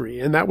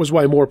factory, and that was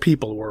why more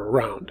people were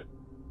around.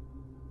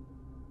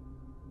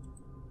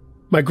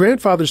 My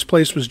grandfather's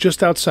place was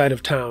just outside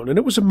of town, and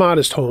it was a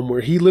modest home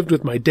where he lived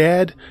with my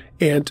dad,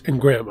 aunt, and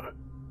grandma.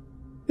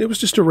 It was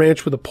just a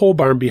ranch with a pole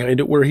barn behind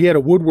it where he had a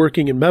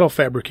woodworking and metal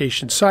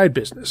fabrication side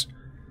business.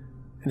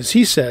 And as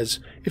he says,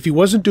 if he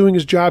wasn't doing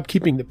his job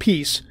keeping the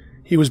peace,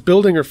 he was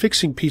building or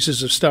fixing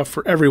pieces of stuff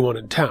for everyone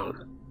in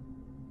town.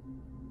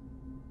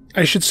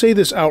 I should say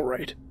this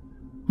outright.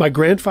 My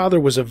grandfather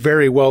was a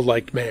very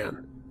well-liked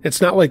man.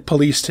 It's not like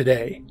police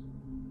today.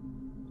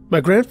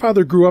 My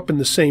grandfather grew up in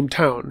the same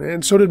town,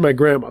 and so did my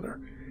grandmother.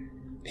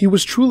 He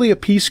was truly a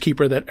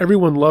peacekeeper that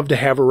everyone loved to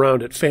have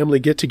around at family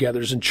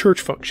get-togethers and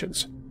church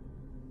functions.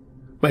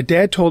 My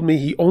dad told me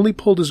he only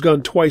pulled his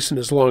gun twice in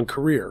his long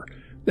career,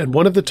 and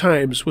one of the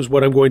times was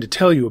what I'm going to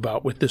tell you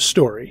about with this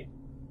story.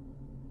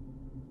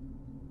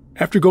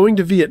 After going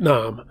to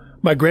Vietnam,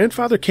 my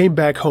grandfather came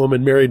back home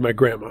and married my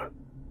grandma.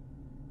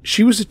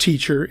 She was a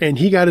teacher, and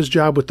he got his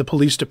job with the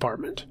police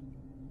department.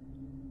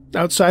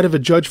 Outside of a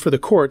judge for the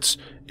courts,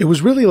 it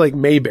was really like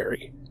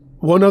Mayberry,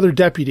 1 other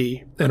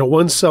deputy, and a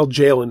 1-cell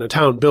jail in the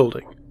town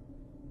building.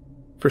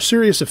 For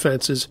serious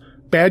offenses,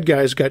 bad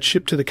guys got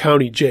shipped to the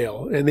county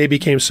jail, and they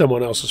became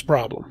someone else's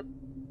problem.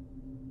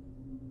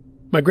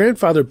 My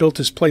grandfather built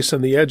his place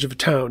on the edge of a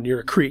town near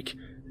a creek,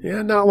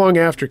 and not long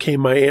after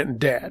came my aunt and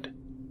dad.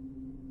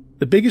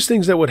 The biggest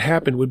things that would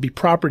happen would be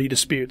property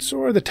disputes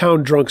or the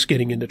town drunks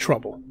getting into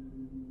trouble.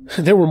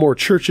 There were more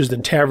churches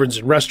than taverns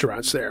and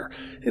restaurants there,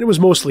 and it was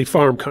mostly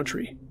farm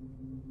country.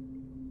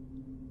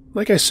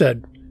 Like I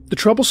said, the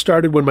trouble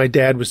started when my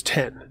dad was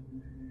 10.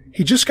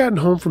 He'd just gotten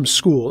home from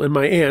school, and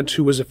my aunt,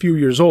 who was a few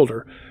years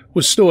older,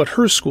 was still at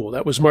her school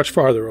that was much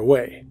farther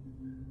away.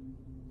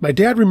 My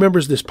dad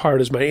remembers this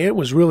part as my aunt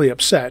was really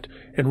upset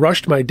and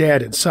rushed my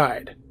dad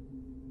inside.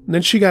 And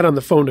then she got on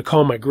the phone to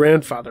call my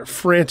grandfather,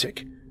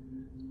 frantic.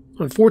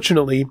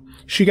 Unfortunately,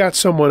 she got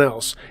someone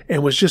else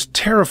and was just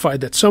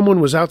terrified that someone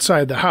was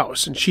outside the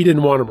house and she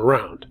didn't want him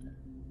around.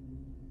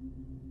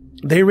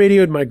 They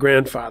radioed my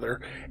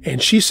grandfather,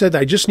 and she said,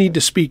 "I just need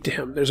to speak to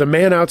him. There's a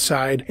man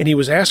outside, and he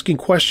was asking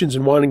questions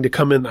and wanting to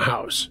come in the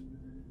house."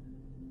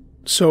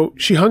 So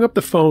she hung up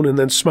the phone and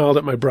then smiled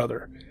at my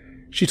brother.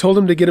 She told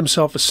him to get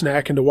himself a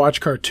snack and to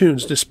watch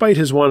cartoons despite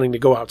his wanting to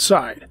go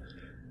outside.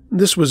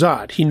 This was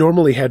odd. He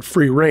normally had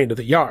free rein to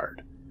the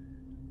yard.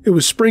 It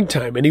was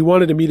springtime, and he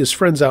wanted to meet his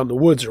friends out in the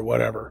woods or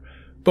whatever,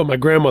 but my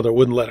grandmother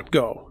wouldn't let him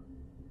go.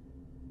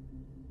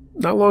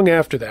 Not long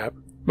after that,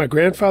 my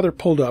grandfather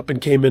pulled up and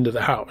came into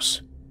the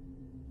house.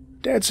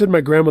 Dad said my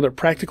grandmother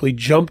practically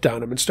jumped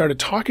on him and started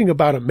talking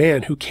about a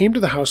man who came to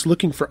the house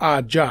looking for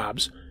odd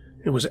jobs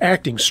and was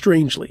acting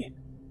strangely.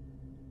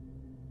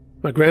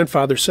 My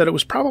grandfather said it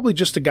was probably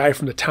just a guy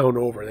from the town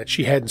over that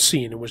she hadn't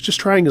seen and was just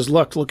trying his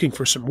luck looking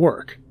for some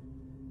work.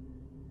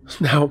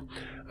 Now,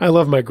 I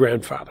love my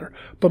grandfather,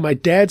 but my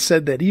dad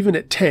said that even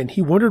at 10,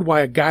 he wondered why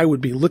a guy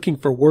would be looking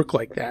for work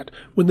like that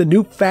when the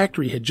new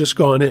factory had just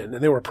gone in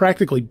and they were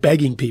practically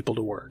begging people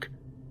to work.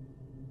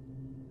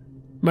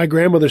 My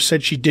grandmother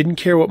said she didn't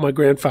care what my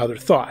grandfather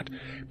thought,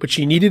 but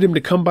she needed him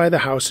to come by the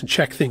house and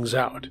check things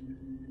out.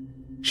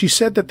 She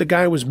said that the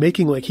guy was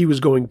making like he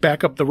was going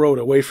back up the road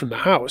away from the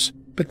house,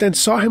 but then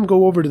saw him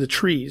go over to the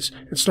trees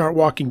and start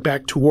walking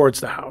back towards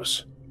the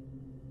house.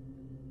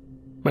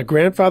 My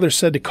grandfather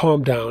said to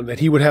calm down, that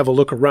he would have a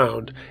look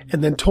around,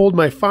 and then told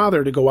my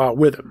father to go out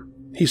with him.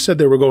 He said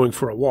they were going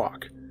for a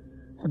walk.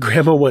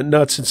 Grandma went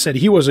nuts and said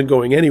he wasn't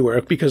going anywhere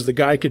because the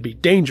guy could be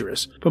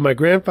dangerous, but my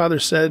grandfather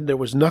said there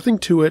was nothing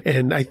to it,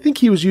 and I think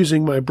he was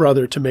using my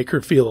brother to make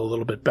her feel a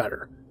little bit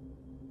better.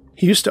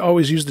 He used to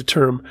always use the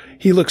term,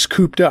 "he looks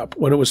cooped up,"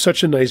 when it was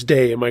such a nice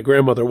day and my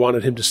grandmother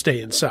wanted him to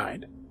stay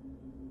inside.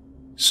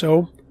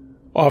 So,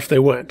 off they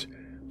went.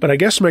 But I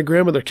guess my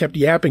grandmother kept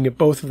yapping at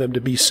both of them to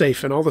be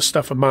safe and all the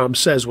stuff a mom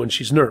says when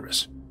she's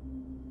nervous.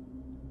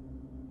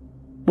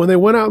 When they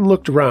went out and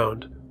looked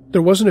around,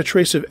 there wasn't a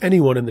trace of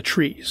anyone in the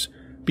trees,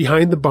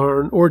 behind the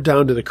barn or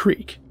down to the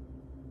creek.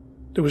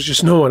 There was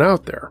just no one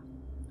out there.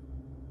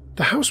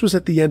 The house was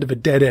at the end of a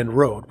dead-end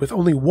road with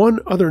only one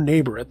other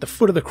neighbor at the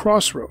foot of the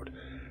crossroad,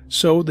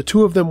 so the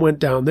two of them went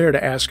down there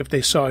to ask if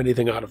they saw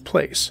anything out of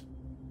place.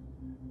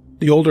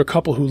 The older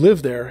couple who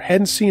lived there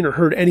hadn't seen or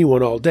heard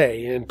anyone all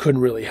day and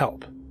couldn't really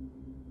help.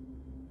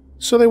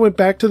 So they went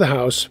back to the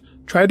house,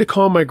 tried to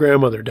calm my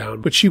grandmother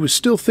down, but she was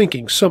still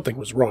thinking something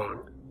was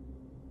wrong.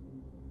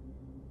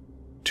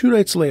 2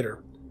 nights later,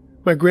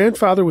 my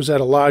grandfather was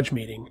at a lodge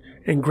meeting,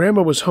 and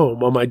Grandma was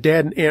home while my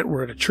dad and aunt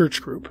were at a church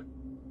group.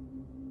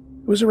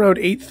 It was around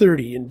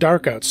 8:30 and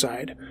dark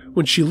outside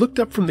when she looked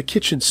up from the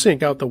kitchen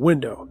sink out the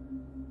window,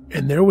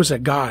 and there was a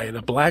guy in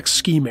a black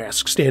ski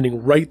mask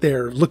standing right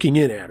there looking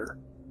in at her.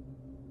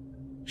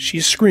 She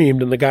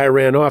screamed and the guy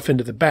ran off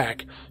into the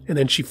back, and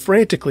then she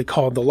frantically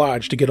called the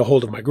lodge to get a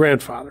hold of my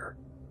grandfather.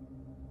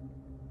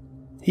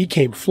 He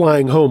came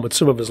flying home with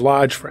some of his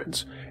lodge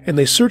friends, and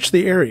they searched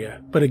the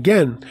area, but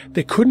again,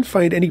 they couldn't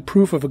find any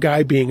proof of a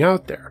guy being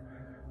out there.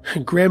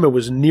 Grandma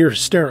was near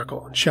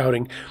hysterical and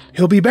shouting,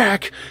 "He'll be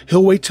back!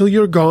 He'll wait till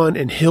you're gone,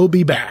 and he'll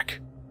be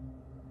back!"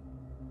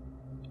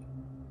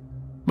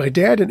 My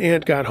dad and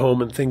aunt got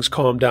home and things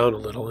calmed down a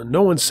little, and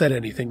no one said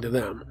anything to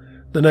them.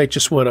 The night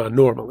just went on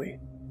normally.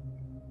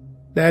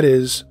 That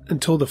is,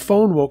 until the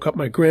phone woke up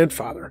my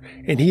grandfather,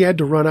 and he had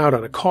to run out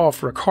on a call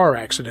for a car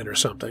accident or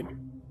something.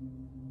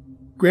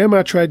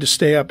 Grandma tried to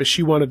stay up as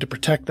she wanted to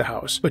protect the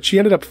house, but she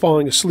ended up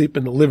falling asleep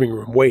in the living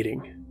room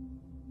waiting.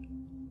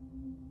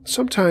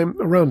 Sometime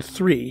around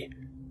 3,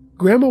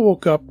 Grandma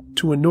woke up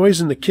to a noise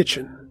in the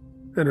kitchen,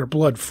 and her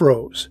blood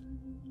froze.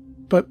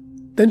 But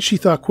then she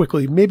thought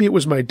quickly maybe it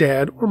was my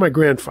dad or my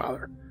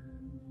grandfather.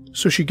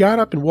 So she got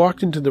up and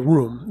walked into the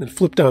room and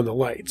flipped on the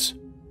lights.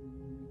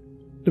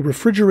 The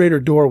refrigerator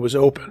door was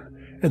open,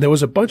 and there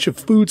was a bunch of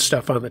food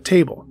stuff on the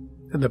table,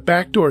 and the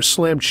back door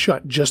slammed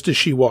shut just as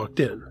she walked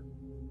in.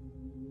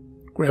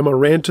 Grandma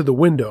ran to the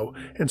window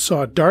and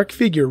saw a dark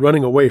figure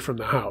running away from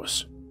the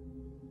house.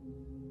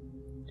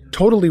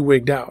 Totally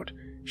wigged out,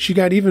 she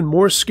got even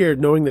more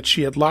scared knowing that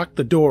she had locked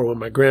the door when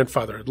my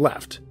grandfather had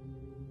left.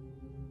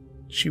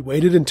 She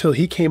waited until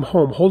he came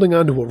home holding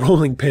onto a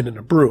rolling pin and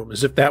a broom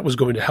as if that was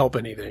going to help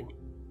anything.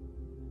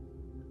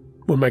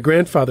 When my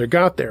grandfather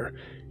got there,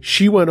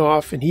 she went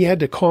off and he had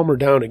to calm her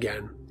down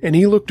again, and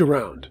he looked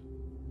around.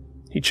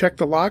 He checked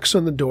the locks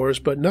on the doors,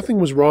 but nothing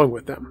was wrong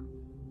with them.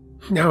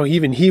 Now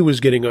even he was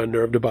getting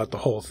unnerved about the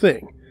whole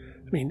thing.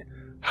 I mean,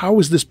 how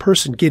was this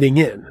person getting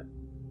in?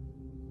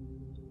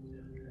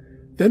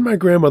 Then my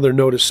grandmother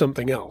noticed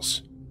something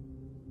else.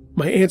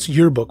 My aunt's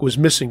yearbook was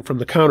missing from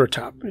the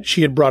countertop, and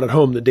she had brought it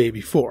home the day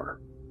before.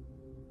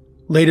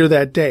 Later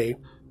that day,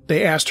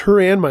 they asked her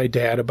and my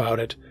dad about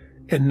it,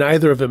 and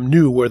neither of them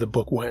knew where the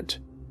book went.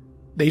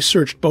 They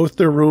searched both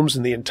their rooms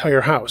and the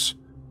entire house,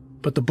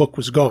 but the book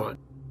was gone.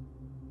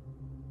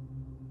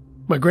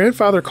 My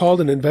grandfather called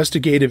an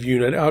investigative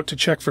unit out to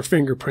check for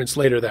fingerprints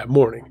later that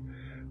morning,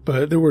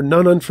 but there were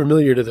none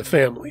unfamiliar to the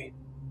family.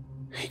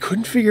 He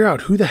couldn't figure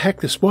out who the heck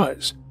this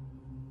was.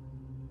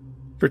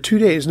 For 2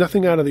 days,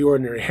 nothing out of the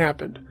ordinary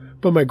happened,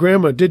 but my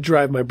grandma did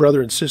drive my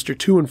brother and sister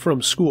to and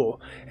from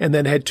school, and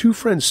then had 2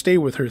 friends stay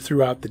with her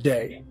throughout the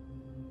day.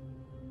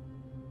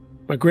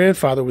 My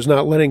grandfather was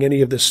not letting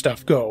any of this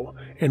stuff go,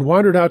 and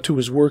wandered out to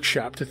his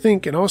workshop to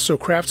think and also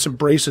craft some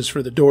braces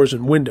for the doors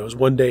and windows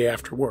one day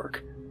after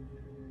work.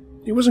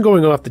 He wasn't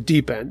going off the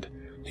deep end,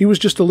 he was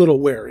just a little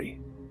wary.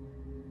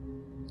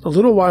 A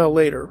little while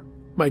later,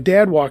 my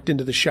dad walked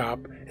into the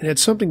shop and had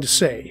something to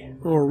say,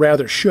 or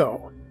rather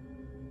show.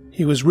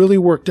 He was really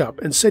worked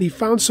up and said he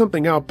found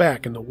something out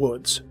back in the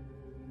woods.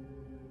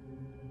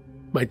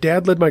 my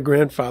dad led my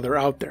grandfather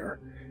out there,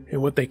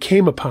 and what they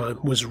came upon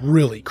was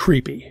really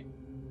creepy.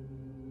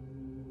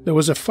 There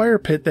was a fire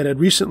pit that had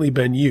recently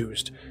been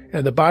used,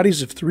 and the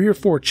bodies of 3 or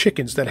 4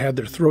 chickens that had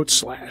their throats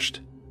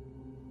slashed.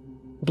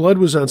 Blood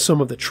was on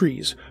some of the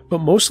trees, but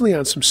mostly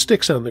on some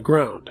sticks on the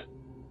ground.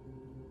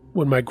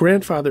 When my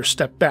grandfather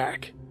stepped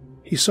back,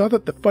 he saw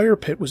that the fire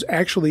pit was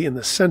actually in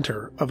the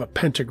center of a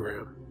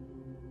pentagram.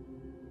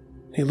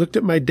 He looked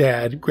at my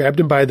dad, grabbed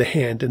him by the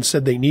hand, and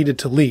said they needed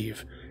to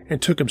leave,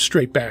 and took him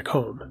straight back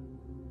home.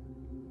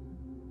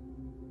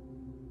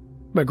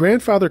 My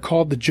grandfather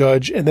called the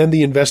judge and then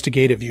the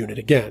investigative unit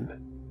again.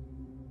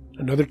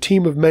 Another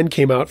team of men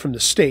came out from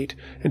the state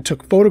and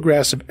took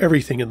photographs of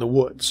everything in the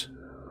woods,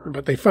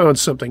 but they found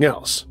something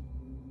else.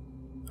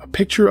 A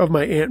picture of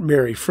my Aunt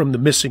Mary from the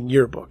missing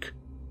yearbook.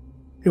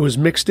 It was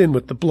mixed in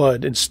with the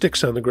blood and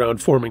sticks on the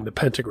ground forming the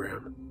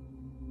pentagram.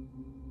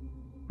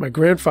 My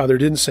grandfather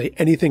didn't say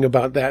anything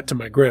about that to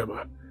my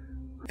grandma.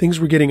 Things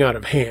were getting out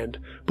of hand,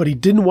 but he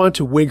didn't want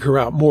to wig her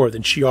out more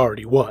than she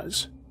already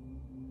was.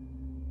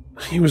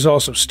 He was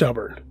also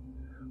stubborn.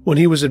 When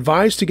he was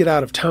advised to get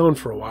out of town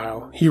for a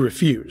while, he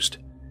refused.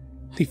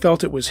 He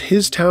felt it was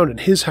his town and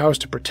his house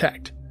to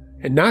protect,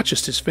 and not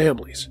just his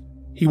family's.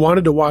 He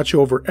wanted to watch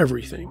over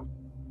everything.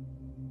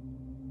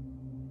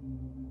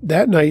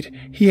 That night,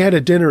 he had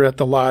a dinner at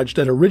the lodge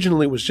that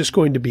originally was just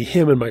going to be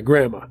him and my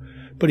grandma,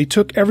 but he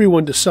took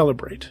everyone to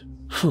celebrate,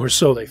 or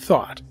so they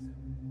thought.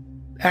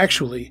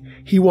 Actually,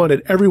 he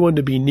wanted everyone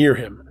to be near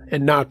him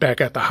and not back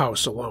at the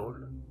house alone.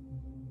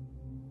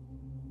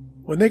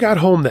 When they got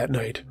home that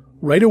night,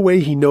 right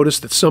away he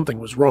noticed that something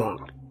was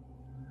wrong.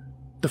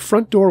 The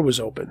front door was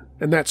open,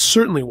 and that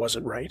certainly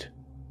wasn't right.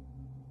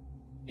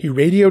 He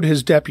radioed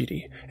his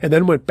deputy and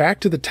then went back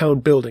to the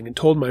town building and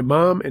told my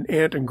mom and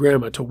aunt and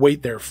grandma to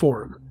wait there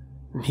for him,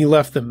 and he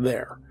left them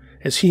there,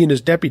 as he and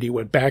his deputy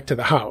went back to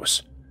the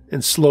house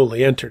and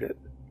slowly entered it.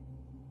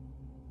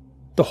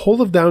 The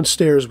whole of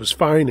downstairs was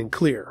fine and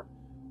clear.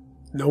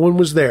 No one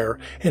was there,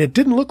 and it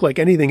didn't look like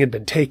anything had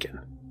been taken.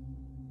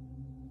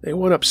 They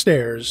went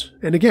upstairs,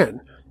 and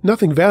again,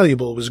 nothing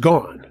valuable was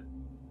gone.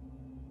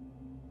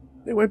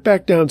 They went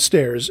back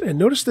downstairs and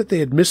noticed that they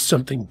had missed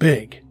something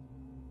big.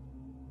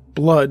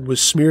 Blood was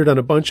smeared on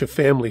a bunch of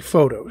family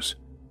photos,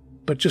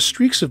 but just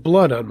streaks of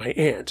blood on my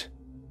aunt.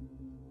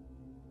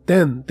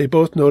 Then they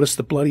both noticed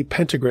the bloody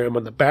pentagram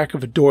on the back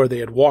of a door they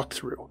had walked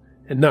through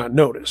and not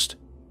noticed.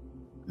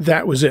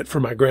 That was it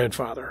for my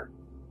grandfather.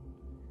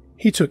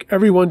 He took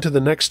everyone to the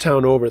next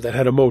town over that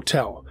had a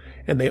motel,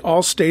 and they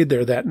all stayed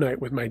there that night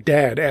with my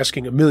dad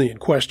asking a million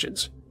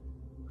questions.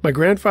 My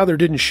grandfather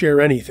didn't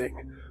share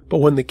anything, but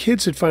when the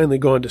kids had finally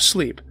gone to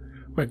sleep,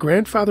 my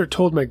grandfather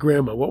told my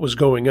grandma what was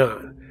going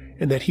on,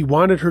 and that he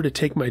wanted her to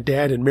take my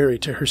dad and Mary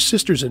to her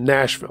sister's in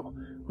Nashville,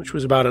 which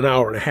was about an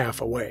hour and a half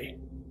away.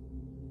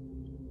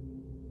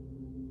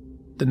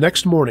 The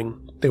next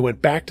morning, they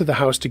went back to the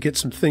house to get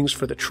some things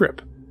for the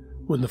trip,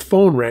 when the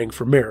phone rang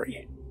for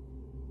Mary.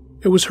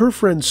 It was her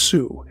friend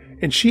Sue,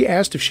 and she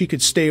asked if she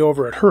could stay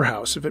over at her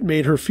house if it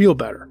made her feel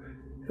better,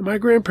 and my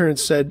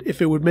grandparents said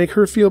if it would make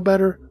her feel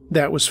better,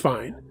 that was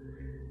fine.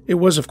 It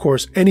was, of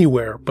course,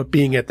 anywhere but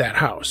being at that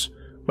house.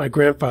 My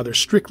grandfather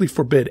strictly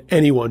forbid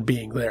anyone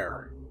being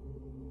there.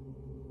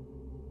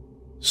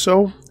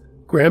 So,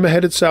 Grandma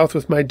headed south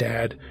with my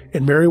dad,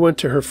 and Mary went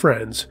to her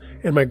friends,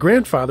 and my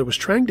grandfather was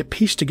trying to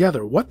piece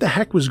together what the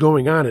heck was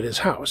going on at his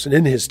house and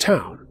in his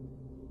town.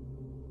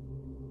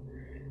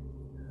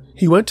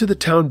 He went to the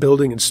town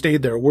building and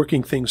stayed there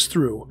working things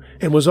through,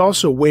 and was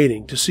also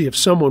waiting to see if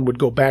someone would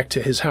go back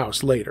to his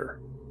house later.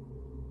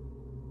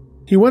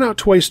 He went out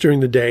twice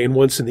during the day and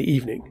once in the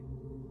evening.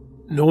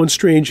 No one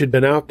strange had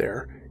been out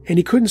there, and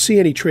he couldn't see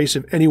any trace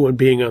of anyone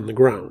being on the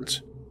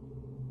grounds.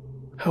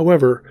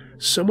 However,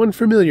 someone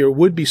familiar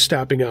would be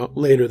stopping out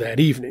later that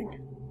evening.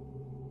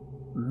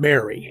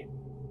 Mary.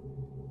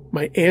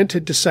 My aunt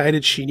had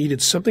decided she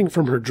needed something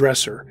from her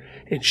dresser,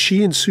 and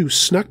she and Sue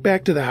snuck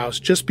back to the house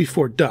just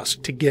before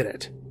dusk to get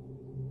it.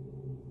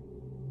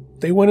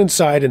 They went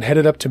inside and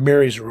headed up to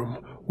Mary's room,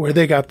 where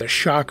they got the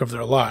shock of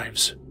their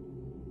lives.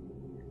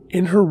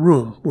 In her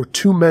room were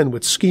 2 men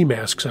with ski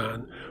masks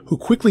on, who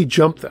quickly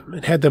jumped them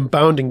and had them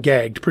bound and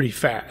gagged pretty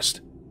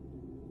fast.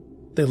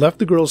 They left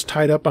the girls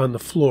tied up on the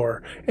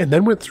floor and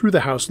then went through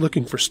the house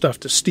looking for stuff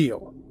to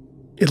steal.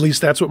 At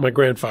least that's what my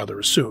grandfather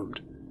assumed.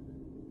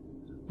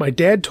 My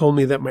dad told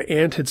me that my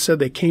aunt had said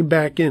they came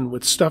back in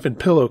with stuff in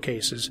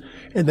pillowcases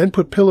and then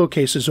put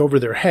pillowcases over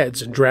their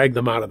heads and dragged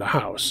them out of the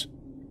house.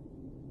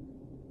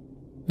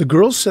 The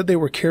girls said they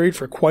were carried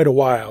for quite a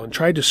while and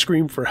tried to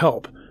scream for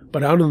help,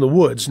 but out in the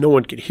woods no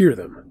one could hear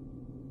them.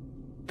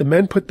 The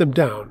men put them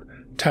down,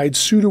 tied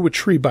Sue to a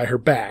tree by her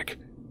back,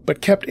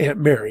 but kept Aunt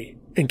Mary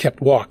and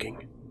kept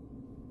walking.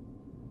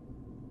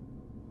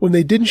 When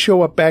they didn't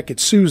show up back at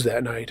Sue's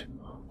that night,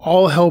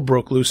 all hell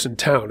broke loose in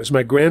town as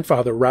my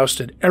grandfather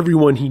rousted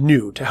everyone he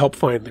knew to help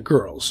find the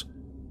girls.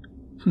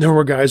 There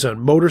were guys on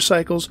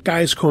motorcycles,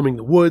 guys combing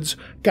the woods,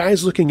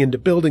 guys looking into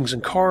buildings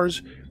and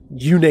cars.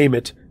 You name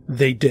it,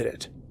 they did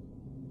it.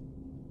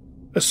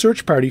 A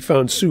search party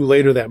found Sue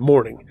later that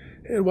morning,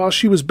 and while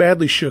she was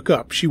badly shook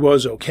up, she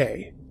was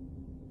okay.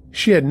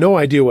 She had no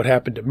idea what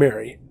happened to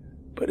Mary,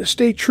 but a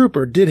state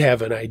trooper did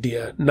have an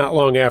idea not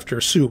long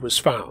after Sue was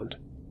found.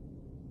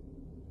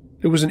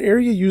 It was an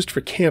area used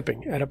for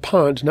camping at a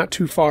pond not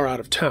too far out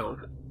of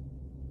town.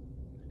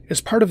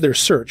 As part of their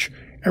search,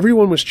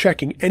 everyone was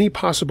checking any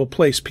possible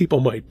place people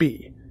might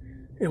be,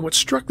 and what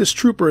struck this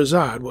trooper as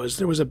odd was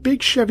there was a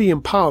big Chevy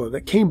Impala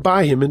that came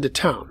by him into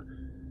town,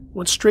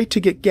 went straight to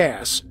get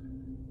gas,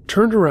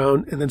 turned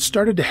around, and then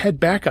started to head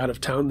back out of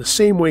town the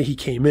same way he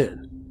came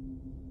in.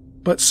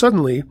 But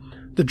suddenly,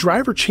 the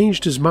driver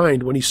changed his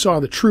mind when he saw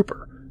the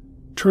trooper,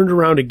 turned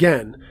around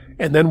again,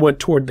 and then went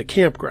toward the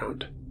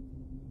campground.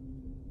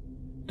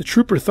 The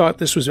trooper thought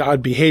this was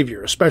odd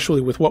behavior,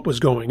 especially with what was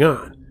going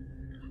on,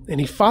 and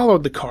he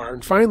followed the car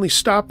and finally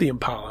stopped the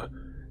Impala,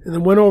 and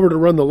then went over to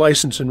run the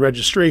license and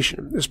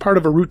registration as part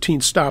of a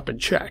routine stop and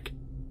check.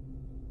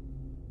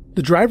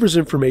 The driver's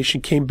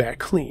information came back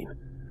clean,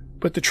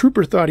 but the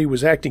trooper thought he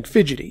was acting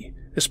fidgety,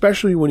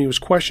 especially when he was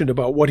questioned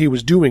about what he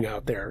was doing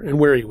out there and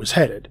where he was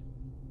headed.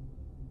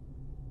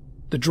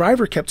 The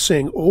driver kept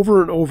saying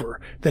over and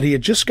over that he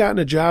had just gotten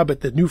a job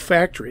at the new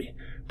factory,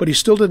 but he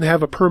still didn't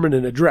have a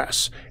permanent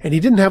address, and he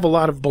didn't have a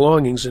lot of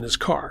belongings in his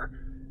car.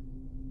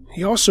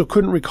 He also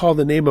couldn't recall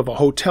the name of a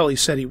hotel he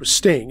said he was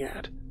staying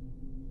at.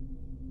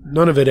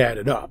 None of it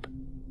added up.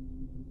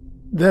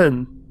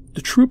 Then,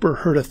 the trooper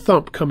heard a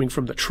thump coming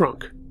from the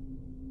trunk.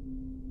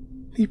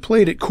 He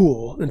played it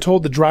cool and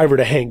told the driver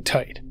to hang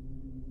tight.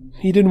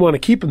 He didn't want to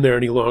keep him there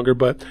any longer,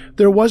 but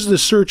there was the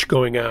search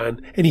going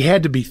on, and he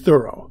had to be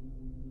thorough.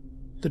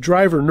 The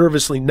driver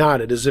nervously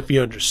nodded as if he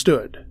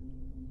understood.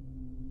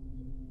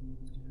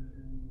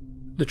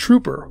 The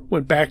trooper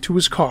went back to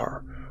his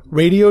car,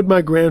 radioed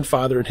my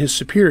grandfather and his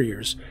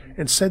superiors,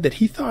 and said that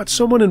he thought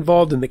someone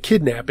involved in the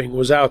kidnapping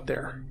was out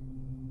there.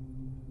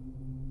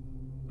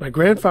 My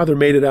grandfather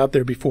made it out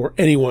there before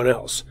anyone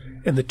else,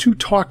 and the two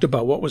talked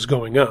about what was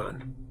going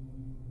on.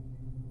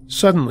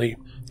 Suddenly,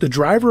 the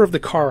driver of the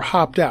car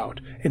hopped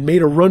out and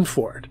made a run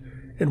for it,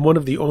 and one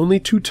of the only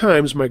 2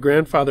 times my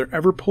grandfather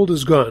ever pulled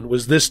his gun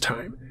was this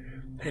time,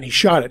 and he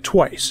shot it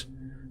twice,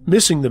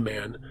 missing the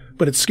man,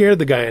 but it scared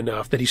the guy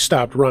enough that he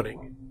stopped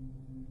running.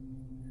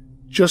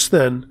 Just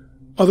then,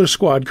 other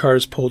squad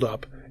cars pulled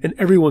up, and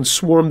everyone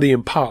swarmed the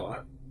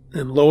Impala,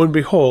 and lo and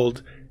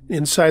behold,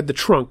 inside the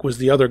trunk was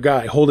the other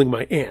guy holding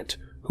my aunt,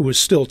 who was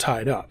still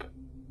tied up.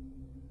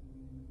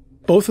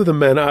 Both of the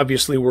men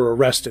obviously were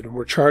arrested and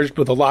were charged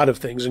with a lot of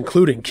things,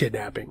 including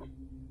kidnapping.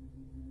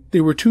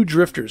 They were 2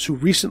 drifters who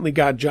recently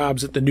got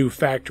jobs at the new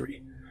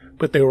factory,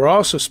 but they were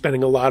also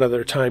spending a lot of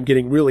their time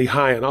getting really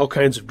high on all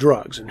kinds of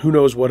drugs, and who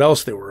knows what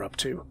else they were up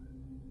to.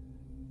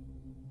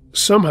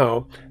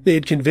 Somehow, they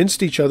had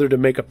convinced each other to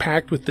make a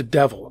pact with the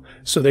devil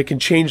so they can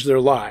change their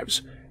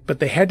lives, but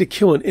they had to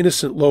kill an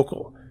innocent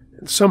local,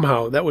 and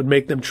somehow that would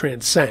make them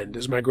transcend,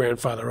 as my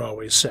grandfather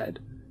always said.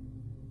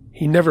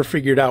 He never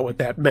figured out what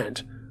that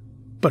meant,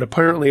 but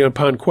apparently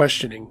upon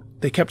questioning,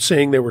 they kept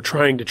saying they were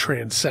trying to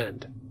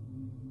transcend.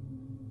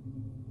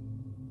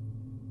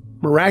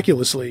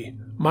 Miraculously,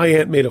 my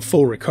aunt made a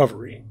full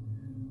recovery.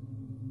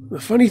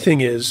 The funny thing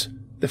is,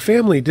 the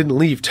family didn't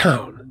leave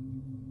town.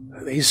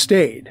 They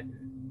stayed.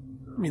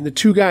 The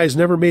 2 guys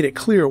never made it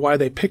clear why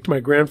they picked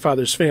my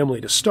grandfather's family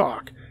to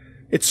stalk.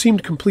 It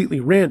seemed completely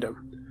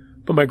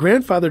random, but my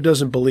grandfather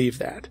doesn't believe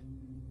that.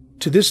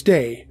 To this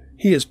day,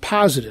 he is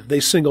positive they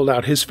singled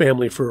out his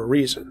family for a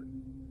reason.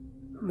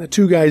 The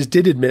 2 guys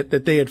did admit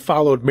that they had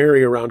followed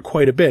Mary around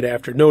quite a bit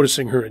after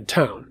noticing her in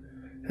town,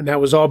 and that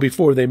was all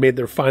before they made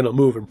their final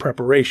move in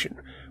preparation,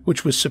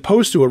 which was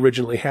supposed to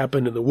originally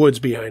happen in the woods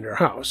behind her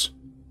house.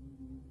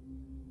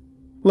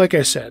 Like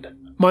I said,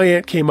 my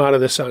aunt came out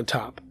of this on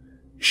top.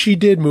 She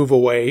did move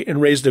away and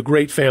raised a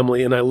great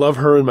family, and I love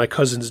her and my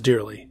cousins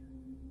dearly.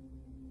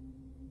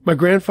 My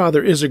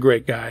grandfather is a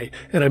great guy,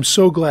 and I'm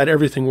so glad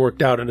everything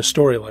worked out in a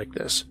story like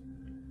this.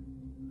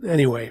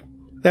 Anyway,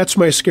 that's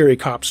my scary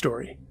cop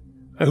story.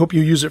 I hope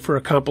you use it for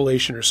a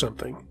compilation or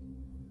something.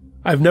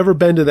 I've never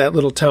been to that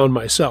little town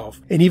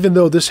myself, and even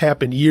though this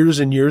happened years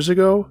and years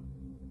ago,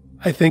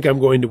 I think I'm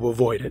going to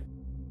avoid it.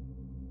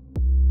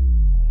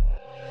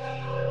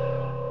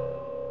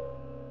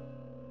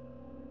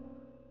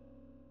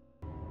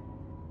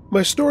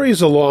 My story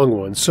is a long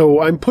one,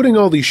 so I'm putting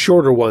all these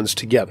shorter ones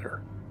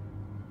together.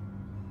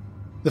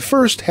 The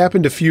first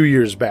happened a few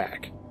years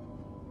back.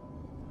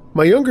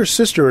 My younger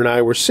sister and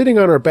I were sitting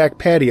on our back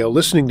patio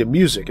listening to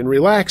music and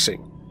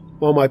relaxing,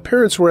 while my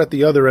parents were at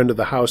the other end of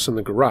the house in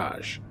the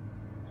garage.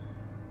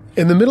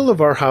 In the middle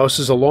of our house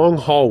is a long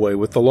hallway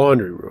with the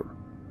laundry room.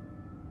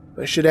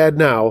 I should add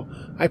now,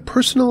 I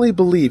personally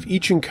believe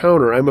each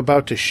encounter I'm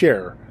about to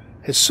share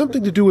has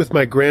something to do with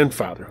my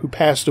grandfather, who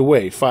passed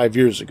away 5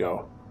 years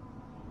ago.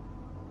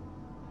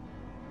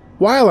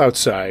 While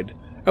outside,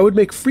 I would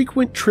make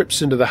frequent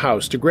trips into the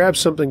house to grab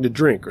something to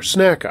drink or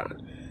snack on,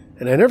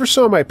 and I never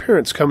saw my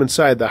parents come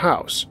inside the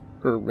house,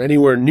 or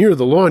anywhere near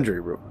the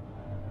laundry room.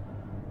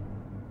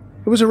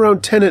 It was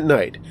around 10 at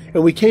night,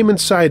 and we came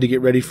inside to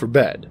get ready for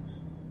bed.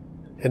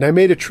 and I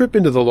made a trip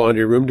into the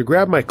laundry room to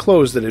grab my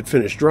clothes that had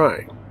finished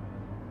drying.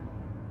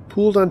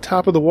 Pooled on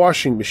top of the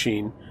washing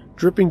machine,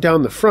 dripping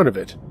down the front of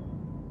it,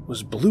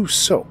 was blue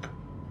soap.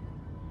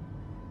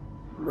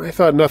 I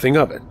thought nothing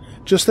of it,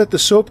 just that the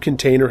soap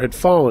container had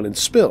fallen and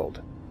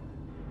spilled.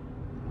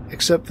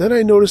 Except then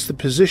I noticed the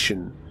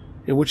position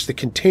in which the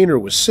container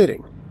was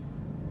sitting,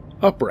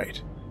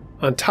 upright,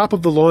 on top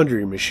of the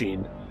laundry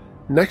machine,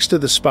 next to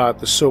the spot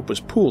the soap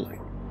was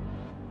pooling.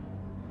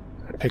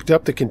 I picked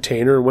up the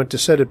container and went to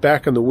set it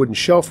back on the wooden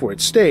shelf where it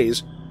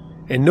stays,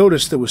 and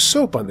noticed there was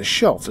soap on the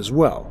shelf as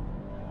well.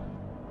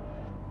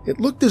 It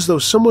looked as though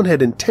someone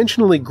had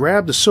intentionally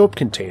grabbed the soap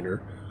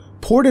container,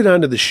 poured it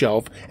onto the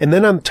shelf, and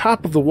then on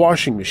top of the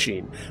washing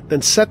machine,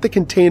 then set the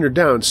container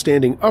down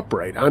standing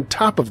upright on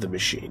top of the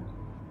machine.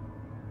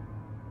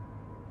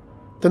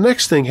 The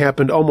next thing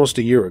happened almost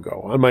a year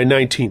ago, on my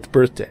 19th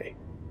birthday.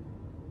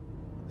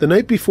 The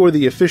night before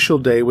the official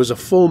day was a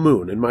full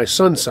moon and my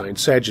sun sign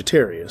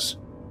Sagittarius.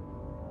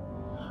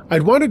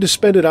 I'd wanted to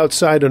spend it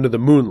outside under the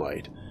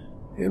moonlight,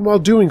 and while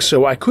doing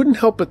so I couldn't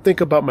help but think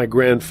about my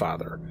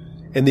grandfather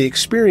and the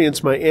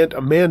experience my Aunt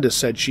Amanda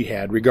said she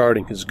had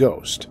regarding his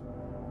ghost.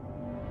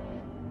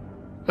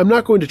 I'm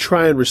not going to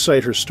try and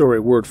recite her story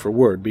word for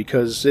word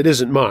because it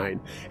isn't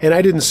mine, and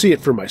I didn't see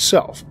it for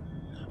myself,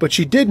 but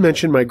she did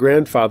mention my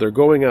grandfather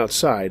going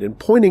outside and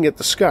pointing at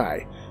the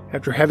sky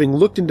after having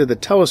looked into the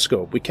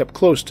telescope we kept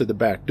close to the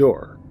back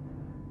door.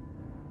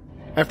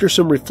 After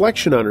some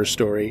reflection on her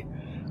story,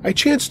 I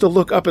chanced to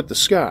look up at the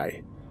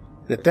sky,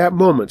 and at that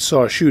moment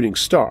saw a shooting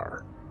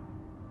star.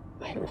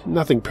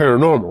 Nothing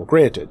paranormal,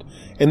 granted,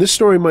 and this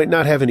story might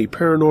not have any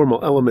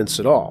paranormal elements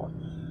at all,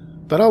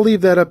 but I'll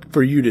leave that up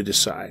for you to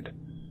decide.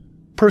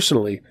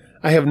 Personally,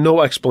 I have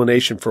no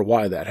explanation for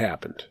why that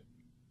happened.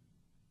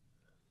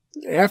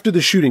 After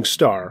the shooting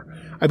star,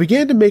 I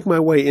began to make my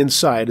way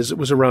inside as it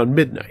was around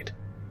midnight.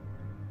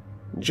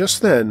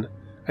 Just then,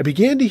 I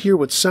began to hear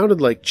what sounded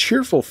like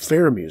cheerful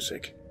fair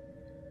music.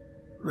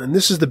 And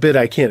this is the bit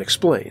I can't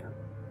explain.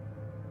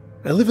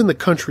 I live in the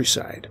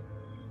countryside.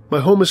 My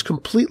home is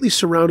completely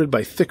surrounded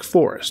by thick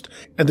forest,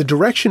 and the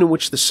direction in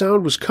which the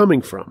sound was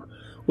coming from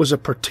was a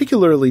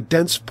particularly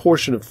dense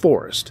portion of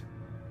forest,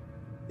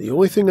 the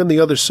only thing on the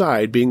other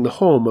side being the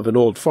home of an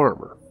old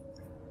farmer.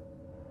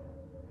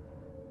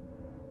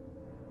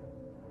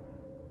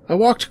 I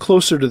walked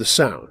closer to the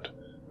sound,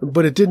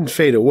 but it didn't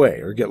fade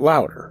away or get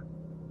louder.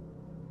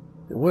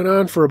 It went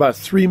on for about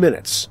 3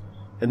 minutes,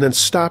 and then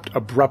stopped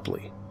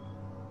abruptly.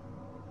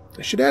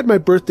 I should add my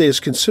birthday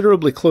is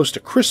considerably close to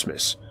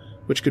Christmas,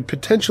 which could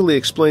potentially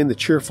explain the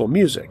cheerful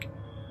music,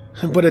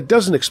 but it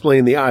doesn't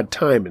explain the odd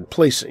time and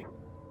placing.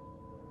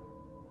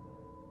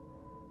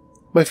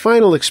 My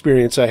final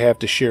experience I have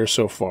to share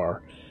so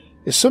far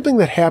is something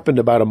that happened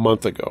about a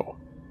month ago.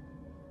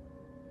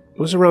 It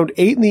was around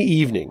 8 in the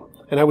evening,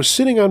 and I was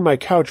sitting on my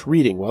couch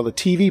reading while the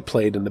TV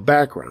played in the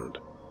background.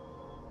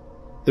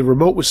 The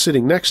remote was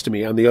sitting next to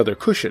me on the other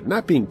cushion,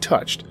 not being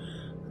touched,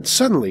 and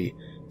suddenly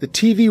the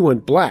TV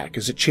went black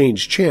as it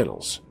changed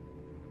channels.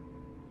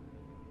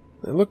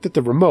 I looked at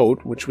the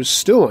remote, which was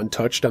still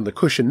untouched on the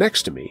cushion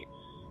next to me,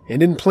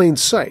 and in plain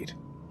sight.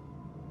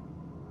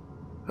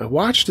 I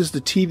watched as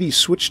the TV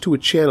switched to a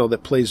channel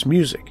that plays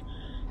music,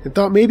 and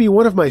thought maybe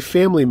one of my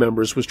family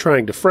members was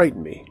trying to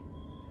frighten me.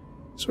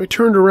 So I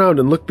turned around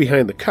and looked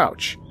behind the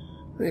couch.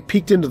 I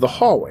peeked into the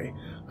hallway.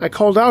 I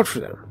called out for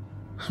them,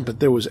 but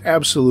there was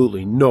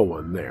absolutely no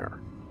one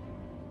there.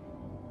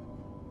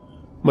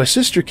 My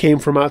sister came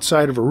from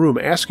outside of her room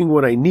asking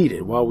what I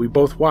needed while we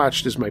both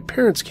watched as my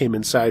parents came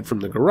inside from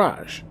the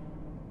garage.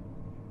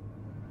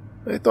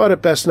 I thought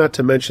it best not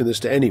to mention this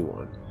to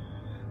anyone,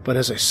 but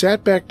as I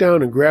sat back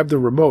down and grabbed the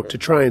remote to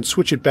try and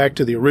switch it back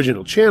to the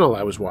original channel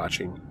I was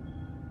watching,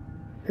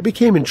 I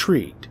became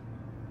intrigued.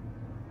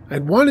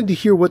 I'd wanted to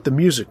hear what the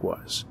music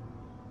was,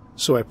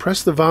 so I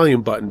pressed the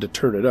volume button to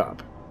turn it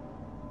up.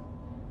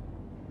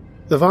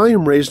 The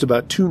volume raised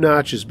about 2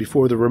 notches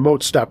before the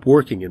remote stopped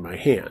working in my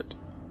hand.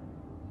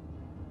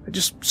 I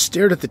just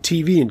stared at the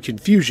TV in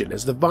confusion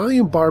as the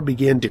volume bar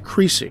began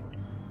decreasing.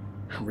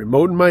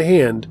 Remote in my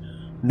hand,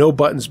 no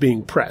buttons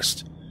being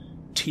pressed.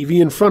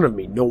 TV in front of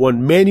me, no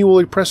one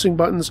manually pressing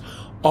buttons,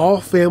 all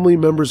family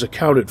members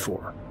accounted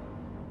for.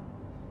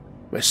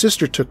 My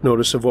sister took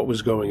notice of what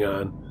was going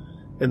on,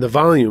 and the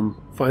volume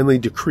finally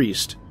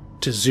decreased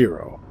to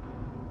 0.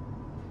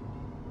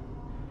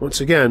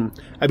 Once again,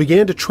 I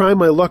began to try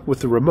my luck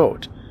with the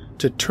remote,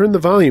 to turn the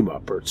volume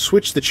up or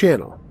switch the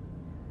channel,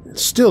 and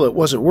still it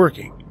wasn't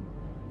working.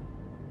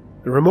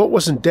 The remote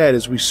wasn't dead,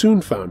 as we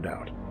soon found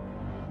out.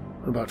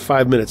 About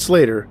 5 minutes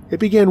later, it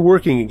began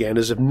working again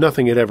as if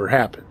nothing had ever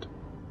happened.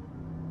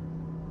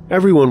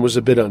 Everyone was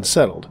a bit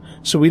unsettled,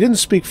 so we didn't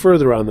speak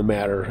further on the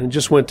matter and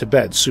just went to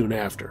bed soon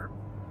after.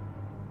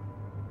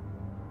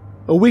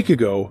 A week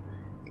ago,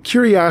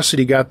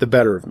 curiosity got the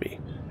better of me,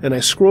 and I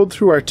scrolled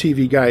through our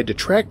TV guide to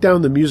track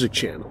down the music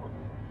channel.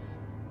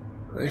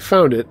 I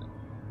found it,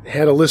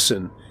 had a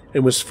listen,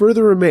 and was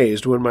further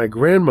amazed when my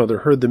grandmother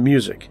heard the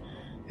music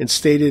and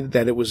stated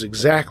that it was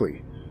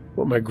exactly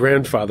what my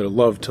grandfather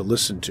loved to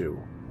listen to.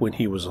 when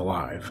he was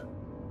alive.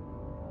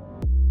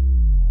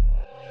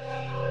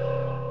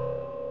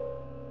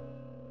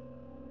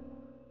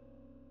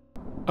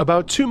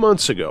 About 2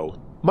 months ago,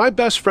 my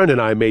best friend and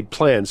I made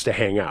plans to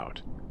hang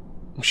out.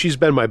 She's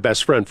been my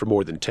best friend for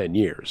more than 10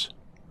 years.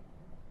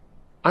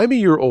 I'm a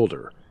year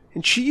older,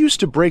 and she used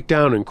to break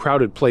down in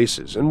crowded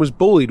places and was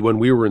bullied when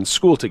we were in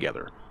school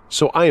together,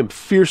 so I am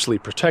fiercely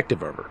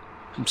protective of her.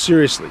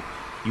 Seriously,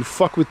 you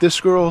fuck with this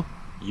girl,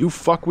 you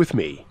fuck with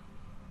me.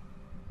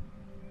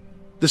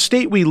 The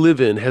state we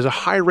live in has a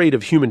high rate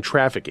of human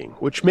trafficking,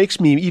 which makes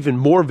me even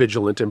more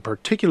vigilant and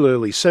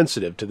particularly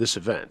sensitive to this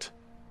event.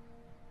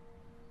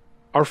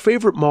 Our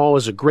favorite mall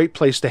is a great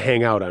place to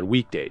hang out on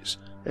weekdays,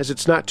 as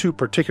it's not too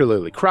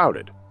particularly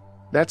crowded.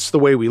 That's the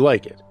way we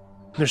like it.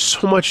 There's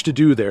so much to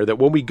do there that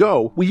when we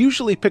go, we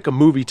usually pick a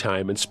movie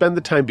time and spend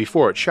the time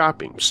before it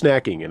shopping,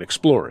 snacking, and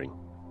exploring.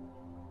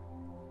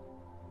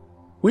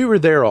 We were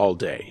there all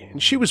day,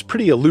 and she was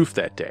pretty aloof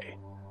that day.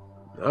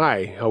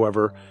 I,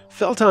 however,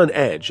 felt on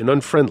edge and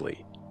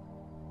unfriendly.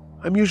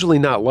 I'm usually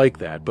not like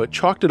that, but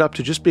chalked it up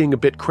to just being a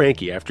bit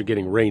cranky after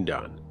getting rained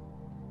on.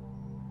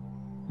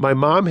 My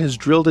mom has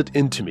drilled it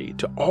into me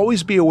to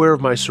always be aware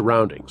of my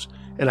surroundings,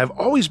 and I've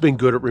always been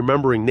good at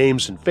remembering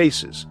names and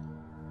faces.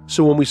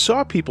 So when we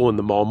saw people in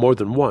the mall more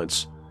than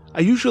once, I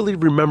usually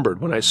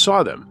remembered when I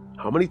saw them,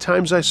 how many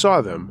times I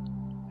saw them,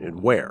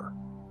 and where.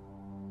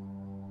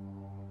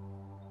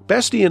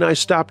 Bestie and I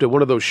stopped at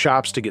one of those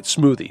shops to get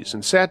smoothies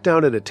and sat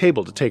down at a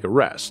table to take a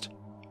rest.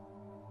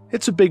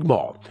 It's a big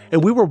mall,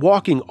 and we were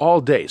walking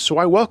all day, so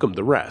I welcomed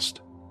the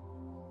rest.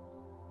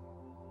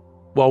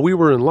 While we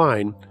were in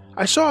line,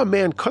 I saw a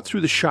man cut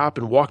through the shop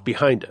and walk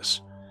behind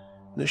us.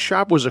 The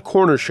shop was a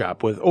corner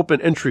shop with open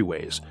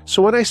entryways,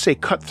 so when I say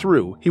cut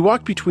through, he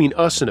walked between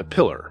us and a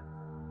pillar.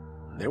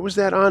 There was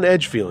that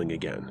on-edge feeling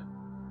again.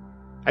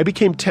 I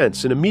became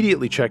tense and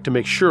immediately checked to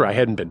make sure I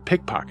hadn't been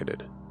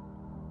pickpocketed.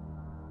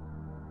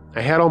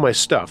 I had all my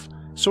stuff,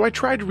 so I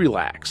tried to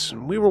relax,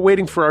 and we were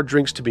waiting for our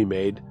drinks to be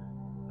made,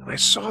 and I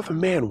saw the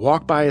man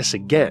walk by us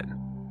again,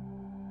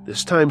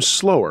 this time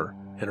slower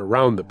and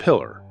around the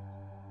pillar.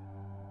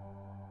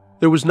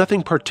 There was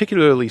nothing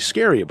particularly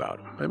scary about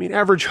him. I mean,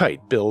 average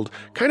height, build,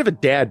 kind of a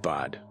dad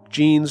bod,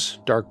 jeans,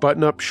 dark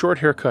button-up, short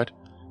haircut,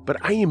 but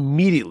I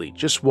immediately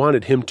just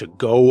wanted him to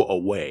go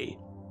away.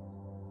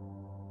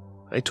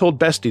 I told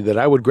Bestie that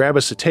I would grab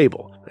us a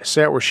table. I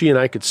sat where she and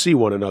I could see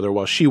one another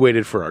while she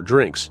waited for our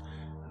drinks,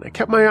 and I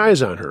kept my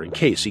eyes on her in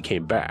case he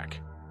came back.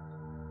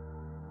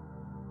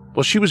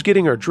 While she was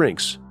getting our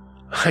drinks,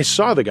 I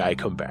saw the guy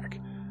come back.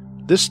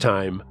 This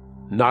time,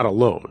 not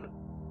alone.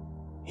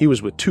 He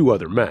was with 2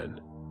 other men.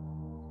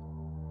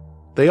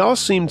 They all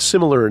seemed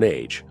similar in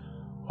age,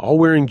 all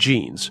wearing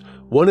jeans,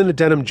 one in a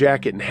denim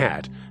jacket and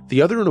hat,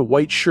 the other in a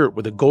white shirt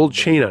with a gold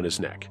chain on his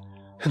neck,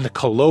 and the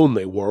cologne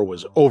they wore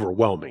was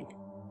overwhelming.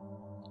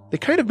 They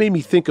kind of made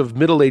me think of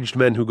middle-aged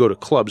men who go to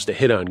clubs to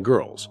hit on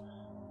girls.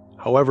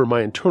 However,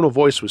 my internal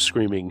voice was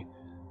screaming,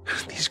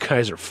 these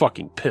guys are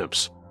fucking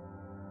pimps.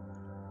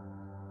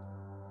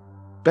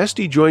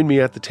 Bestie joined me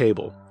at the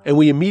table, and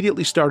we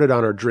immediately started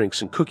on our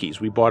drinks and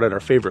cookies we bought at our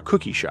favorite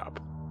cookie shop.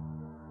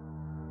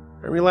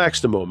 I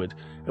relaxed a moment,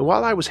 and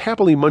while I was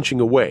happily munching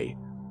away,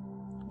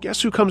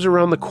 guess who comes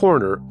around the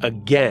corner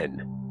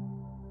again?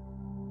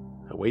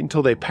 I wait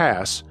until they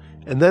pass,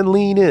 and then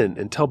lean in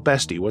and tell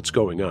Bestie what's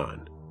going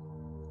on.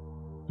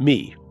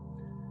 Me.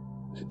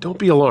 Don't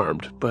be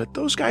alarmed, but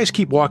those guys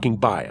keep walking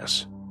by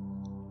us.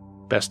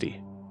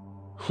 Bestie.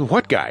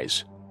 What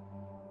guys?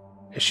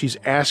 As she's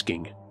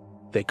asking,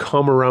 they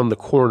come around the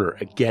corner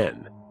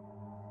again.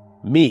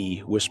 Me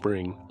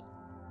whispering,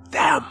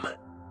 them.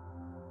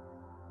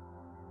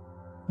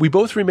 We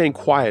both remain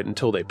quiet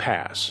until they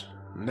pass.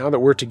 Now that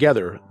we're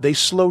together, they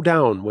slow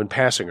down when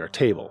passing our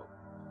table.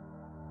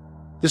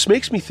 This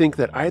makes me think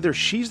that either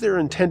she's their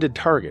intended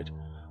target,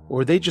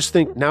 or they just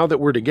think now that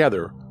we're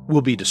together,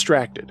 we'll be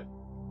distracted.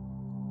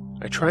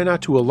 I try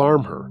not to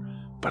alarm her,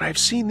 but I've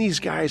seen these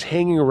guys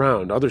hanging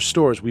around other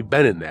stores we've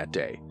been in that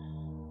day.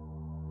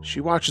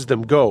 She watches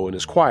them go and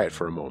is quiet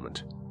for a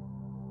moment.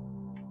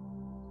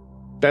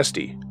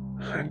 Bestie,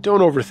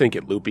 don't overthink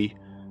it, Loopy.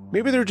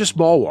 Maybe they're just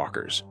mall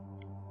walkers.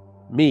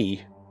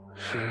 Me?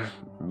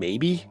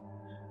 Maybe?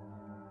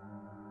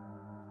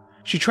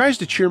 She tries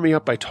to cheer me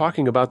up by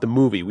talking about the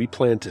movie we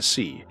plan to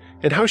see,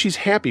 and how she's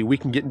happy we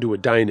can get into a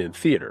dine-in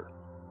theater.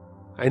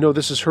 I know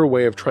this is her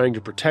way of trying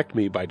to protect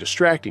me by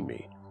distracting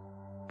me,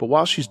 but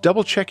while she's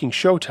double-checking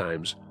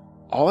showtimes,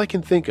 all I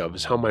can think of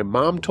is how my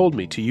mom told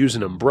me to use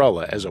an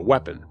umbrella as a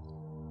weapon.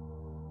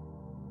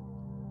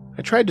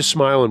 I tried to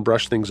smile and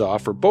brush things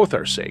off for both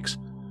our sakes,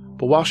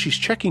 but while she's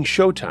checking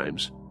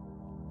showtimes,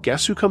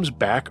 guess who comes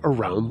back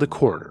around the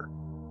corner?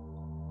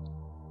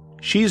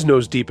 She's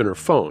nose deep in her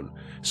phone,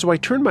 so I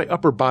turn my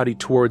upper body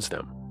towards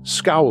them,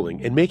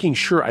 scowling and making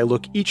sure I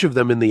look each of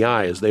them in the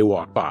eye as they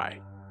walk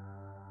by.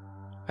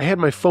 I had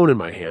my phone in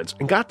my hands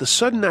and got the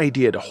sudden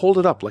idea to hold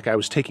it up like I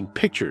was taking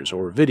pictures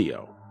or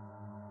video.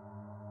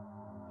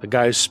 The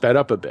guys sped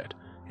up a bit,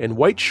 and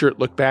White Shirt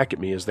looked back at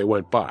me as they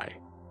went by.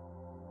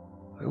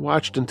 I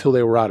watched until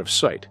they were out of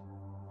sight,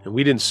 and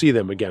we didn't see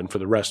them again for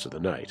the rest of the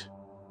night.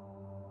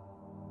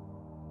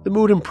 The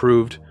mood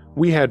improved,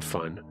 we had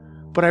fun,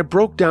 but I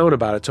broke down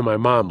about it to my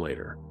mom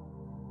later.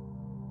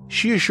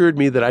 She assured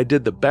me that I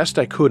did the best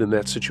I could in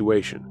that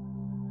situation,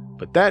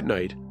 but that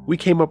night we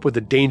came up with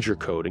a danger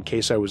code in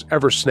case I was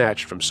ever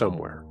snatched from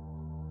somewhere.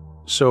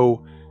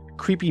 So,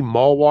 creepy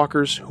mall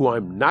walkers who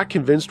I'm not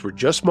convinced were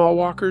just mall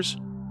walkers,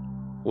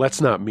 let's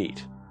not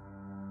meet.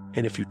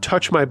 And if you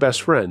touch my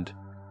best friend,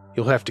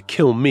 you'll have to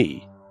kill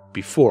me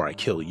before I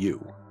kill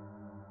you.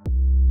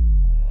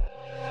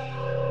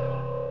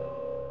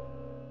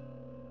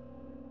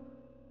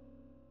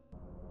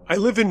 I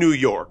live in New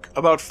York,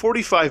 about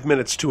 45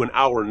 minutes to an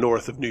hour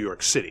north of New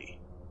York City.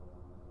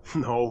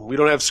 No, we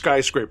don't have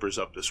skyscrapers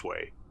up this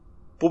way.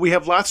 But we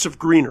have lots of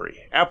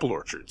greenery, apple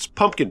orchards,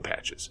 pumpkin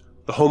patches,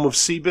 the home of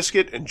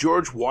Seabiscuit and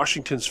George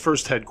Washington's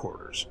first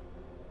headquarters.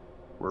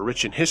 We're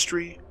rich in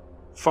history,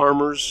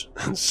 farmers,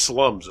 and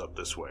slums up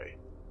this way.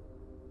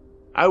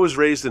 I was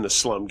raised in a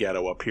slum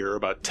ghetto up here,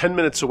 about 10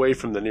 minutes away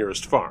from the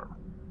nearest farm.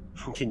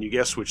 Can you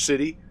guess which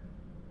city?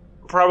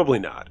 Probably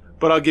not,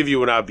 but I'll give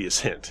you an obvious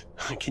hint.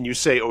 Can you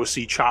say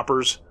OC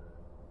Choppers?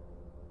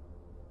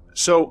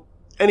 So,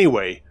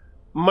 anyway,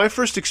 my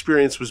first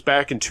experience was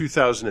back in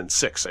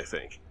 2006, I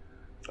think.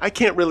 I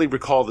can't really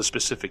recall the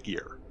specific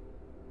year.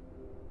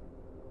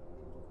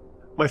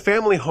 My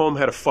family home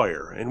had a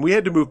fire, and we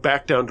had to move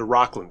back down to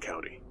Rockland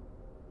County.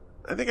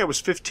 I think I was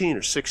 15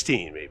 or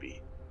 16,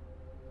 maybe.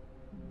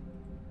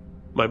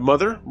 My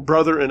mother,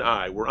 brother, and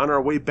I were on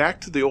our way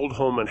back to the old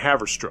home in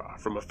Haverstraw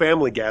from a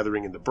family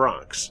gathering in the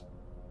Bronx.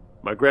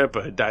 My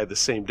grandpa had died the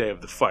same day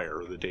of the fire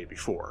or the day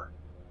before.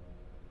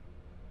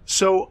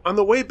 So, on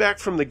the way back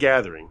from the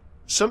gathering,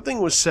 something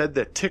was said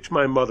that ticked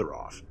my mother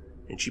off,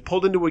 and she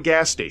pulled into a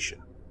gas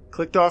station,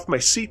 clicked off my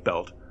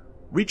seatbelt,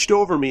 reached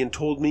over me and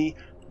told me,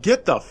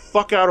 "Get the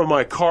fuck out of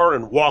my car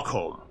and walk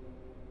home."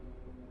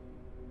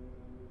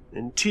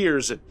 In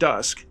tears at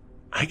dusk,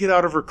 I get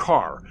out of her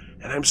car,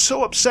 and I'm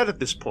so upset at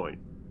this point,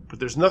 but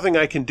there's nothing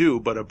I can do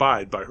but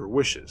abide by her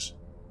wishes.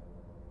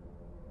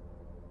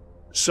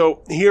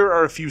 So, here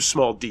are a few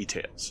small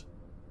details.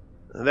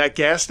 That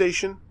gas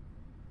station?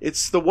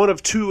 It's the one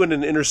of two in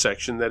an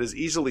intersection that is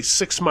easily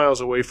 6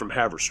 miles away from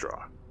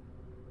Haverstraw.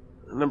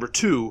 Number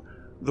 2,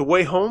 the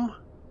way home?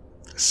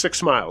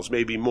 6 miles,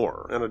 maybe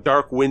more, on a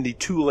dark, windy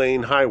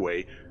 2-lane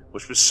highway,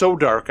 which was so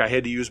dark I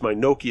had to use my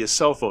Nokia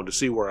cell phone to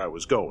see where I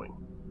was going.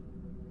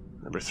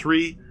 Number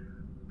 3,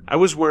 I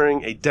was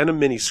wearing a denim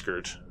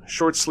miniskirt,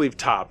 short-sleeved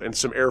top, and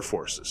some Air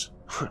Forces.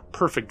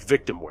 Perfect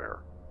victim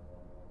wear.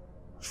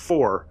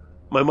 4,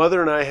 my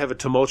mother and I have a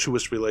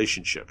tumultuous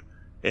relationship,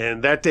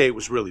 and that day it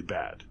was really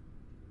bad.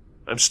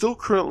 I'm still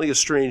currently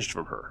estranged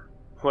from her.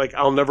 Like,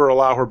 I'll never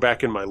allow her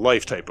back in my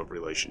life type of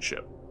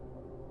relationship.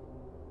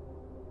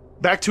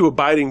 Back to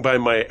abiding by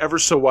my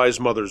ever-so-wise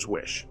mother's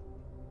wish.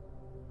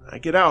 I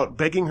get out,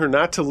 begging her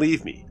not to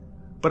leave me,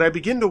 but I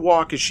begin to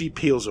walk as she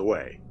peels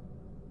away.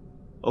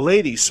 A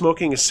lady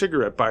smoking a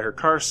cigarette by her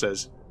car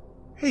says,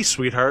 "Hey,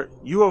 sweetheart,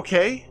 you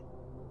okay?"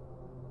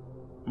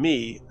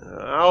 Me,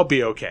 "I'll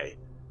be okay.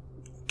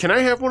 Can I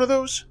have one of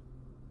those?"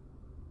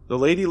 The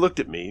lady looked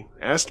at me,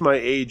 asked my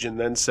age, and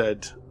then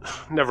said,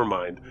 "Never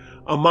mind.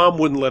 A mom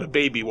wouldn't let a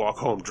baby walk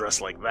home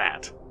dressed like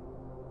that."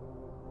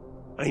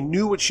 I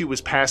knew what she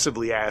was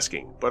passively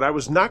asking, but I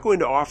was not going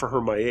to offer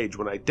her my age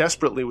when I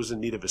desperately was in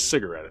need of a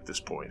cigarette at this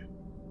point.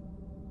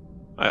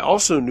 I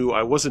also knew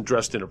I wasn't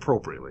dressed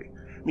inappropriately.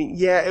 I mean,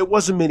 yeah, it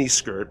was a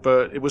miniskirt,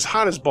 but it was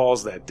hot as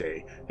balls that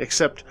day,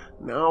 except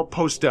now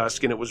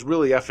post-dusk and it was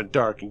really effing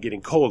dark and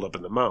getting cold up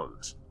in the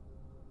mountains.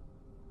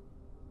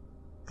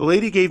 The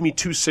lady gave me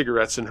 2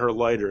 cigarettes and her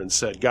lighter and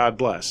said, "God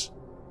bless."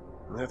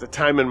 At the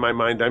time in my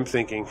mind I'm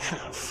thinking,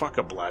 fuck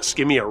a bless,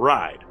 give me a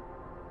ride.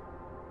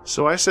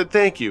 So I said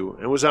thank you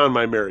and was on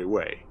my merry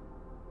way.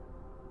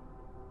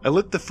 I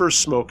lit the first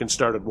smoke and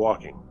started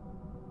walking.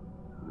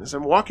 As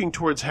I'm walking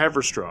towards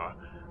Haverstraw,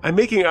 I'm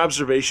making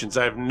observations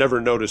I've never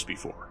noticed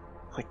before.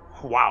 Like,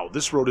 wow,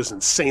 this road is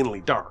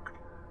insanely dark.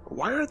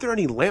 Why aren't there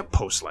any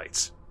lamppost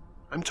lights?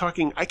 I'm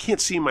talking, I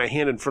can't see my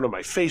hand in front of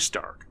my face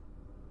dark.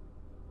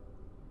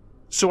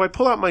 So I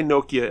pull out my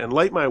Nokia and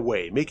light my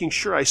way, making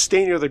sure I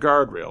stay near the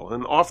guardrail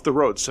and off the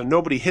road so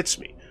nobody hits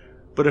me.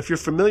 But if you're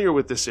familiar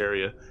with this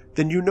area,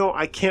 then you know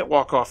I can't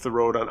walk off the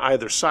road on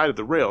either side of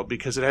the rail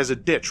because it has a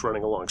ditch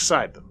running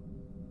alongside them.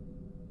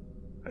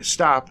 I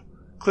stop,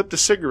 clip a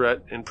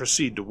cigarette, and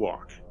proceed to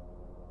walk.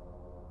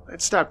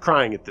 I'd stopped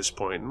crying at this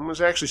point and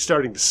was actually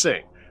starting to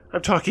sing.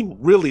 I'm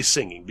talking really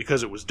singing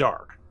because it was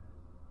dark.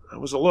 I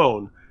was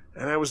alone,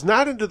 and I was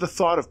not into the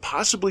thought of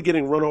possibly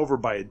getting run over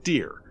by a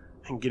deer,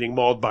 and getting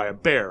mauled by a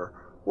bear,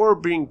 or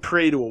being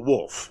prey to a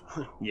wolf.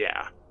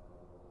 Yeah.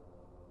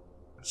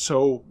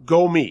 So,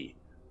 go me.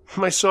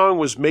 My song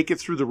was Make It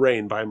Through the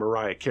Rain by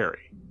Mariah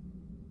Carey.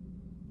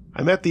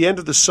 I'm at the end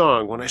of the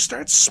song when I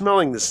start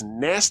smelling this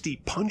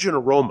nasty, pungent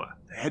aroma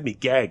that had me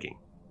gagging.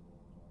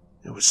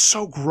 It was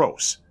so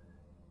gross.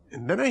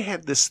 And then I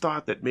had this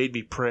thought that made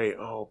me pray,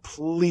 oh,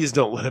 please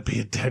don't let it be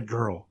a dead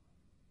girl.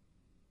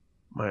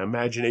 My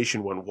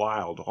imagination went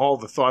wild, all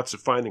the thoughts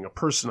of finding a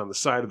person on the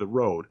side of the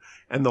road,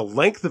 and the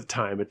length of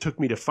time it took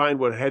me to find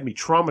what had me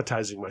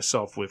traumatizing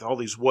myself with all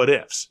these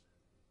what-ifs.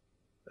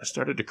 I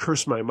started to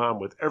curse my mom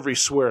with every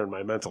swear in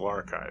my mental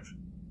archive.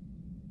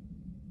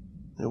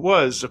 It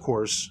was, of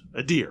course,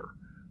 a deer,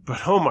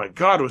 but oh my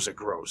God, was it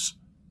gross.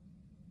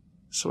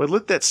 So I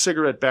lit that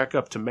cigarette back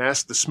up to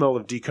mask the smell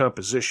of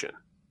decomposition.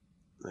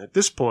 At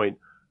this point,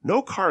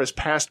 no car has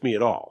passed me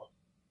at all.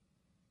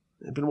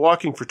 I'd been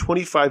walking for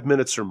 25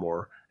 minutes or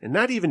more, and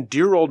not even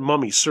dear old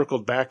Mummy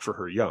circled back for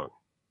her young.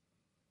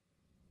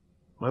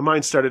 My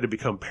mind started to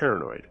become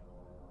paranoid.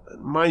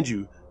 Mind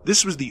you,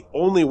 this was the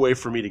only way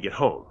for me to get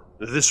home.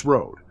 This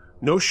road.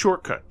 No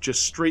shortcut,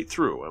 just straight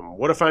through. And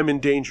what if I'm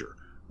in danger?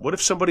 What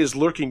if somebody is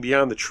lurking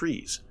beyond the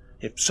trees?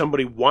 If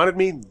somebody wanted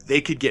me,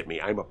 they could get me.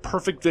 I'm a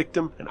perfect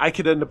victim, and I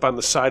could end up on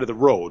the side of the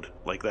road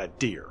like that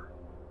deer.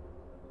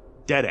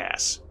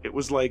 Deadass. It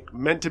was like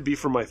meant to be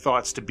for my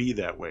thoughts to be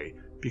that way,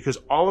 because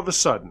all of a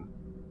sudden,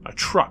 a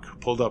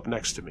truck pulled up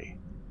next to me.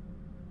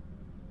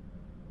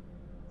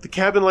 The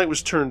cabin light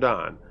was turned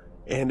on,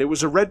 and it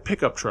was a red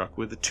pickup truck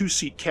with a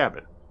 2-seat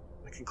cabin.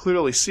 I can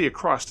clearly see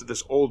across to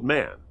this old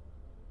man.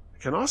 I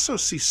can also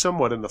see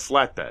somewhat in the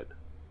flatbed.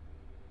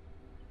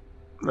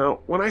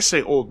 Now, when I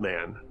say old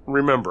man,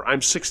 remember,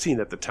 I'm 16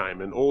 at the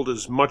time, and old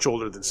is much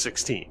older than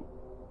 16.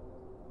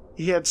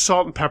 He had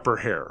salt and pepper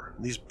hair,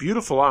 these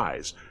beautiful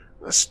eyes,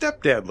 a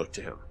stepdad look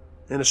to him,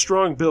 and a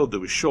strong build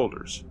to his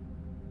shoulders.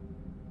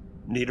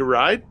 Need a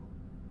ride?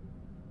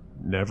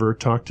 Never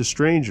talk to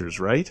strangers,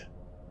 right?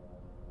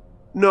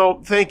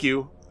 No, thank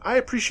you. I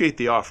appreciate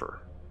the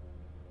offer.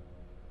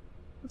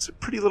 What's a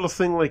pretty little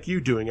thing like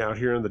you doing out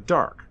here in the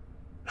dark?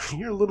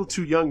 You're a little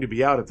too young to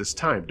be out at this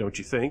time, don't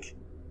you think?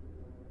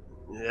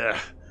 Yeah,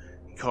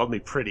 he called me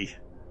pretty.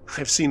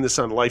 I've seen this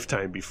on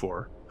Lifetime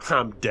before.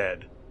 I'm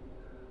dead.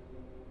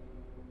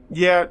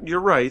 Yeah, you're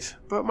right,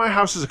 but my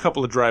house is a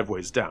couple of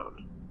driveways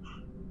down.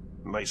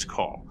 Nice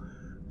call.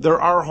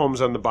 There are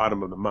homes on the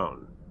bottom of the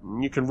mountain.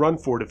 You can run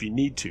for it if you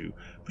need to,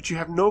 but you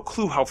have no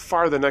clue how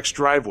far the next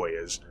driveway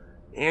is,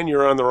 and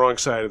you're on the wrong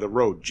side of the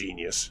road,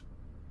 genius.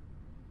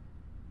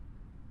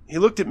 He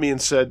looked at me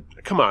and said,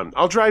 "Come on,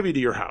 I'll drive you to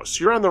your house.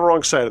 You're on the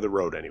wrong side of the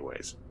road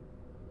anyways."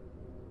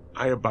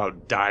 I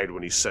about died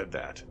when he said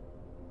that.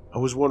 I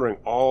was wondering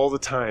all the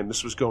time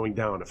this was going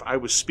down if I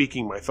was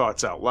speaking my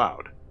thoughts out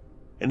loud,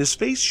 and his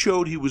face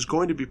showed he was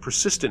going to be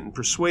persistent in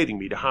persuading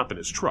me to hop in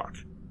his truck.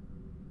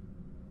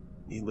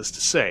 Needless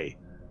to say,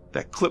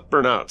 that clip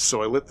burned out,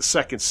 so I lit the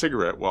second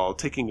cigarette while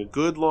taking a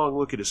good long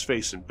look at his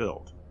face and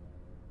build.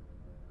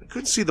 I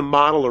couldn't see the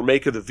model or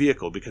make of the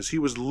vehicle because he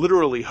was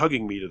literally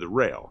hugging me to the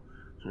rail.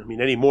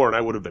 Any more and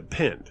I would have been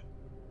pinned.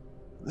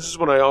 This is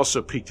when I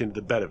also peeked into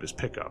the bed of his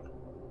pickup.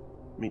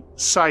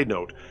 Side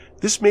note,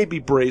 this may be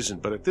brazen,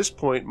 but at this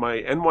point my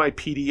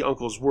NYPD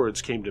uncle's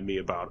words came to me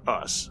about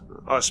us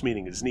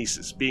meaning his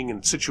nieces, being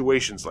in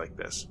situations like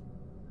this.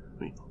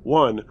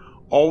 1,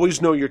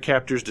 always know your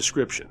captor's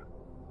description.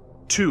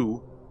 2,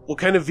 what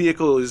kind of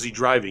vehicle is he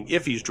driving,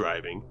 if he's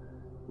driving?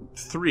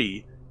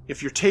 3,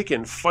 if you're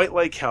taken, fight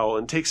like hell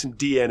and take some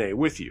DNA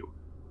with you.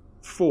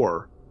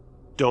 4,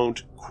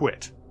 don't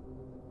quit.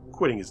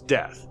 Quitting is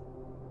death.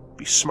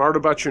 Be smart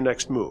about your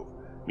next move.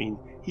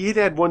 He had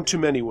had one too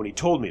many when he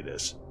told me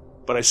this,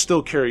 but I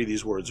still carry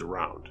these words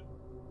around.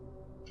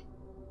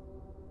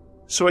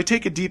 So I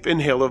take a deep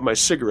inhale of my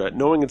cigarette,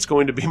 knowing it's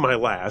going to be my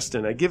last,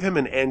 and I give him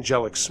an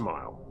angelic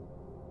smile.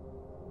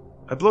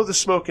 I blow the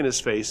smoke in his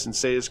face and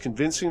say as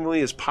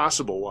convincingly as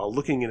possible while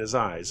looking in his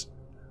eyes,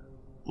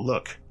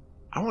 "Look,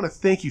 I want to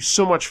thank you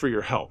so much for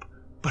your help,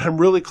 but I'm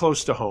really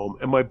close to home,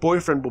 and my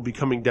boyfriend will be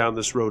coming down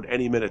this road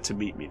any minute to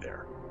meet me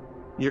there.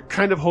 You're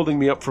kind of holding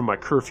me up from my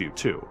curfew,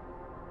 too.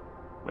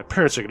 My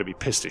parents are going to be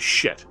pissed as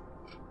shit."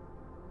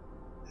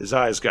 His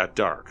eyes got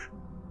dark.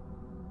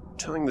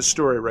 Telling the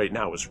story right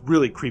now is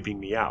really creeping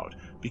me out,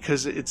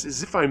 because it's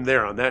as if I'm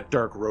there on that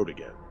dark road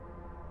again.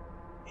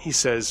 He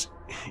says,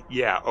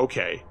 "Yeah,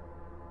 okay,"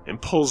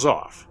 and pulls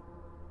off.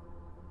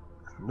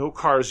 No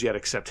cars yet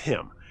except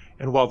him,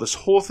 and while this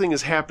whole thing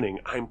is happening,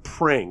 I'm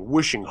praying,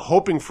 wishing,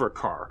 hoping for a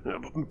car,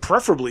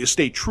 preferably a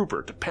state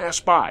trooper, to pass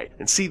by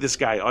and see this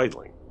guy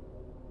idling.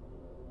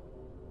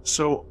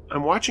 So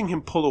I'm watching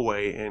him pull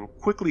away and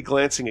quickly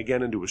glancing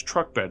again into his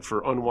truck bed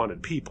for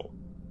unwanted people.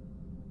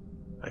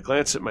 I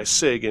glanced at my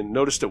cig and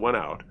noticed it went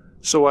out,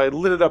 so I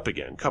lit it up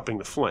again, cupping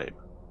the flame.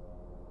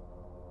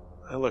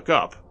 I look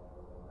up,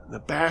 and the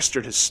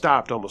bastard has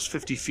stopped almost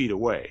 50 feet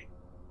away.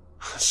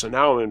 So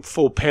now I'm in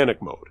full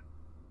panic mode.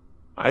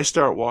 I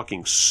start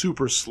walking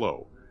super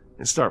slow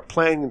and start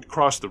planning to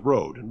cross the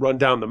road and run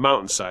down the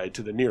mountainside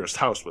to the nearest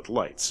house with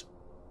lights.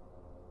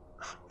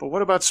 But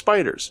what about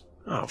spiders?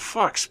 Oh,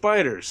 fuck,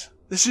 spiders.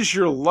 This is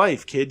your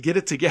life, kid. Get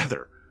it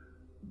together.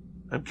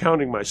 I'm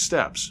counting my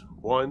steps.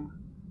 1,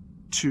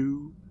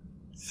 2,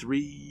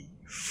 3,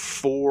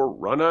 4.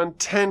 Run on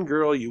 10,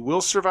 girl. You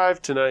will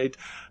survive tonight.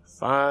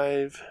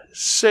 5,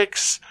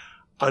 6.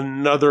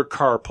 Another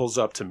car pulls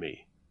up to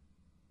me.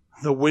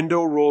 The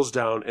window rolls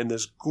down, and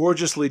this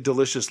gorgeously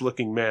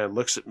delicious-looking man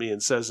looks at me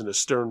and says in a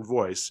stern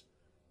voice,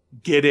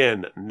 Get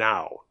in,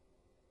 now.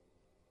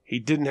 He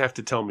didn't have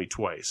to tell me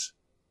twice.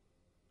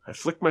 I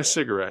flick my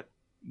cigarette,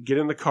 get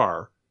in the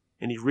car,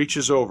 and he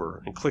reaches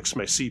over and clicks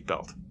my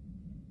seatbelt.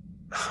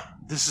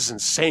 This is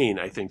insane,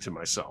 I think to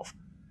myself.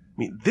 I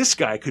mean, this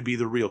guy could be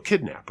the real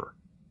kidnapper.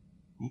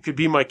 He could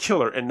be my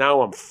killer, and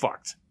now I'm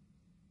fucked.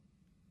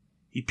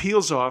 He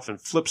peels off and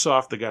flips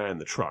off the guy in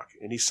the truck,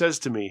 and he says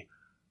to me,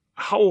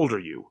 "How old are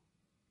you?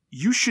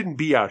 You shouldn't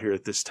be out here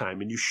at this time,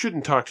 and you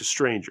shouldn't talk to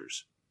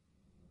strangers."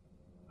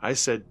 I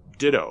said,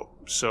 "Ditto.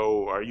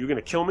 So, are you going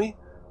to kill me?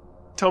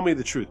 Tell me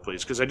the truth,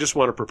 please, because I just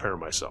want to prepare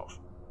myself."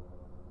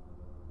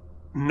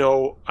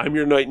 "No, I'm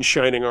your knight in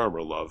shining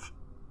armor, love.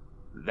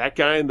 That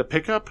guy in the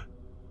pickup?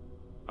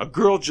 A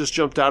girl just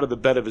jumped out of the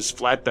bed of his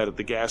flatbed at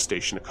the gas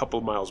station a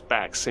couple miles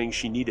back saying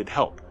she needed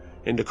help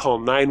and to call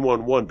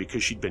 911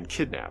 because she'd been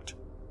kidnapped."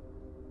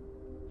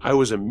 I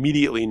was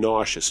immediately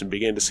nauseous and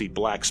began to see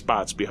black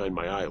spots behind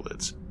my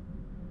eyelids.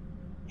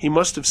 He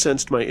must have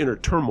sensed my inner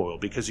turmoil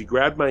because he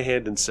grabbed my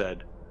hand and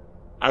said,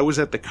 "I was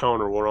at the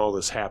counter when all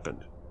this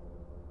happened.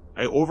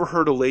 I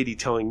overheard a lady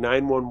telling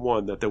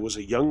 911 that there was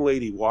a young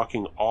lady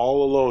walking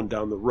all alone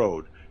down the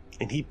road,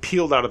 and he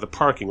peeled out of the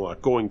parking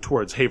lot going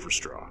towards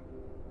Haverstraw.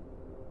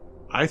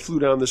 I flew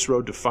down this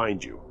road to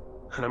find you,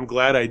 and I'm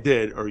glad I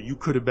did, or you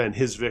could have been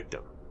his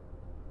victim.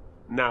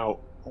 Now,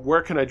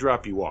 where can I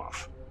drop you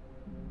off?"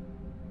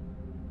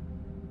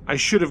 I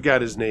should have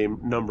got his name,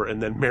 number,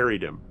 and then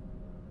married him,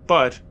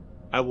 but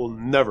I will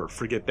never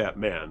forget that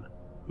man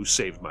who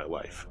saved my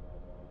life.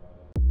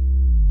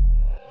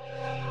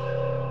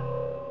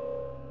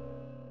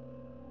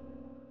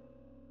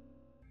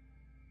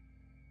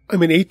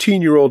 I'm an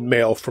 18-year-old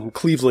male from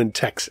Cleveland,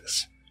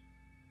 Texas.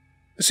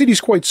 The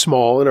city's quite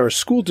small, and our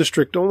school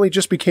district only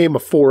just became a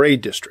 4A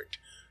district,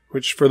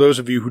 which, for those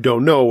of you who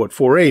don't know what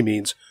 4A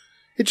means,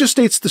 it just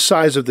states the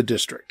size of the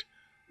district.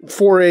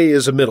 4A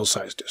is a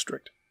middle-sized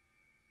district.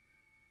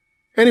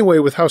 Anyway,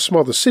 with how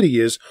small the city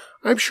is,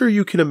 I'm sure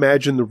you can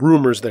imagine the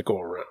rumors that go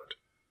around.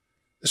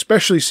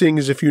 Especially seeing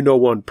as if you know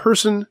one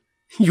person,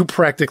 you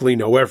practically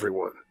know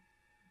everyone.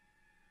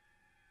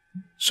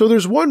 So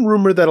there's one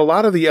rumor that a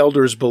lot of the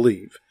elders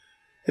believe,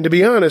 and to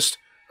be honest,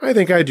 I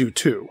think I do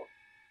too.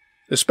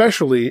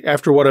 Especially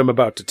after what I'm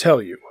about to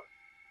tell you.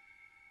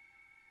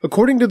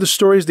 According to the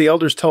stories the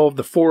elders tell of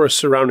the forest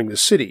surrounding the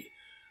city,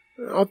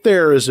 out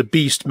there is a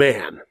beast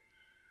man.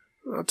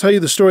 I'll tell you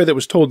the story that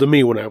was told to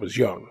me when I was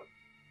young.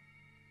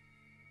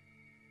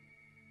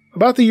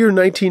 About the year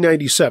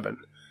 1997,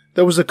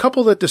 there was a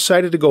couple that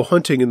decided to go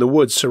hunting in the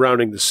woods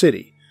surrounding the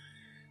city.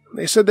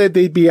 They said that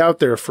they'd be out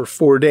there for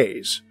 4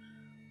 days.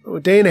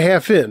 A day and a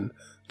half in,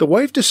 the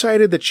wife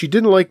decided that she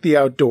didn't like the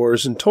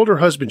outdoors and told her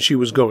husband she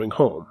was going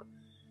home.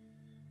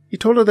 He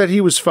told her that he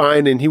was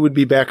fine and he would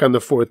be back on the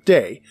 4th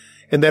day,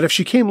 and that if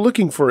she came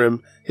looking for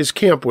him, his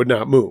camp would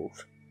not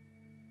move.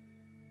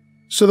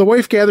 So the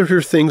wife gathered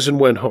her things and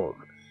went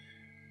home.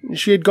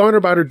 She had gone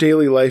about her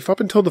daily life up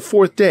until the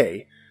 4th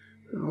day,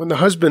 when the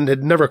husband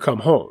had never come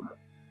home.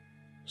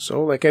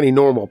 So, like any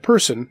normal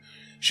person,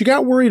 she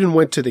got worried and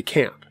went to the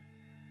camp.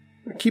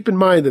 Keep in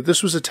mind that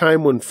this was a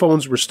time when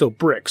phones were still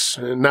bricks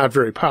and not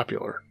very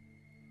popular.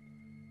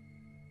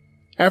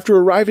 After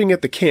arriving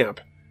at the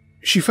camp,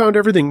 she found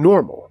everything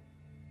normal.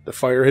 The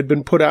fire had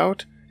been put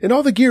out, and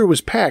all the gear was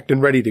packed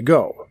and ready to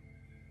go.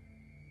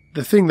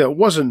 The thing that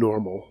wasn't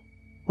normal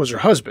was her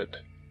husband.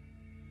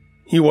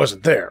 He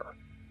wasn't there.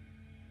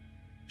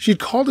 She'd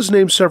called his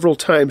name several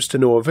times to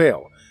no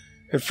avail,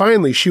 and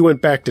finally she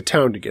went back to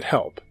town to get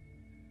help.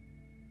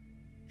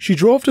 She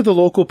drove to the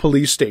local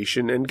police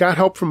station and got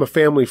help from a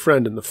family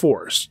friend in the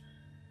force.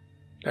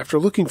 After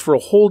looking for a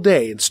whole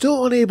day and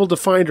still unable to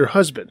find her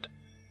husband,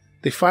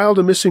 they filed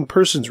a missing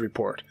persons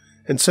report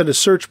and sent a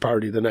search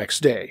party the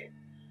next day.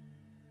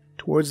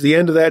 Towards the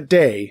end of that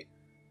day,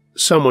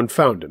 someone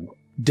found him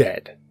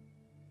dead.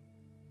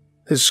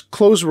 His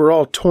clothes were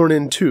all torn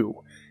in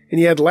two, and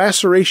he had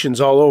lacerations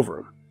all over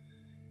him.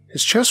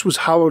 His chest was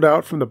hollowed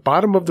out from the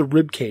bottom of the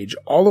rib cage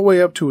all the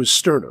way up to his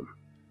sternum.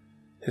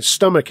 His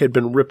stomach had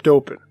been ripped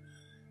open.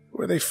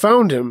 Where they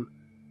found him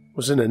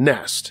was in a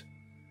nest.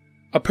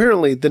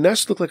 Apparently, the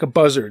nest looked like a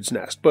buzzard's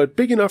nest, but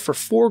big enough for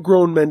 4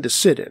 grown men to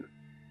sit in,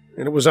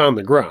 and it was on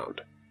the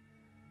ground.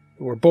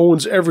 There were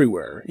bones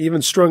everywhere,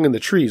 even strung in the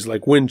trees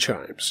like wind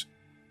chimes.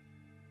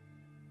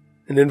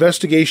 An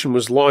investigation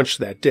was launched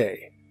that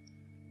day.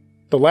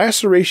 The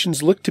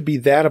lacerations looked to be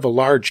that of a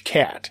large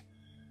cat.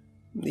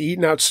 The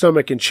eaten-out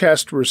stomach and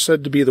chest were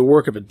said to be the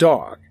work of a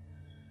dog.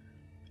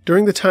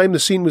 During the time the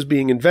scene was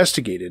being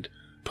investigated,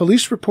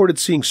 police reported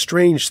seeing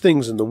strange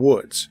things in the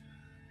woods,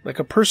 like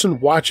a person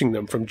watching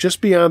them from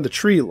just beyond the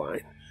tree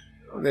line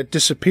that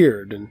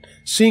disappeared and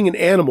seeing an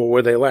animal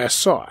where they last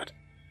saw it.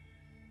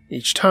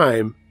 Each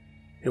time,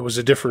 it was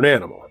a different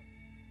animal.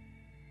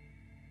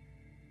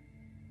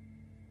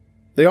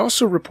 They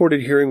also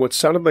reported hearing what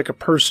sounded like a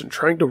person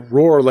trying to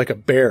roar like a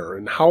bear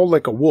and howl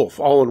like a wolf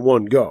all in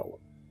one go.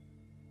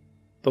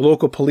 The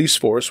local police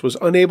force was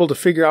unable to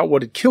figure out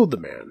what had killed the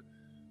man.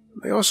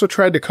 They also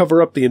tried to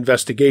cover up the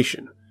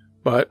investigation,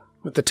 but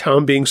with the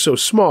town being so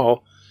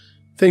small,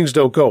 things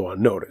don't go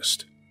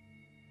unnoticed.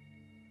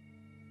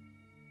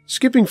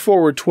 Skipping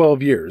forward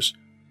 12 years,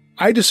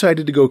 I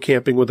decided to go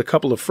camping with a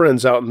couple of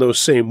friends out in those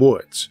same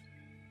woods.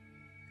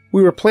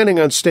 We were planning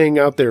on staying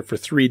out there for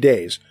 3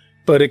 days,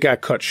 but it got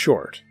cut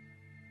short.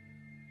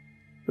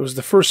 It was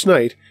the first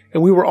night,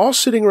 and we were all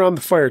sitting around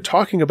the fire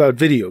talking about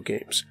video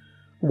games.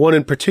 One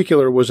in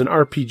particular was an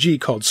RPG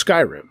called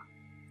Skyrim.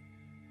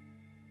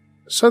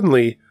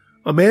 Suddenly,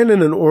 a man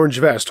in an orange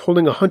vest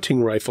holding a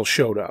hunting rifle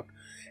showed up,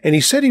 and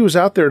he said he was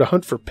out there to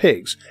hunt for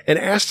pigs and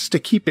asked us to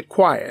keep it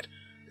quiet,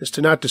 as to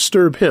not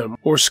disturb him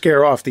or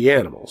scare off the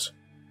animals.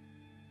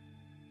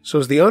 So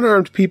as the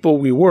unarmed people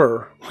we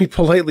were, we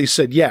politely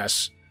said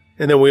yes,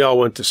 and then we all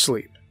went to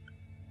sleep.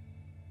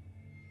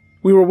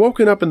 We were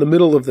woken up in the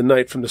middle of the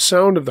night from the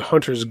sound of the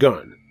hunter's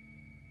gun.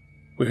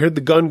 We heard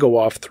the gun go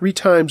off 3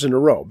 times in a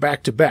row,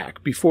 back to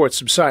back, before it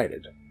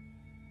subsided.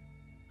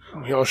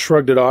 We all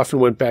shrugged it off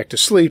and went back to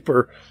sleep,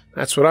 or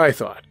that's what I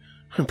thought.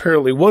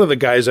 Apparently one of the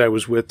guys I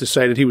was with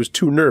decided he was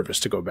too nervous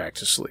to go back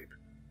to sleep.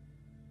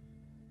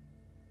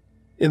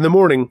 In the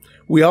morning,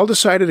 we all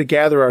decided to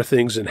gather our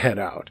things and head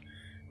out.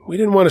 We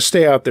didn't want to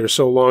stay out there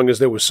so long as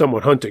there was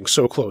someone hunting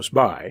so close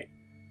by.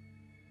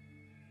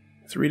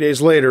 3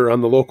 days later,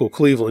 on the local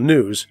Cleveland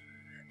News,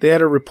 they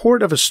had a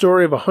report of a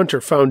story of a hunter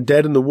found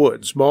dead in the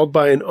woods, mauled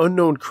by an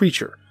unknown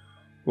creature,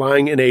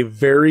 lying in a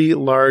very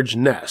large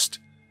nest,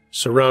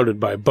 surrounded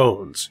by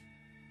bones.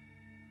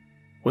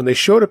 When they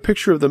showed a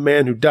picture of the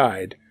man who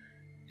died,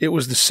 it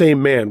was the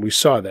same man we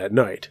saw that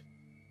night.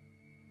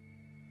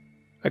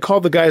 I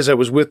called the guys I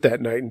was with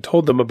that night and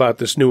told them about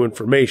this new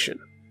information.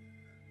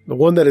 The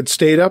one that had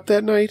stayed up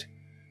that night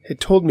had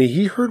told me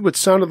he heard what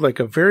sounded like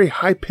a very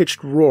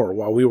high-pitched roar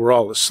while we were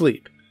all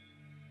asleep.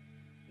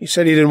 He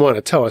said he didn't want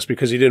to tell us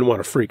because he didn't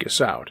want to freak us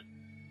out.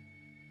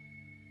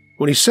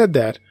 When he said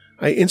that,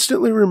 I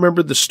instantly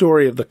remembered the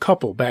story of the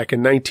couple back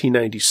in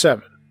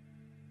 1997.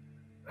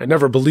 I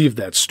never believed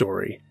that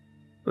story,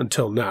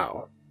 until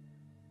now.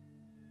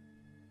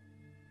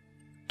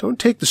 Don't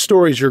take the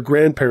stories your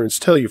grandparents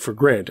tell you for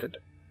granted.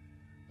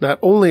 Not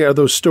only are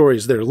those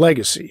stories their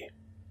legacy,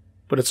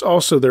 but it's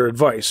also their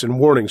advice and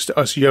warnings to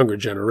us younger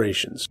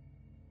generations.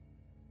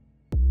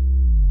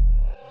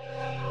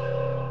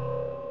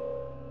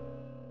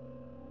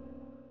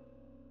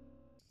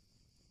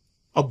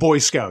 A Boy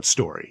Scout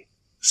story,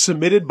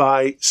 submitted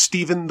by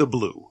Stephen the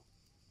Blue.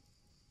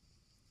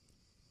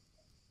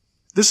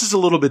 This is a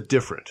little bit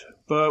different,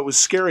 but was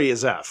scary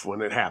as F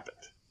when it happened.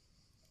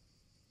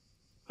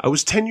 I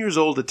was 10 years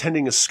old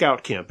attending a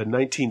scout camp in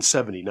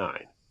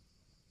 1979.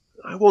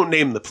 I won't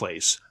name the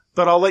place,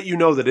 but I'll let you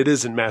know that it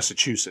is in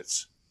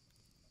Massachusetts.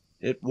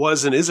 It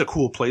was and is a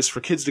cool place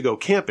for kids to go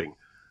camping,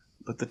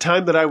 but the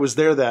time that I was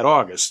there that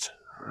August,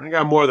 I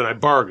got more than I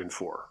bargained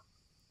for.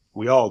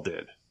 We all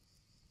did.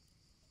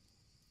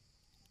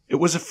 It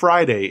was a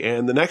Friday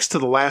and the next to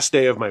the last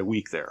day of my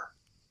week there.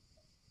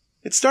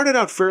 It started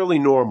out fairly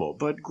normal,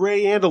 but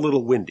gray and a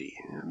little windy.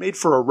 It made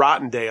for a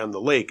rotten day on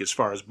the lake as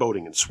far as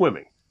boating and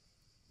swimming.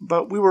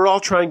 But we were all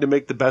trying to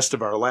make the best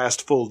of our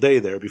last full day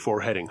there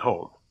before heading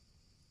home.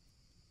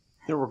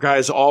 There were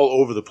guys all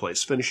over the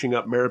place finishing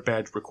up merit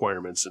badge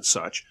requirements and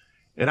such,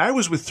 and I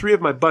was with 3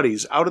 of my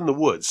buddies out in the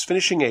woods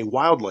finishing a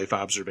wildlife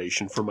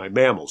observation for my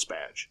mammals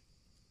badge.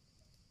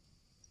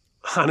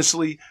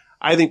 Honestly,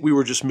 I think we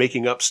were just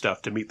making up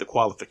stuff to meet the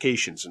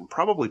qualifications and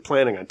probably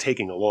planning on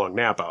taking a long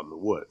nap out in the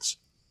woods.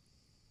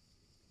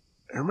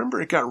 I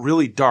remember it got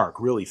really dark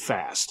really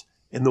fast,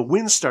 and the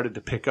wind started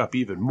to pick up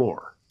even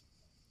more.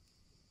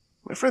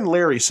 My friend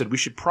Larry said we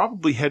should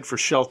probably head for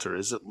shelter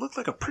as it looked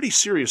like a pretty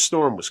serious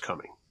storm was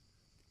coming.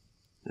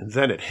 And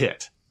then it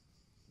hit.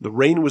 The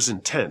rain was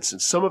intense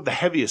and some of the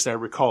heaviest I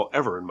recall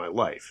ever in my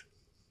life.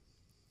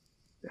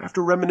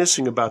 After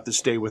reminiscing about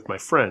this day with my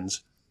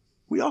friends,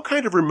 we all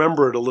kind of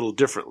remember it a little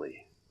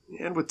differently,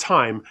 and with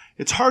time,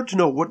 it's hard to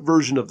know what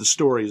version of the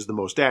story is the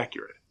most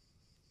accurate.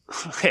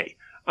 Hey,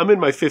 I'm in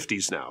my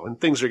 50s now, and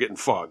things are getting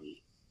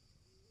foggy.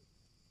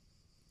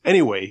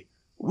 Anyway,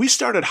 we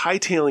started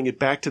hightailing it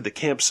back to the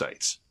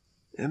campsites,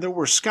 and there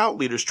were scout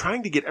leaders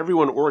trying to get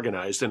everyone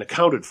organized and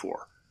accounted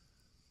for,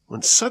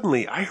 when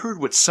suddenly I heard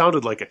what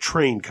sounded like a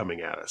train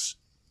coming at us.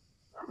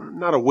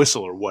 Not a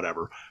whistle or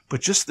whatever,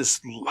 but just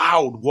this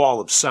loud wall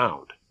of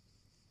sound.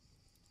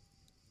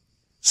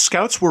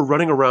 Scouts were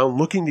running around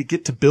looking to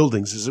get to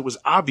buildings as it was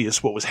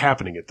obvious what was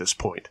happening at this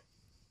point.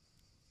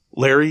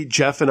 Larry,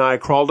 Jeff, and I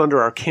crawled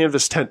under our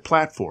canvas tent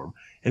platform,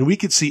 and we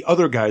could see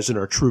other guys in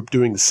our troop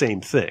doing the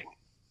same thing.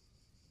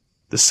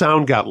 The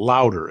sound got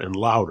louder and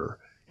louder,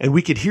 and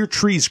we could hear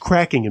trees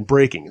cracking and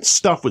breaking, and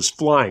stuff was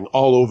flying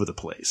all over the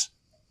place.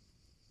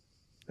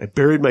 I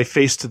buried my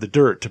face to the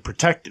dirt to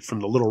protect it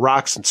from the little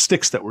rocks and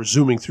sticks that were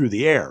zooming through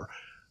the air,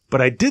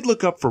 but I did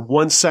look up for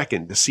 1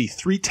 second to see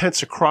 3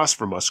 tents across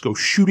from us go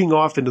shooting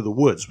off into the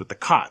woods with the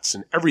cots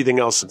and everything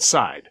else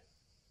inside.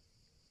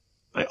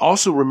 I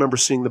also remember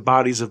seeing the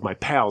bodies of my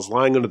pals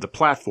lying under the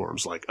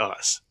platforms like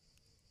us.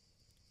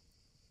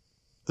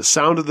 The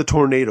sound of the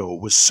tornado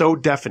was so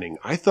deafening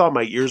I thought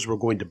my ears were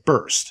going to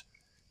burst,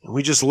 and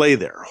we just lay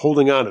there,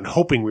 holding on and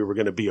hoping we were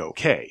going to be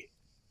okay.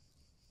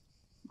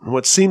 In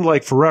what seemed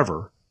like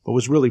forever, but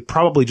was really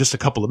probably just a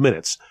couple of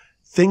minutes,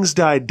 things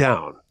died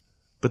down,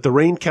 but the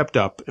rain kept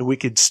up and we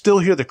could still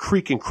hear the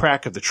creak and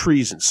crack of the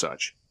trees and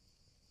such.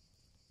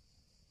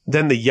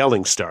 Then the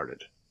yelling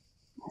started.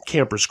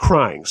 Campers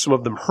crying, some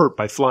of them hurt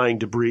by flying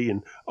debris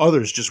and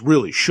others just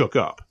really shook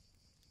up.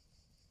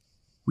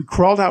 We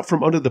crawled out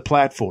from under the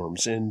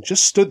platforms and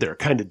just stood there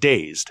kind of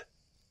dazed.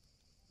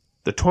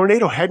 The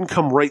tornado hadn't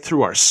come right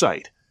through our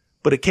sight,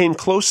 but it came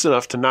close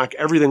enough to knock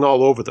everything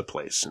all over the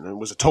place, and it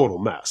was a total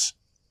mess.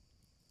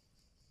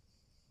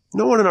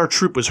 No one in our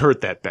troop was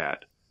hurt that bad.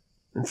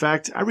 In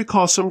fact, I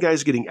recall some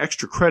guys getting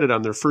extra credit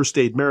on their first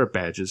aid merit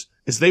badges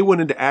as they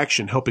went into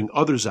action helping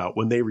others out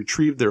when they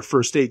retrieved their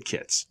first aid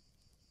kits.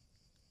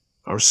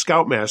 Our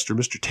scoutmaster,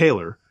 Mr.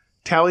 Taylor,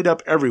 tallied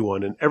up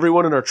everyone, and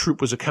everyone in our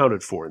troop was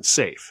accounted for and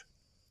safe.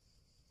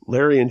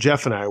 Larry and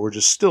Jeff and I were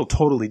just still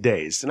totally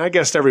dazed, and I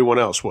guessed everyone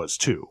else was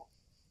too.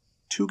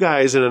 2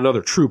 guys in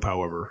another troop,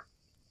 however,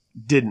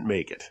 didn't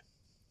make it.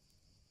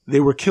 They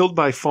were killed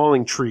by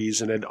falling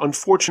trees and had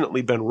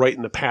unfortunately been right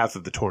in the path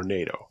of the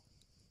tornado.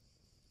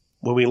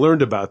 When we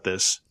learned about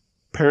this,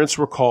 parents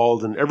were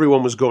called and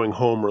everyone was going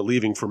home or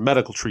leaving for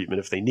medical treatment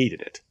if they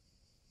needed it.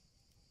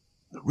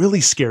 The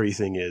really scary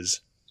thing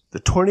is, the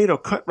tornado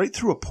cut right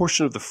through a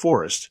portion of the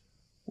forest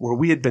where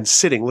we had been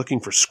sitting looking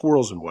for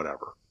squirrels and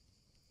whatever.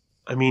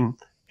 I mean,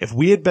 if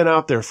we had been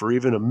out there for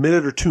even a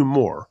minute or 2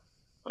 more,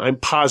 I'm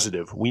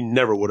positive we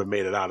never would have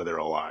made it out of there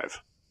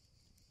alive.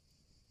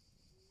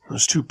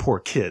 Those 2 poor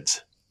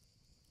kids.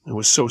 It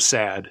was so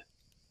sad.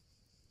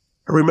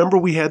 I remember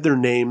we had their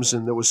names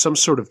and there was some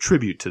sort of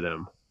tribute to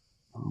them.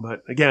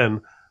 But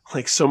again,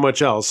 like so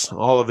much else,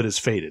 all of it has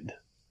faded.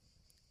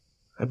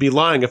 I'd be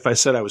lying if I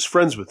said I was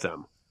friends with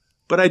them,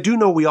 but I do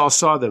know we all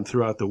saw them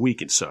throughout the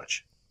week and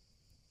such.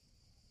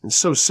 And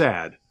so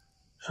sad.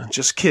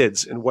 Just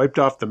kids and wiped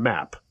off the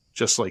map,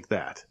 just like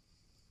that.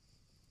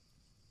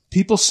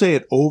 People say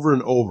it over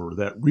and over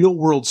that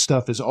real-world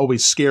stuff is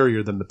always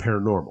scarier than the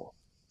paranormal.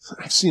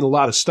 I've seen a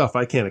lot of stuff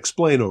I can't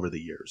explain over the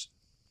years.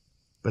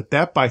 But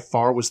that by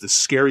far was the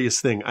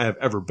scariest thing I have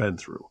ever been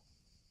through.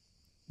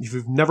 If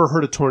you've never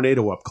heard a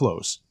tornado up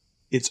close,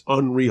 it's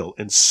unreal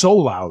and so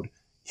loud,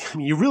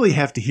 you really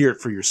have to hear it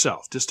for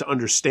yourself just to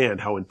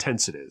understand how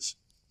intense it is.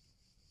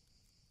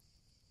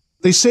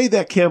 They say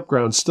that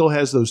campground still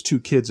has those 2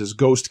 kids as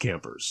ghost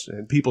campers,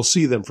 and people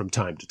see them from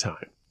time to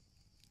time.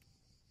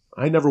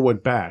 I never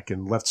went back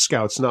and left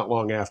scouts not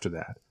long after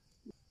that.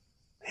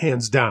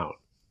 Hands down,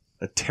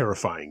 a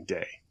terrifying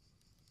day.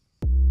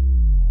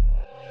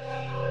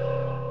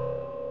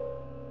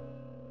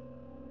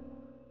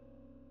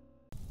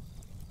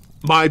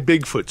 My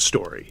Bigfoot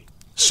Story,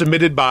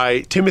 submitted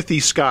by Timothy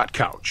Scott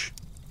Couch.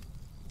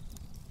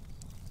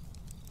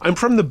 I'm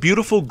from the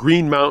beautiful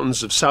Green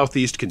Mountains of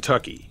southeast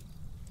Kentucky.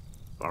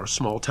 Our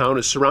small town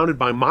is surrounded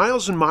by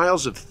miles and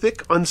miles of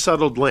thick,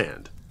 unsettled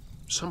land,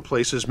 some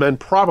places men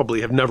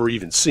probably have never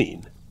even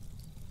seen.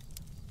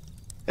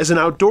 As an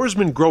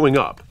outdoorsman growing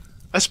up,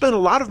 I spent a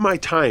lot of my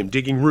time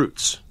digging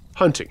roots,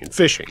 hunting, and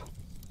fishing.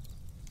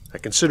 I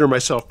consider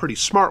myself pretty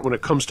smart when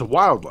it comes to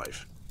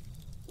wildlife,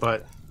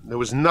 but there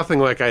was nothing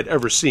like I'd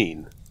ever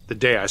seen the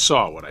day I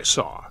saw what I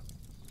saw.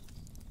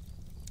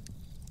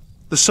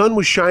 The sun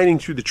was shining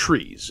through the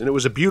trees, and it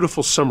was a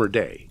beautiful summer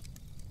day.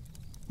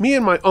 Me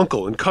and my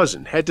uncle and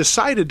cousin had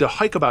decided to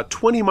hike about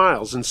 20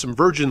 miles in some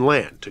virgin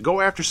land to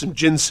go after some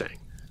ginseng,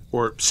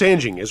 or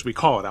sanjing as we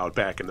call it out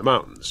back in the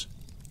mountains.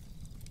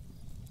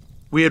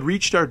 We had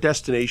reached our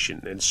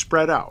destination and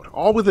spread out,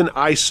 all within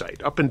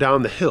eyesight, up and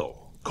down the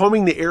hill,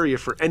 combing the area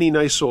for any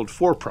nice old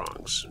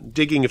 4-prongs,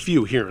 digging a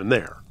few here and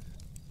there.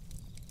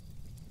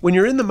 When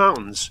you're in the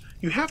mountains,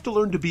 you have to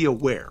learn to be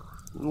aware,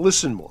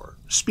 listen more,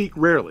 speak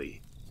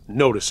rarely,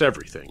 notice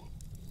everything.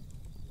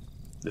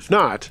 If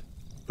not,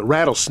 the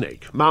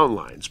rattlesnake, mountain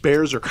lions,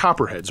 bears, or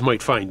copperheads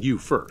might find you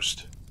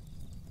first.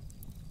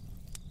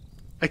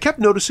 I kept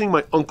noticing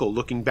my uncle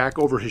looking back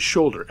over his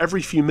shoulder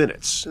every few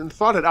minutes and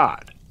thought it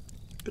odd,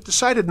 but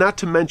decided not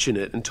to mention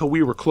it until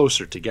we were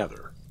closer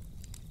together.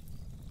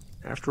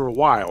 After a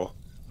while,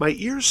 my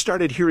ears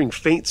started hearing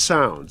faint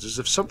sounds as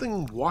if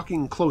something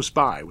walking close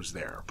by was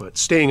there, but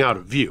staying out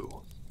of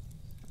view.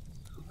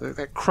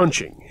 That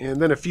crunching,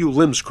 and then a few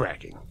limbs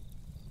cracking.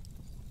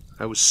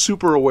 I was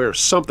super aware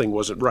something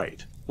wasn't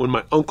right when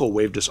my uncle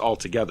waved us all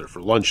together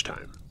for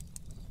lunchtime.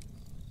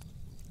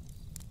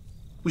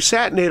 We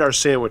sat and ate our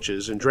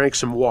sandwiches and drank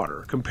some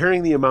water,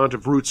 comparing the amount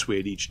of roots we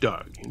had each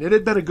dug, and it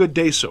had been a good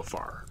day so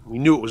far. We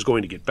knew it was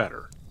going to get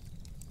better.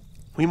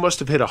 We must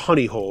have hit a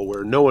honey hole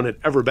where no one had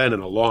ever been in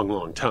a long,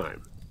 long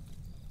time.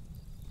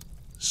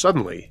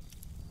 Suddenly,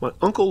 my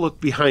uncle looked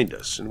behind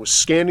us and was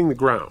scanning the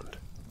ground.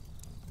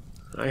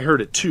 I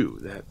heard it too,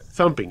 that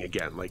thumping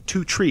again, like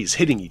 2 trees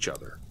hitting each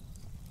other.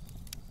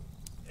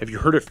 "Have you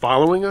heard it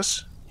following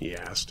us?" he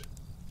asked.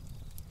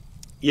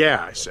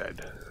 "Yeah," I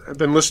said. "I've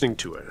been listening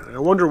to it. I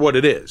wonder what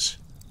it is."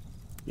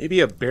 "Maybe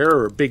a bear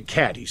or a big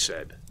cat," he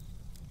said.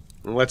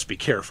 "Well, let's be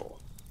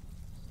careful."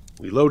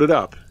 We loaded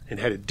up and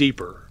headed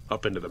deeper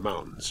up into the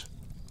mountains.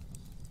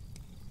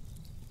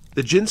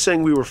 The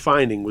ginseng we were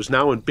finding was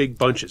now in big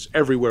bunches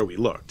everywhere we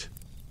looked.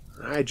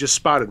 I had just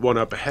spotted one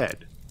up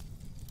ahead.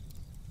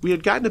 We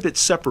had gotten a bit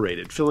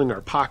separated, filling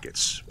our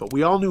pockets, but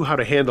we all knew how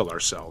to handle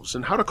ourselves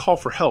and how to call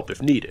for help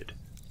if needed.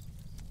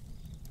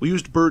 We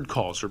used bird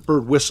calls or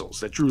bird whistles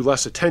that drew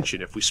less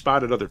attention if we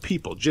spotted other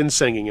people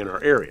ginsenging in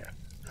our area.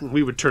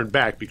 We would turn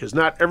back because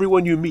not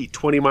everyone you meet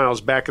 20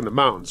 miles back in the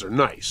mountains are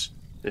nice,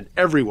 and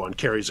everyone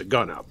carries a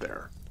gun out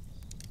there.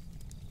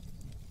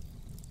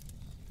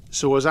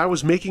 So as I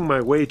was making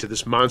my way to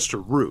this monster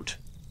root,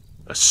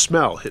 a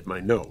smell hit my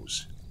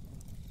nose.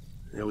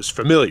 It was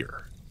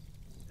familiar.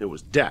 It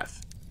was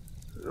death.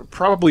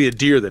 Probably a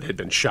deer that had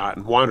been shot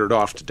and wandered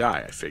off to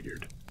die, I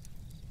figured.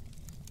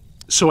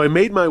 So I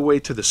made my way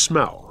to the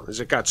smell as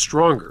it got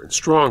stronger and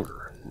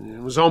stronger.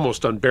 It was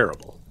almost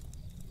unbearable.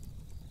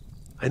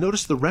 I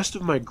noticed the rest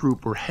of my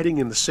group were heading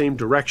in the same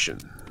direction.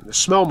 The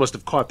smell must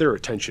have caught their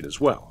attention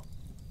as well.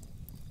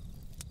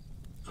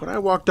 What I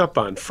walked up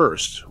on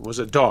first was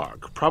a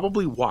dog,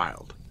 probably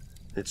wild.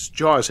 Its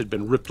jaws had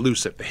been ripped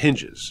loose at the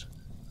hinges.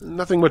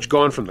 Nothing much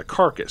gone from the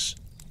carcass,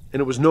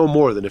 and it was no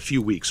more than a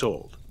few weeks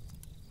old.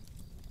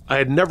 I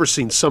had never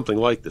seen something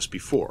like this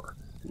before.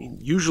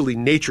 Usually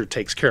nature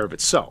takes care of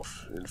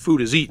itself, and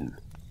food is eaten.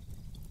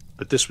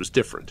 But this was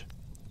different.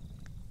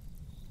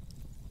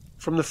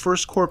 From the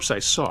first corpse I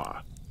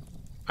saw,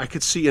 I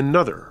could see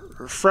another,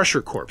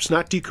 fresher corpse,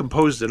 not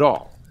decomposed at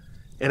all,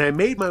 and I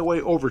made my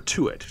way over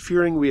to it,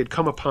 fearing we had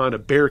come upon a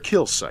bear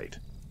kill site.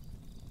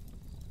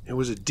 It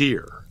was a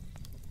deer,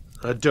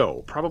 a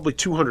doe, probably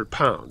 200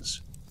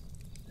 pounds.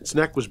 Its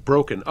neck was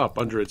broken up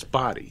under its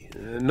body,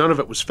 and none of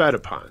it was fed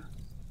upon.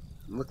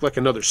 It looked like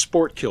another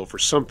sport kill for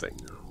something.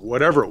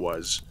 Whatever it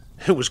was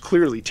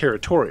clearly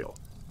territorial,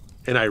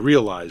 and I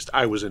realized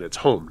I was in its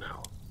home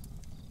now.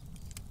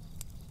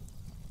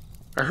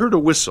 I heard a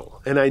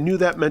whistle, and I knew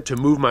that meant to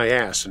move my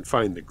ass and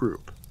find the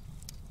group.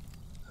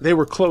 They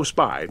were close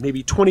by,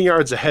 maybe 20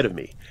 yards ahead of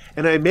me,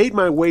 and I made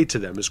my way to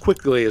them as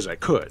quickly as I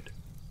could.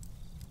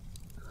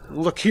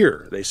 "Look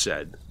here," they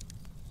said.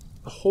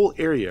 The whole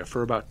area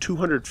for about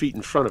 200 feet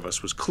in front of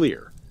us was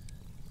clear.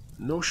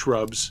 No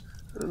shrubs,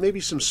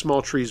 maybe some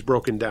small trees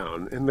broken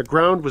down, and the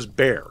ground was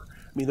bare.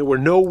 There were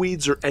no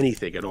weeds or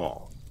anything at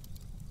all.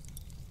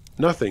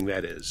 Nothing,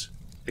 that is,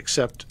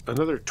 except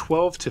another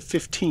 12 to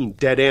 15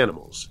 dead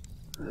animals,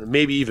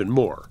 maybe even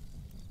more.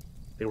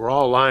 They were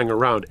all lying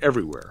around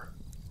everywhere,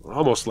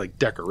 almost like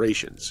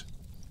decorations.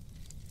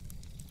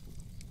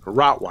 A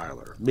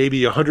Rottweiler,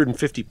 maybe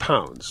 150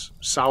 pounds,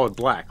 solid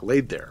black,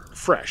 laid there,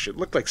 fresh. It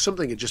looked like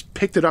something had just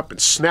picked it up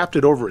and snapped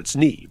it over its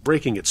knee,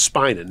 breaking its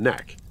spine and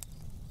neck.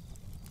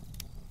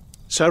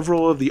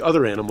 Several of the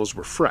other animals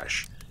were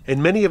fresh,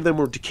 and many of them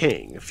were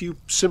decaying, a few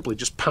simply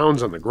just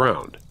pounds on the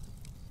ground.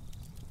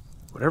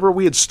 Whatever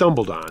we had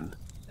stumbled on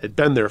had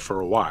been there for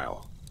a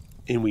while,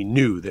 and we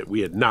knew that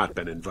we had not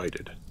been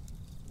invited.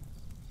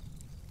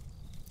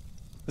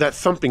 That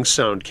thumping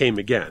sound came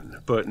again,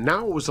 but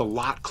now it was a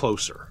lot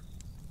closer.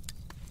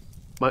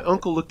 My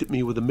uncle looked at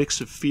me with a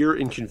mix of fear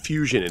and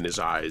confusion in his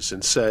eyes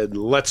and said,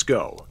 "Let's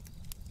go."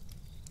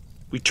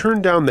 We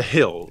turned down the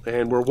hill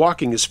and were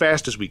walking as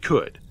fast as we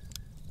could,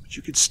 but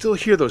you could still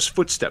hear those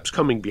footsteps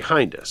coming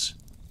behind us.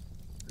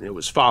 It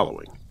was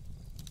following.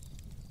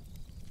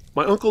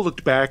 My uncle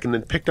looked back and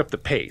then picked up the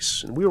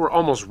pace, and we were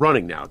almost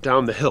running now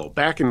down the hill,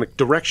 back in the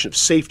direction of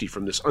safety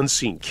from this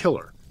unseen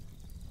killer.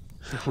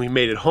 We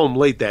made it home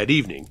late that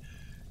evening,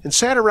 and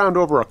sat around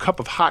over a cup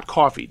of hot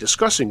coffee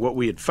discussing what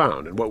we had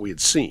found and what we had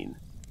seen.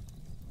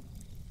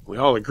 We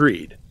all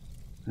agreed.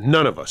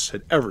 None of us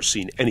had ever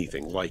seen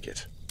anything like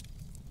it.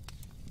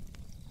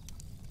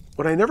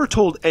 What I never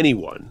told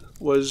anyone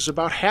was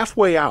about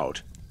halfway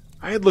out,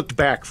 I had looked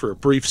back for a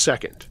brief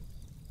second,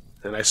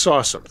 and I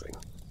saw something.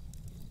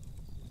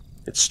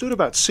 It stood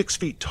about 6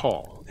 feet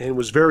tall and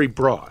was very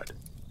broad,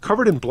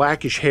 covered in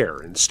blackish hair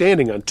and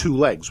standing on 2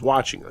 legs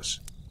watching us.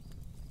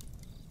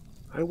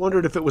 I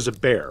wondered if it was a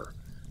bear,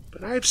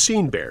 but I have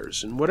seen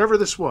bears, and whatever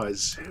this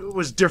was, it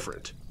was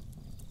different.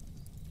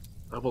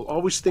 I will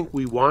always think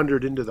we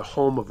wandered into the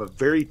home of a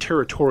very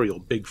territorial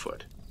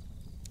Bigfoot.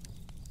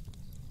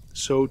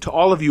 So to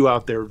all of you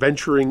out there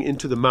venturing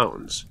into the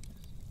mountains,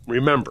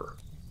 remember,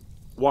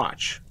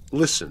 watch,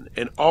 listen,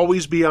 and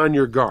always be on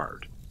your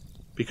guard,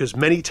 because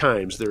many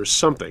times there is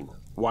something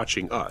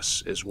watching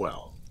us as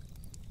well.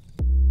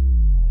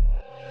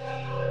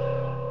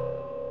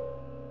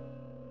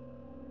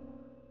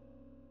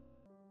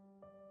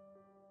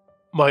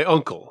 My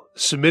Uncle,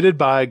 submitted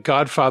by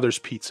Godfather's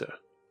Pizza.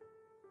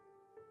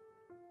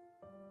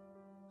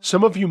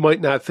 Some of you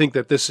might not think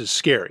that this is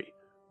scary,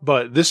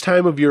 but this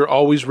time of year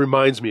always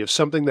reminds me of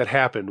something that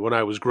happened when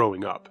I was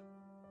growing up.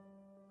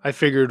 I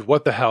figured,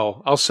 what the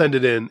hell, I'll send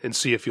it in and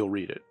see if you'll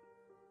read it.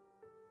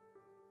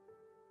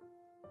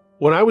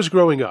 When I was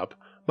growing up,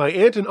 my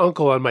aunt and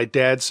uncle on my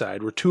dad's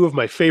side were 2 of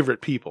my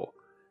favorite people,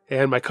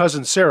 and my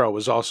cousin Sarah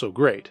was also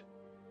great.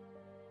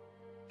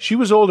 She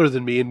was older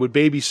than me and would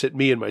babysit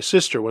me and my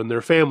sister when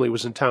their family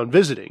was in town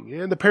visiting,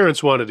 and the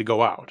parents wanted to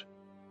go out.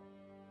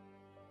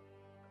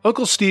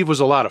 Uncle Steve was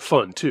a lot of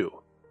fun,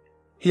 too.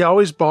 He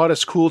always bought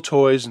us cool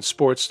toys and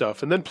sports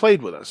stuff and then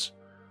played with us.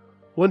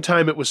 One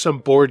time it was some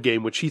board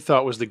game which he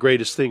thought was the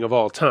greatest thing of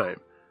all time.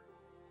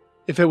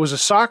 If it was a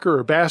soccer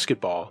or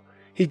basketball,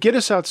 he'd get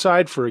us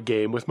outside for a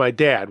game with my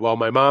dad while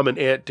my mom and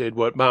aunt did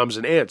what moms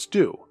and aunts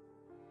do.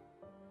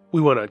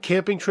 We went on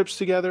camping trips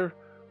together,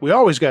 we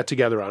always got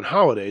together on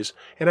holidays,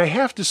 and I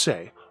have to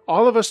say,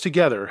 all of us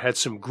together had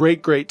some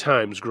great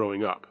times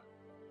growing up.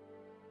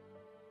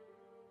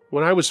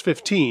 When I was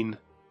 15,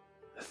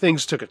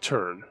 things took a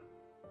turn.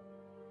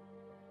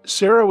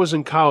 Sarah was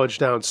in college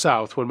down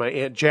south when my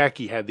Aunt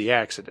Jackie had the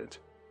accident.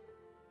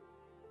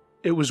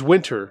 It was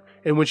winter,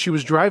 and when she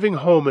was driving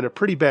home in a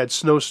pretty bad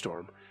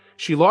snowstorm,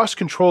 she lost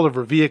control of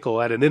her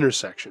vehicle at an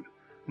intersection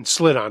and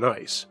slid on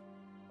ice.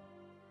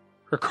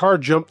 Her car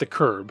jumped the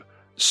curb,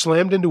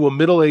 slammed into a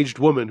middle-aged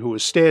woman who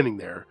was standing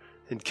there,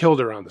 and killed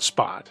her on the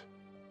spot.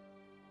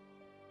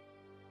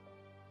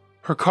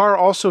 Her car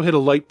also hit a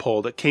light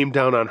pole that came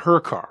down on her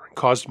car and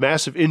caused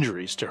massive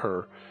injuries to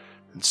her,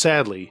 and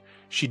sadly,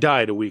 she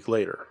died a week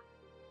later.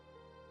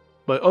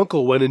 My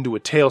uncle went into a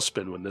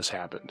tailspin when this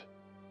happened.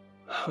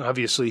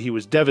 Obviously, he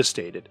was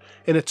devastated,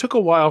 and it took a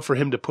while for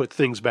him to put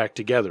things back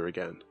together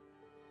again.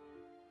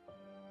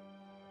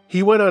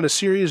 He went on a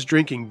serious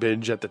drinking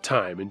binge at the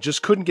time and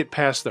just couldn't get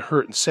past the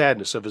hurt and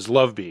sadness of his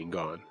love being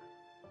gone.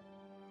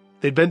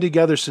 They'd been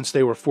together since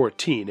they were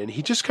 14, and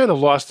he just kind of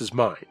lost his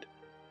mind.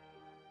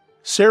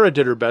 Sarah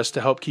did her best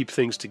to help keep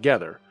things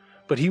together,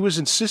 but he was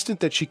insistent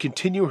that she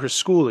continue her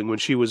schooling when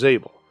she was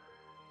able.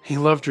 He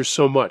loved her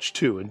so much,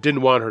 too, and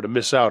didn't want her to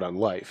miss out on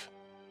life.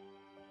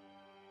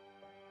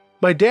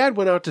 My dad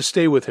went out to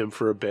stay with him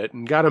for a bit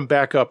and got him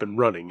back up and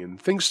running, and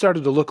things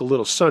started to look a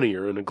little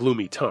sunnier in a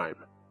gloomy time.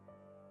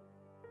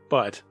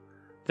 But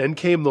then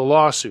came the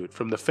lawsuit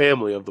from the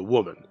family of the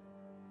woman.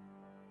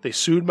 They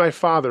sued my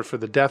father for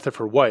the death of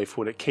her wife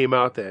when it came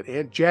out that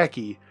Aunt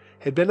Jackie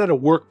had been at a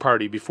work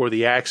party before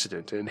the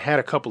accident and had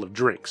a couple of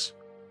drinks.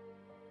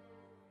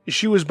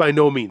 She was by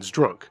no means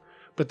drunk,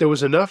 but there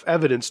was enough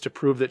evidence to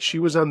prove that she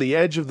was on the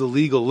edge of the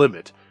legal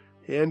limit,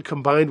 and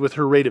combined with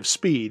her rate of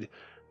speed,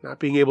 not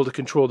being able to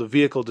control the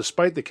vehicle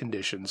despite the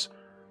conditions,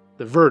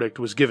 the verdict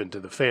was given to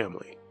the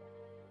family.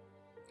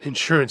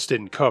 Insurance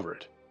didn't cover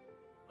it.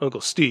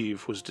 Uncle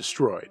Steve was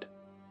destroyed.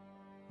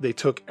 They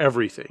took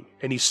everything,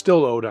 and he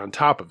still owed on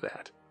top of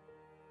that.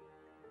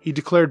 He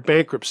declared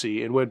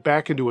bankruptcy and went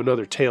back into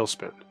another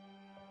tailspin.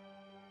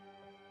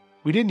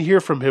 We didn't hear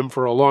from him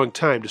for a long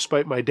time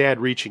despite my dad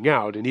reaching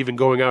out and even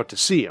going out to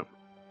see him.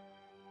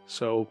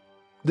 So,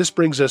 this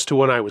brings us to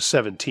when I was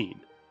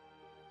 17.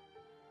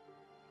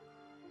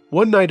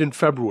 One night in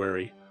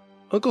February,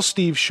 Uncle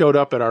Steve showed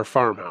up at our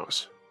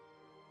farmhouse.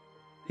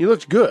 He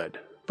looked good,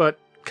 but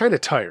kind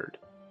of tired.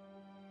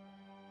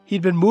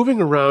 He'd been moving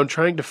around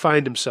trying to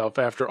find himself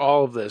after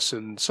all of this,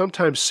 and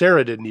sometimes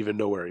Sarah didn't even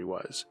know where he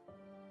was.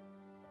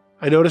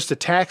 I noticed a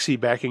taxi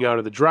backing out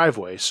of the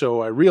driveway,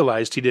 so I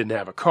realized he didn't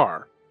have a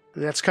car.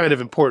 That's kind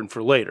of important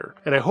for later,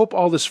 and I hope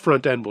all this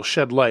front end will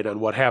shed light on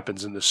what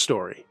happens in this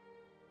story.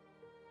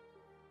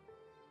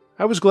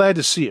 I was glad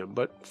to see him,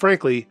 but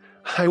frankly,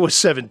 I was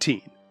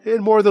 17,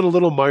 and more than a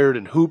little mired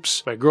in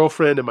hoops, my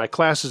girlfriend, and my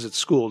classes at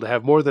school to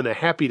have more than a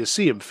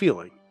happy-to-see-him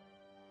feeling.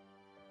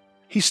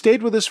 He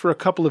stayed with us for a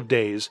couple of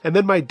days, and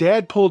then my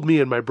dad pulled me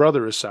and my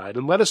brother aside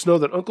and let us know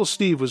that Uncle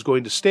Steve was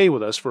going to stay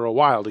with us for a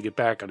while to get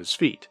back on his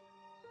feet.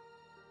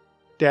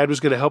 Dad was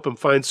going to help him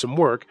find some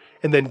work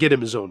and then get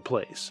him his own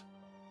place.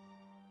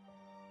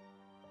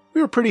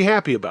 We were pretty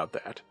happy about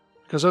that,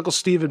 because Uncle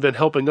Steve had been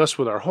helping us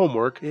with our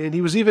homework, and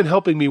he was even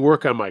helping me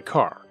work on my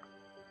car.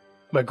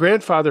 My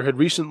grandfather had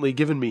recently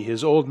given me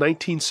his old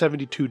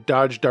 1972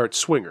 Dodge Dart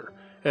Swinger,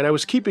 and I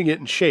was keeping it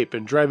in shape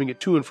and driving it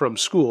to and from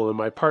school and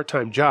my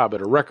part-time job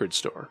at a record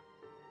store.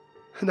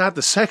 Not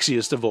the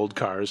sexiest of old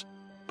cars,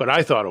 but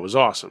I thought it was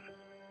awesome.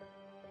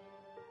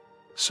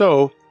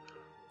 So,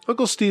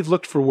 Uncle Steve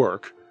looked for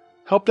work,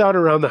 helped out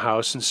around the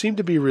house, and seemed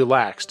to be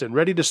relaxed and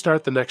ready to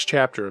start the next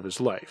chapter of his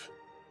life.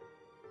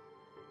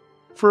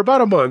 For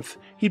about a month,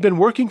 he'd been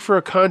working for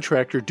a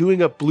contractor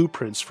doing up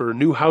blueprints for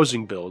new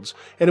housing builds,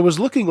 and it was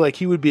looking like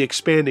he would be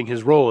expanding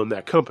his role in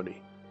that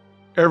company.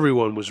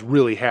 Everyone was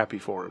really happy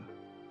for him.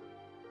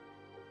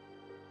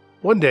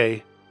 One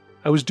day,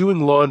 I was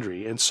doing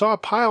laundry and saw a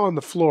pile on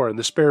the floor in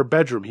the spare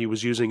bedroom he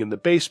was using in the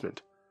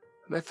basement,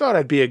 and I thought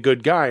I'd be a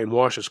good guy and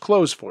wash his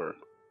clothes for him.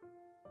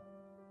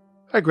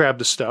 I grabbed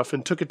the stuff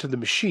and took it to the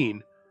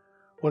machine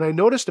when I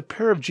noticed a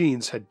pair of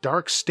jeans had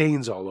dark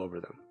stains all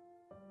over them.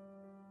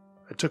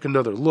 I took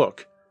another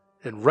look,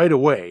 and right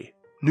away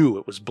knew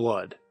it was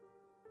blood.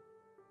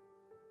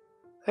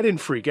 I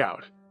didn't freak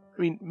out.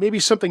 I mean, maybe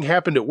something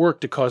happened at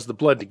work to cause the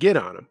blood to get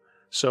on him,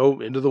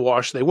 so into the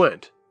wash they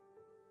went.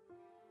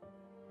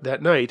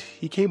 That night,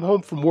 he came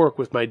home from work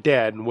with my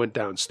dad and went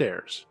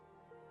downstairs.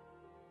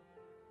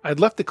 I'd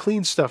left the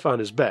clean stuff on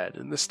his bed,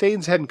 and the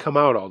stains hadn't come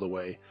out all the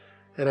way,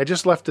 and I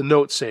just left a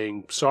note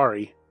saying,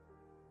 "Sorry."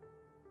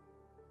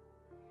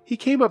 He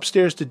came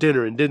upstairs to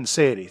dinner and didn't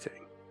say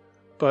anything,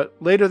 but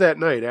later that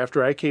night,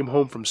 after I came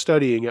home from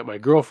studying at my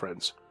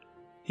girlfriend's,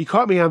 he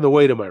caught me on the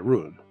way to my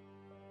room.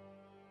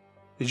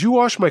 "Did you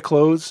wash my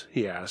clothes?"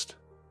 he asked.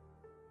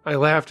 I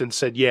laughed and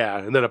said yeah,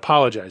 and then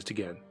apologized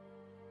again.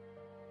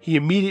 He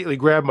immediately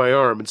grabbed my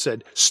arm and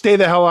said, "Stay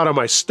the hell out of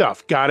my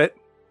stuff, got it?"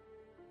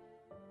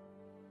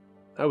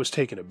 I was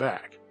taken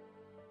aback.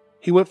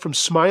 He went from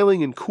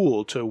smiling and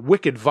cool to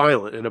wicked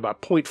violent in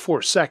about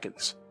 0.4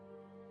 seconds.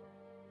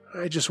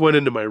 I just went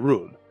into my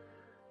room,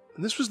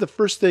 and this was the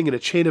first thing in a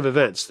chain of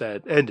events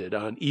that ended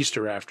on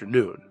Easter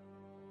afternoon.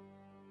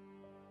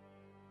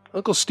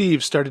 Uncle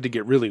Steve started to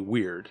get really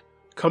weird,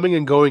 coming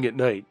and going at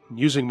night and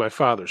using my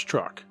father's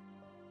truck.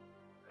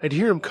 I'd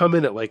hear him come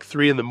in at like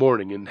 3 in the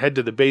morning and head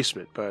to the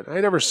basement, but I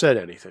never said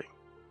anything.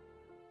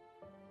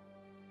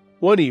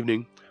 One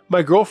evening,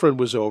 my girlfriend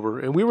was over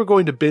and we were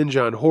going to binge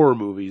on horror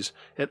movies,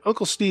 and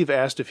Uncle Steve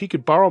asked if he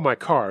could borrow my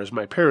car as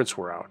my parents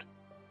were out.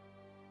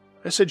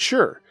 I said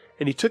sure,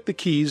 and he took the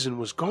keys and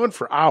was gone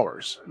for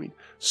hours.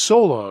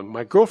 So long,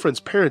 my girlfriend's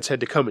parents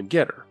had to come and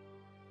get her.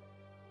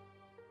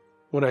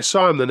 When I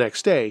saw him the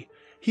next day,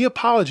 he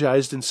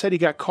apologized and said he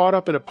got caught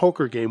up in a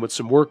poker game with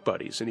some work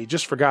buddies and he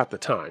just forgot the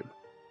time.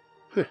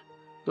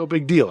 No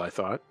big deal, I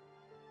thought.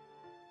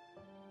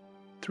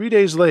 3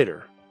 days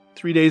later,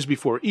 3 days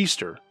before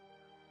Easter,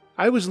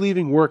 I was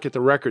leaving work at the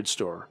record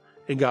store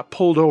and got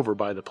pulled over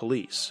by the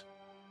police.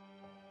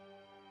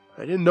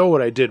 I didn't know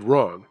what I did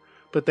wrong,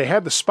 but they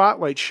had the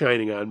spotlight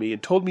shining on me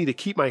and told me to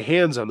keep my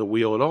hands on the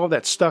wheel and all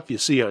that stuff you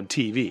see on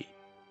TV.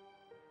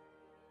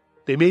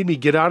 They made me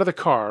get out of the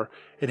car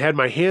and had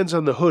my hands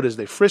on the hood as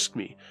they frisked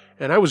me,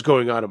 and I was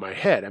going out of my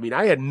head.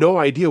 I had no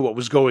idea what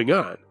was going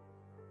on.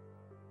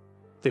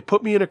 They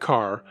put me in a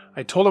car.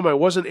 I told them I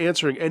wasn't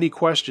answering any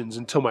questions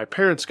until my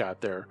parents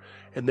got there,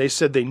 and they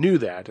said they knew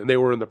that and they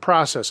were in the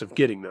process of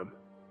getting them.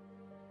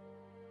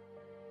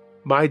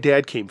 My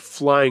dad came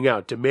flying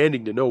out,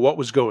 demanding to know what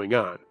was going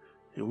on,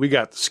 and we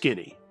got the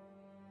skinny.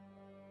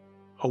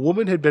 A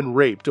woman had been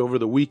raped over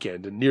the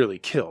weekend and nearly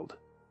killed.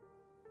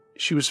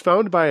 She was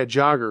found by a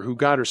jogger who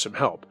got her some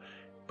help,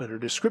 but her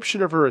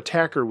description of her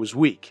attacker was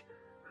weak.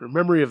 Her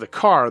memory of the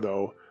car,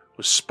 though,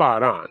 was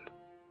spot on.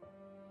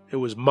 It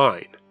was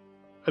mine.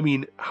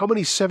 How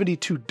many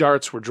 72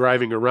 darts were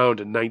driving around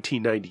in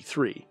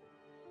 1993?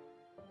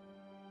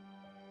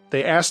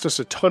 They asked us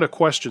a ton of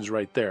questions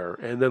right there,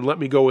 and then let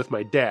me go with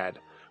my dad,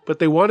 but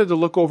they wanted to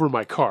look over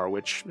my car,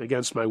 which,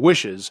 against my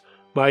wishes,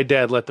 my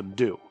dad let them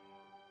do.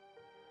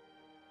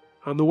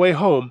 On the way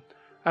home,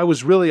 I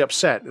was really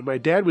upset, and my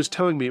dad was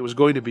telling me it was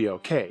going to be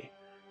okay,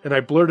 and I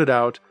blurted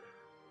out,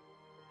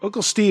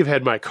 "Uncle Steve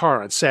had my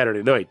car on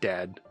Saturday night,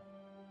 Dad."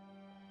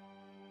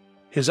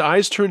 His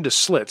eyes turned to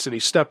slits and he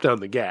stepped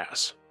on the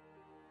gas.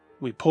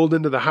 We pulled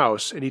into the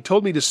house and he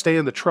told me to stay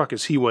in the truck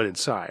as he went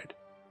inside.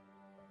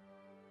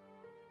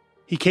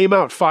 He came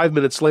out 5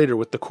 minutes later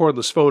with the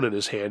cordless phone in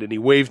his hand and he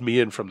waved me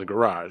in from the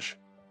garage.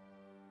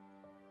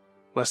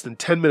 Less than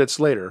 10 minutes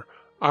later,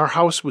 our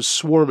house was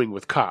swarming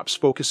with cops,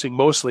 focusing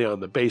mostly on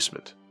the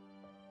basement.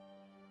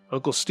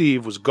 Uncle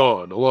Steve was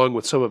gone, along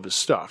with some of his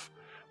stuff,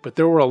 but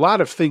there were a lot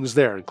of things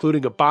there,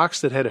 including a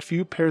box that had a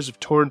few pairs of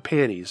torn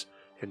panties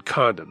and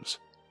condoms.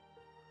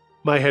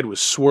 My head was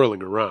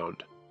swirling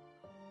around.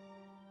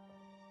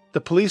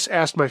 The police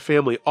asked my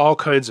family all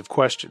kinds of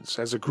questions,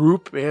 as a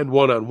group and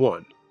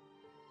one-on-one.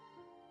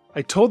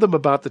 I told them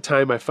about the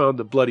time I found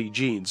the bloody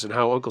jeans and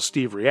how Uncle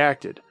Steve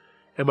reacted,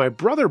 and my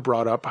brother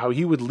brought up how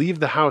he would leave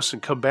the house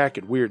and come back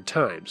at weird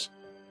times.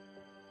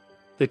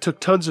 They took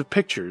tons of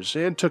pictures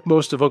and took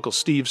most of Uncle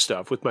Steve's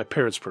stuff with my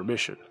parents'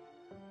 permission.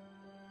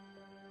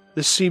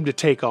 This seemed to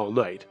take all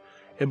night,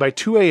 and by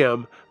 2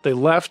 a.m. they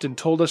left and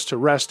told us to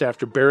rest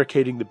after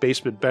barricading the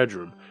basement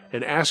bedroom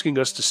and asking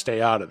us to stay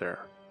out of there.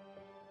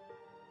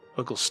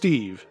 Uncle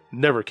Steve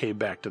never came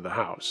back to the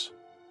house.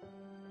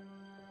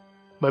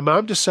 My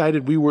mom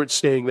decided we weren't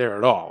staying there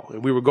at all,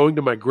 and we were going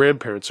to my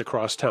grandparents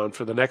across town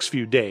for the next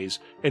few days,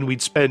 and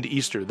we'd spend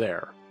Easter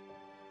there.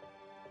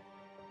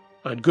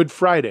 On Good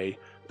Friday,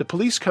 the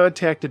police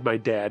contacted my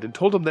dad and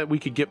told him that we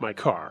could get my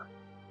car.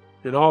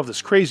 In all of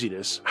this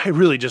craziness, I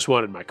really just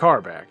wanted my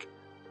car back.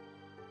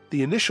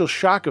 The initial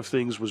shock of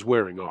things was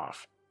wearing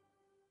off.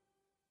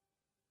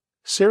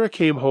 Sarah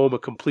came home a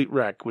complete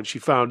wreck when she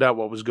found out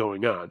what was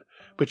going on,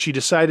 but she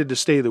decided to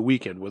stay the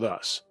weekend with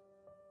us.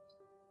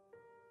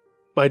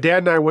 My dad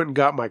and I went and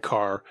got my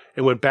car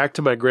and went back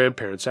to my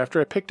grandparents after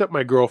I picked up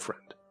my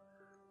girlfriend.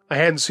 I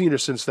hadn't seen her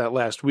since that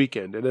last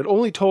weekend and had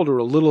only told her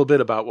a little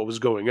bit about what was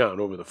going on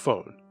over the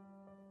phone.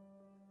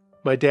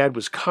 My dad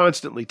was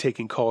constantly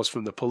taking calls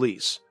from the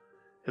police,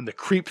 and the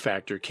creep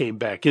factor came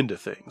back into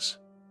things.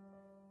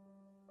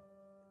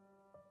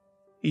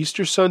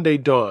 Easter Sunday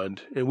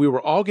dawned, and we were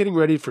all getting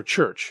ready for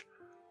church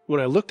when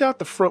I looked out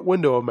the front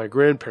window of my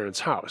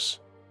grandparents'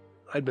 house.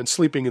 I'd been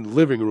sleeping in the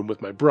living room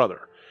with my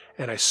brother,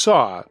 and I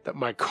saw that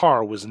my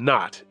car was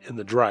not in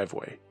the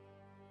driveway.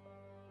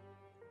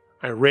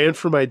 I ran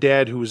for my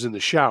dad, who was in the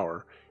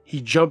shower.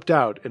 He jumped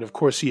out, and of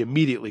course he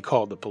immediately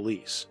called the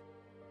police.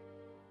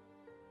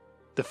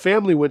 The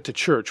family went to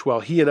church while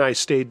he and I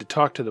stayed to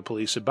talk to the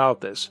police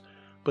about this,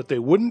 but they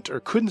wouldn't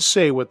or couldn't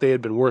say what they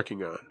had been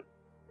working on.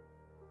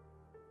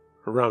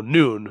 Around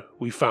noon,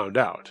 we found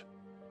out.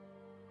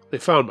 They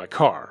found my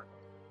car.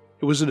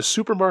 It was in a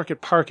supermarket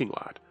parking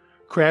lot,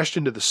 crashed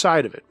into the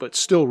side of it, but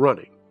still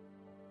running.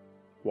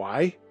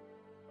 Why?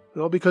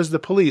 Well, because the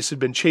police had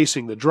been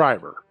chasing the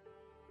driver,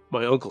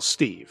 my Uncle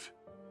Steve.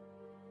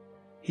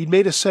 He'd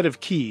made a set of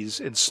keys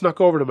and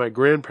snuck over to my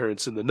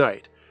grandparents in the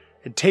night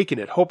and taken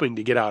it hoping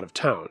to get out of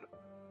town.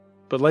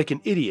 But like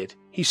an idiot,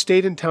 he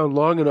stayed in town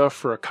long enough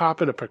for a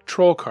cop in a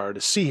patrol car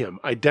to see him,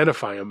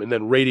 identify him, and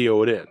then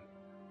radio it in.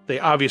 They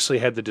obviously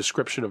had the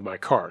description of my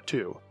car,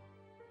 too.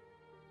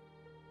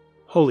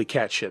 Holy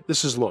cat shit,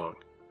 this is long.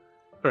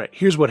 Alright,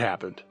 here's what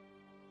happened.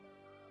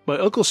 My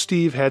Uncle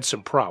Steve had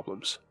some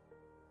problems.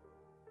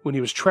 When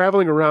he was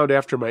traveling around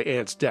after my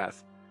aunt's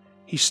death,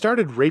 he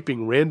started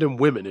raping random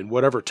women in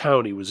whatever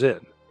town he was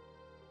in.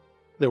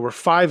 There were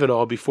 5 in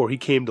all before he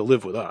came to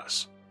live with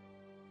us.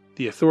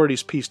 The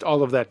authorities pieced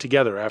all of that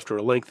together after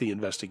a lengthy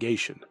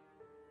investigation.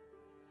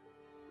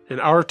 In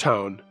our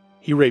town,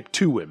 he raped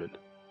 2 women.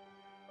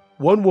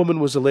 One woman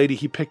was a lady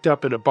he picked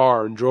up in a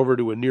bar and drove her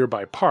to a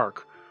nearby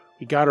park.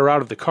 He got her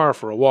out of the car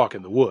for a walk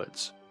in the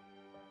woods.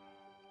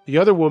 The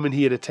other woman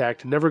he had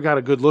attacked never got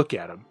a good look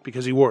at him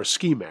because he wore a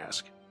ski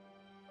mask.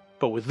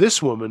 But with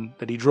this woman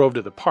that he drove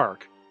to the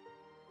park,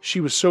 she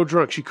was so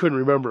drunk she couldn't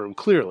remember him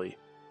clearly,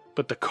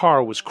 but the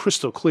car was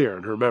crystal clear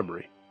in her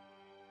memory.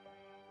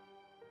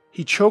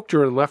 He choked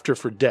her and left her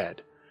for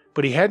dead,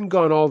 but he hadn't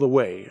gone all the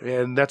way,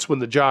 and that's when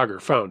the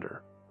jogger found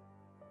her.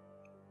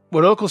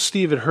 When Uncle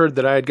Steve had heard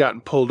that I had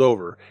gotten pulled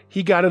over,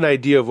 he got an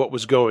idea of what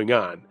was going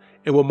on,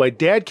 and when my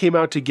dad came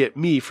out to get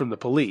me from the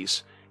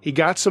police, he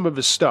got some of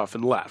his stuff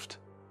and left.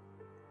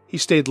 He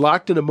stayed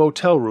locked in a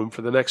motel room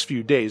for the next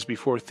few days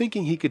before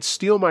thinking he could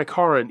steal my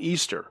car on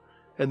Easter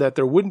and that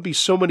there wouldn't be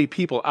so many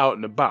people out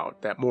and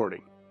about that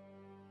morning.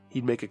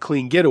 He'd make a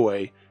clean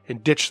getaway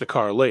and ditch the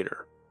car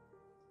later.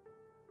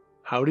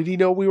 How did he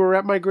know we were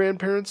at my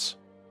grandparents'?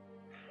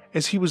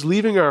 As he was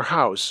leaving our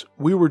house,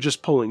 we were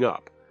just pulling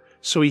up,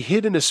 so he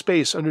hid in a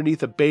space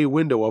underneath a bay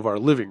window of our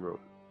living room.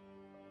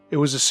 It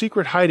was a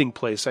secret hiding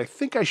place I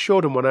think I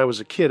showed him when I was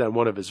a kid on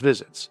one of his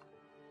visits.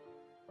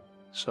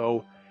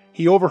 So,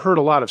 he overheard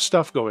a lot of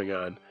stuff going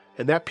on,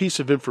 and that piece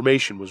of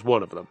information was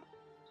one of them.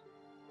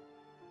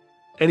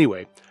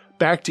 Anyway,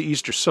 back to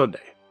Easter Sunday.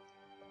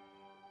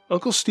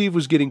 Uncle Steve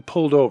was getting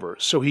pulled over,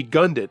 so he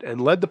gunned it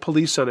and led the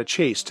police on a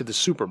chase to the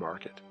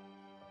supermarket.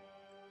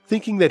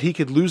 Thinking that he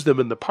could lose them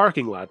in the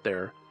parking lot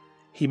there,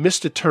 he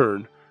missed a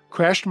turn,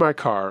 crashed my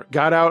car,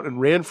 got out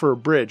and ran for a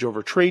bridge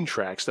over train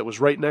tracks that was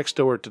right next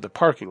door to the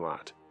parking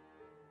lot.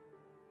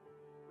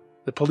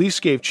 The police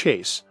gave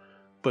chase,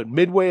 but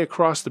midway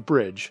across the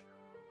bridge,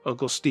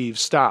 Uncle Steve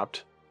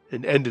stopped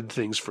and ended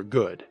things for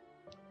good.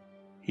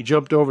 He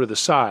jumped over to the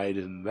side,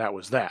 and that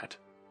was that.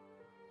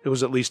 It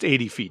was at least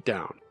 80 feet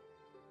down.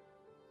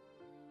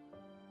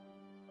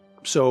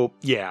 So,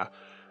 yeah,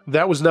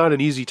 that was not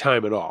an easy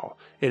time at all,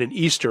 and an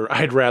Easter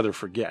I'd rather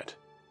forget.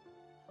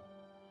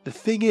 The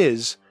thing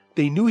is,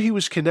 they knew he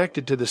was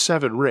connected to the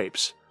 7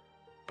 rapes,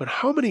 but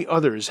how many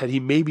others had he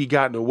maybe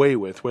gotten away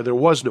with where there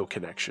was no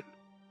connection?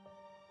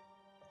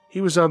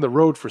 He was on the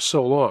road for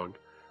so long,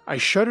 I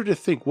shudder to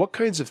think what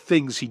kinds of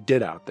things he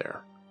did out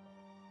there.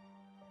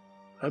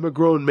 I'm a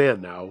grown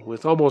man now,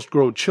 with almost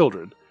grown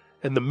children,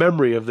 and the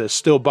memory of this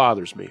still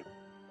bothers me.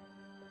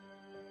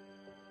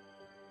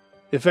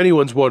 If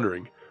anyone's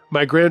wondering,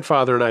 my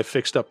grandfather and I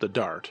fixed up the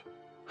Dart.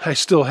 I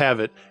still have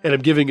it, and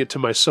I'm giving it to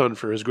my son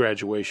for his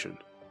graduation.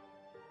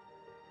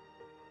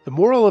 The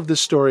moral of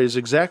this story is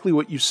exactly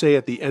what you say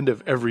at the end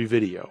of every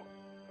video.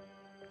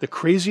 The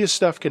craziest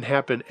stuff can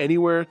happen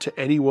anywhere to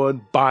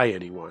anyone by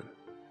anyone.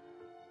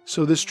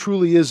 So this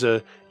truly is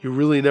a you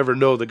really never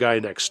know the guy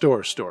next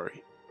door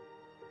story.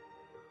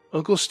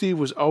 Uncle Steve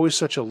was always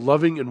such a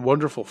loving and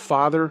wonderful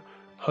father,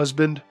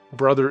 husband,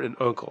 brother, and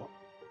uncle.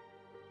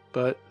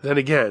 But then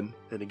again,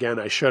 and again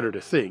I shudder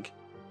to think,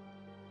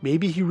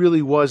 maybe he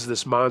really was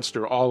this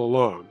monster all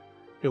along,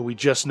 and we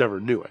just never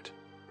knew it.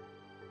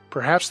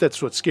 Perhaps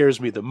that's what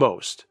scares me the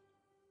most.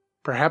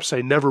 Perhaps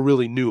I never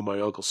really knew my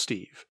Uncle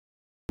Steve.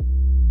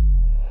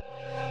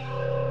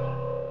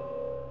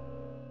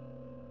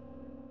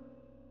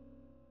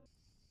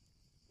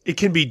 It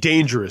can be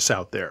dangerous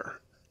out there.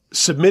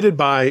 Submitted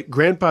by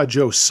Grandpa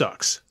Joe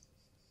Sucks.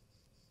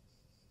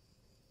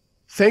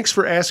 Thanks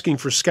for asking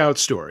for Scout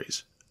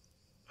Stories.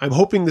 I'm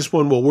hoping this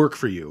one will work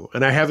for you,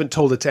 and I haven't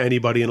told it to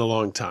anybody in a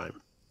long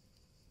time.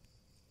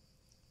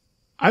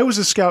 I was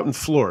a scout in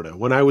Florida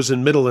when I was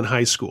in middle and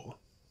high school.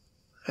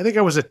 I think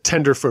I was a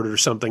tenderfoot or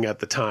something at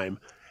the time,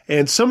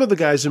 and some of the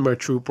guys in my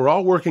troop were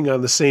all working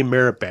on the same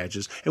merit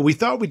badges, and we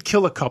thought we'd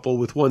kill a couple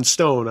with one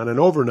stone on an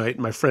overnight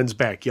in my friend's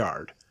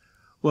backyard.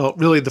 Well,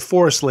 really the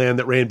forest land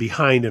that ran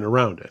behind and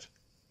around it.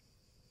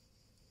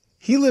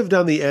 He lived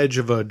on the edge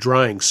of a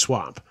drying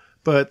swamp,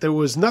 but there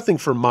was nothing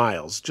for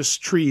miles,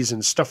 just trees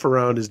and stuff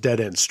around his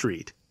dead-end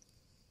street.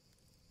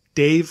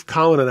 Dave,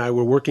 Colin, and I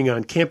were working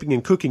on camping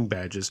and cooking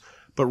badges,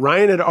 but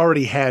Ryan had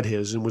already had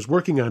his and was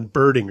working on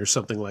birding or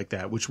something like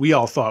that, which we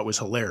all thought was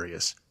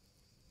hilarious.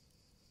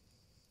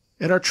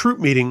 At our troop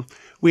meeting,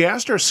 We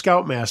asked our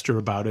scoutmaster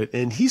about it,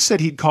 and he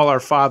said he'd call our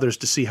fathers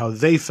to see how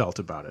they felt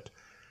about it.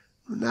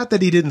 Not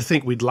that he didn't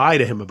think we'd lie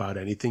to him about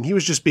anything, he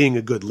was just being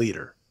a good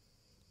leader.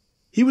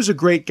 He was a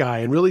great guy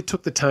and really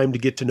took the time to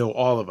get to know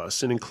all of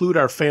us and include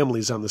our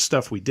families on the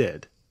stuff we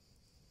did.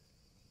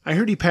 I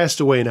heard he passed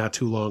away not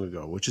too long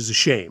ago, which is a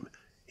shame.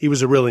 He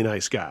was a really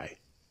nice guy.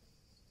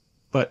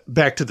 But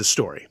back to the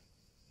story.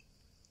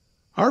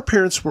 Our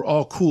parents were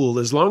all cool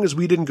as long as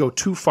we didn't go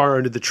too far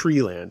into the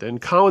tree land,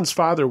 and Colin's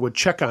father would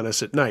check on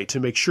us at night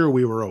to make sure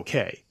we were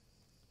okay.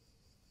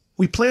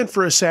 We planned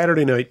for a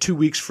Saturday night 2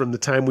 weeks from the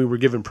time we were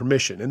given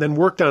permission, and then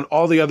worked on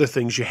all the other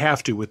things you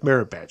have to with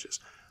merit badges,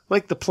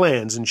 like the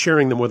plans and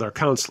sharing them with our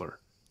counselor.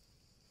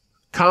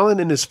 Colin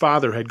and his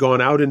father had gone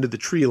out into the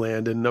tree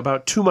land, and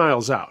about 2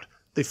 miles out,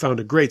 they found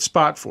a great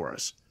spot for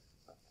us.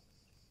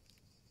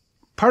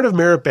 Part of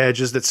merit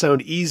badges that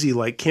sound easy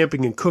like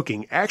camping and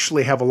cooking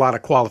actually have a lot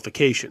of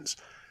qualifications,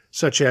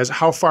 such as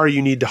how far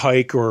you need to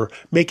hike or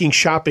making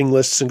shopping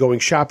lists and going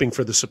shopping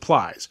for the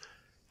supplies.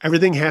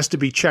 Everything has to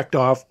be checked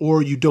off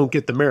or you don't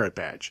get the merit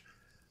badge.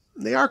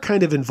 They are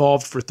kind of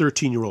involved for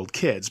 13-year-old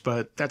kids,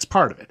 but that's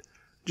part of it.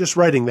 Just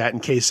writing that in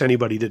case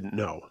anybody didn't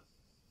know.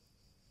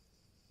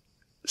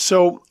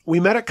 So we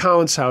met at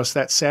Colin's house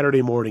that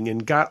Saturday morning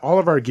and got all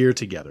of our gear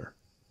together.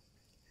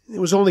 It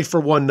was only for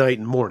one night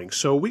and morning,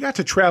 so we got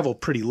to travel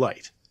pretty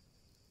light.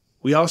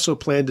 We also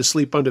planned to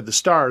sleep under the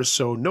stars,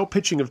 so no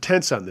pitching of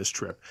tents on this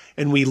trip,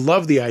 and we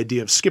loved the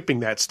idea of skipping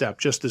that step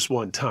just this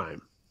one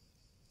time.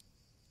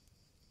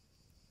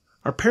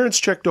 Our parents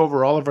checked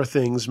over all of our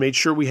things, made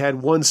sure we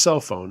had one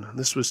cell phone.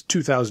 This was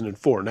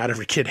 2004, not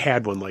every kid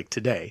had one like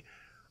today.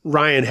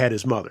 Ryan had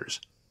his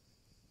mother's.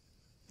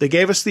 They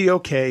gave us the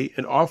okay,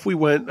 and off we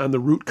went on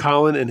the route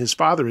Colin and his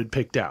father had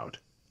picked out.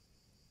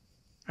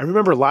 I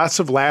remember lots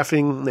of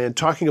laughing and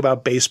talking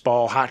about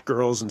baseball, hot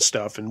girls, and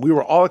stuff, and we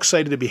were all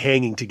excited to be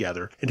hanging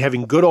together and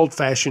having good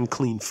old-fashioned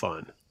clean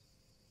fun.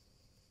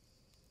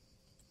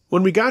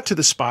 When we got to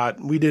the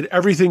spot, we did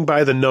everything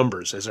by the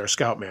numbers, as our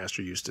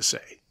scoutmaster used to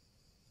say.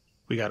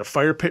 We got a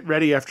fire pit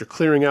ready after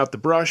clearing out the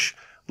brush,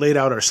 laid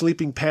out our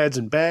sleeping pads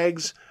and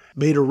bags,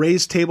 made a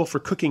raised table for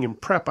cooking and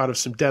prep out of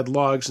some dead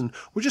logs, and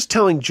were just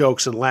telling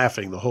jokes and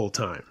laughing the whole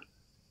time.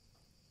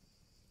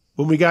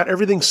 When we got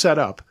everything set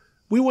up,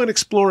 we went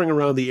exploring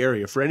around the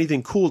area for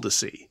anything cool to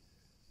see.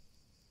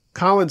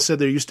 Colin said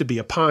there used to be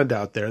a pond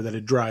out there that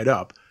had dried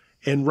up,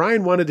 and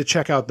Ryan wanted to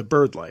check out the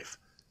bird life.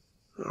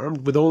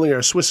 Armed with only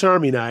our Swiss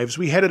Army knives,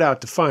 we headed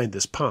out to find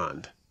this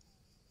pond.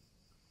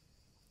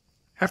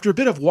 After a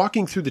bit of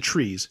walking through the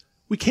trees,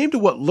 we came to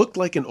what looked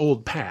like an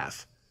old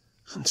path.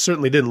 It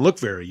certainly didn't look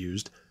very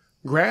used.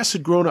 Grass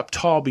had grown up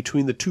tall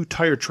between the 2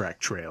 tire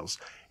track trails,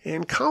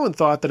 and Colin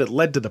thought that it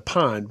led to the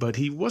pond, but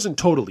he wasn't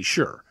totally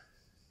sure.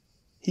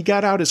 He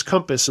got out his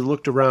compass and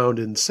looked around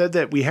and said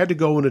that we had to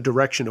go in a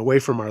direction away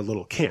from our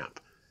little camp.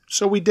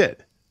 So we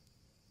did.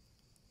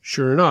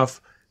 Sure enough,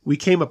 we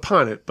came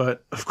upon it,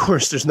 but of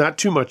course there's not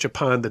too much a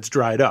pond that's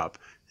dried up.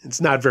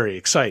 It's not very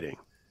exciting.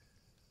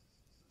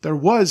 There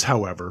was,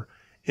 however,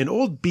 an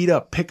old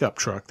beat-up pickup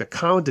truck that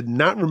Colin did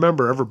not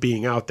remember ever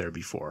being out there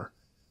before.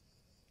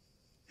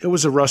 It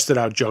was a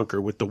rusted-out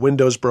junker with the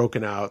windows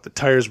broken out, the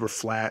tires were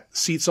flat,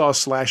 seats all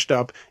slashed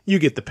up. You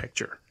get the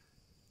picture.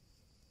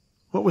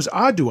 What was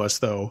odd to us,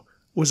 though,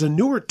 was a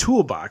newer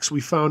toolbox we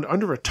found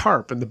under a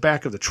tarp in the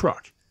back of the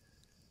truck.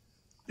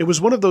 It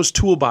was one of those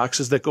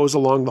toolboxes that goes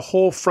along the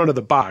whole front of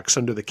the box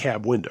under the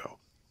cab window.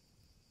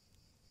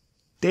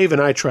 Dave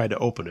and I tried to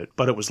open it,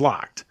 but it was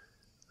locked.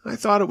 I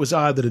thought it was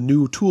odd that a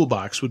new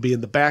toolbox would be in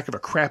the back of a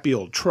crappy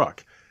old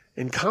truck,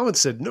 and Colin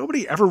said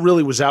nobody ever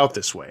really was out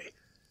this way.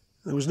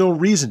 There was no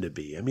reason to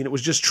be. I mean, it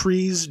was just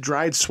trees,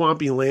 dried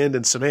swampy land,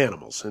 and some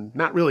animals, and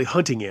not really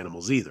hunting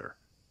animals either.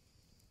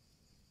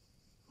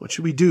 "What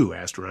should we do?"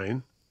 asked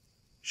Ryan.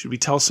 "Should we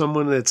tell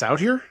someone that it's out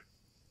here?"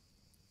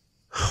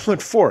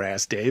 "What for?"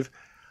 asked Dave.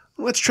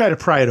 "Let's try to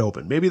pry it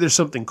open. Maybe there's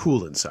something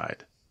cool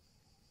inside."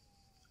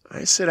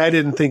 I said I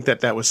didn't think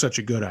that was such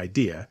a good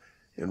idea,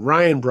 and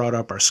Ryan brought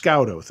up our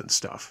scout oath and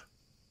stuff.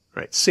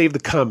 Right, save the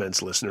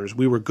comments, listeners.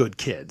 We were good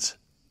kids.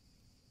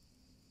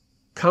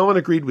 Colin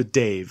agreed with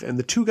Dave, and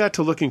the two got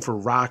to looking for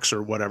rocks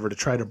or whatever to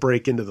try to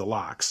break into the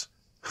locks.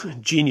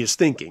 Genius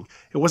thinking.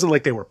 It wasn't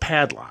like they were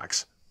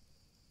padlocks.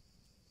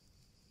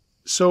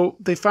 So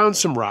they found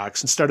some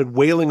rocks and started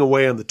wailing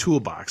away on the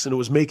toolbox, and it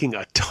was making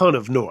a ton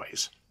of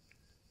noise.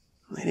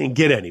 They didn't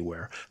get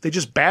anywhere. They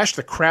just bashed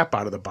the crap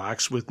out of the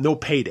box with no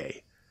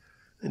payday.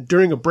 And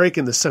during a break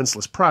in the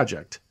senseless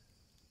project,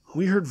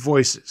 we heard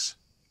voices.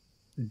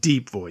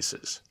 Deep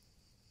voices.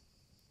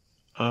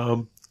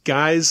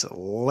 Guys,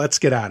 let's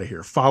get out of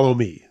here. Follow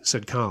me,"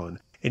 said Colin,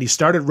 and he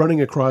started running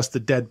across the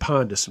dead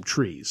pond to some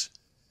trees.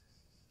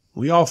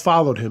 We all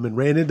followed him and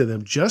ran into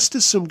them just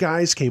as some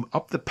guys came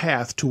up the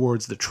path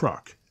towards the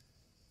truck.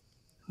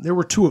 There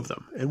were 2 of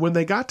them, and when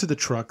they got to the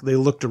truck, they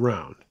looked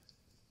around.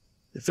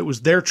 If it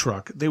was their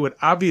truck, they would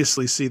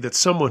obviously see that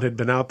someone had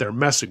been out there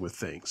messing with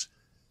things.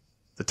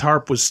 The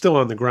tarp was still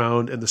on the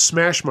ground, and the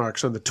smash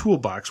marks on the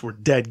toolbox were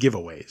dead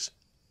giveaways.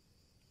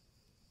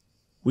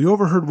 We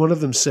overheard one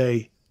of them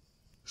say,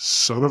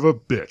 Son of a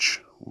bitch,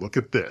 look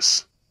at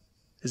this,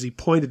 as he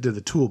pointed to the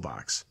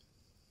toolbox.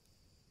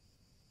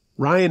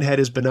 Ryan had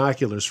his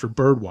binoculars for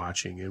bird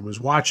watching and was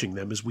watching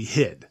them as we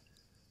hid.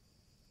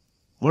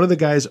 One of the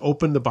guys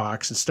opened the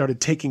box and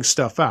started taking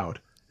stuff out,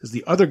 as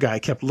the other guy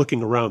kept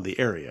looking around the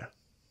area.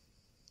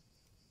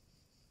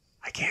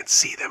 "I can't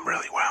see them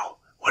really well.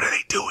 What are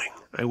they doing?"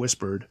 I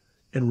whispered,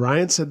 and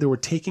Ryan said they were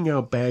taking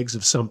out bags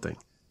of something,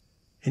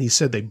 and he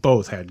said they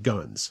both had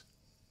guns.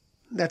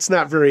 That's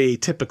not very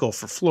atypical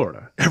for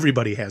Florida.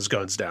 Everybody has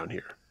guns down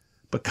here.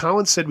 But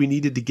Colin said we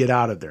needed to get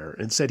out of there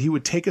and said he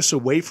would take us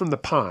away from the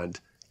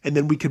pond, and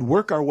then we could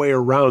work our way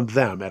around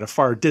them at a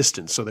far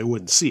distance so they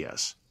wouldn't see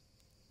us.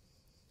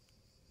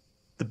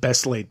 The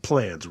best laid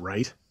plans,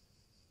 right?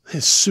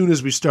 As soon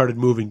as we started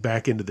moving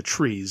back into the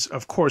trees,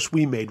 of course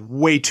we made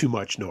way too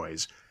much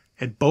noise,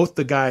 and both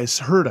the guys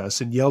heard us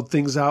and yelled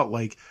things out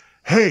like,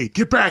 "Hey,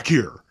 get back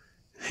here!"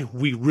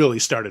 We really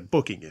started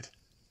booking it.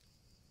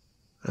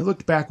 I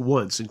looked back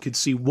once and could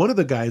see one of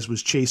the guys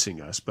was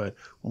chasing us, but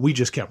we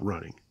just kept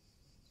running.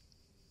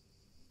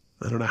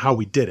 I don't know how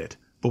we did it,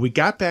 but we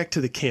got back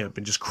to the camp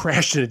and just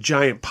crashed in a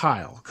giant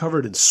pile,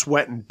 covered in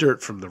sweat and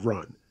dirt from the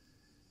run.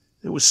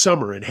 It was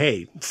summer and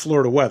hey,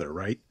 Florida weather,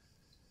 right?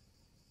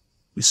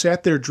 We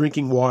sat there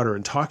drinking water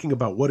and talking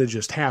about what had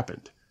just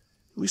happened.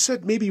 We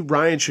said maybe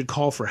Ryan should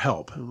call for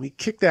help, and we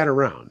kicked that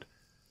around.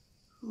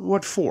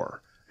 What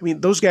for? I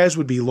mean, those guys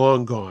would be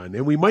long gone,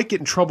 and we might get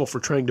in trouble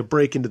for trying to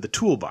break into the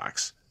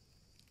toolbox.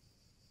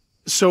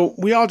 So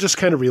we all just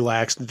kind of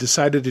relaxed and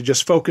decided to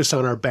just focus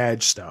on our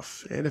badge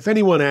stuff, and if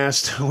anyone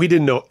asked, we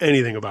didn't know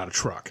anything about a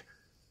truck.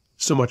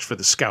 So much for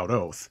the scout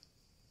oath.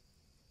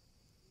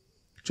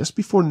 Just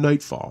before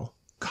nightfall,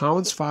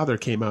 Colin's father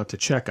came out to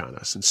check on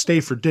us and stay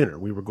for dinner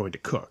we were going to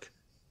cook.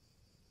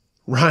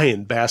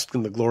 Ryan basked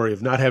in the glory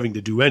of not having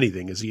to do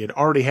anything as he had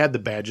already had the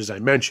badges I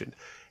mentioned,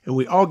 and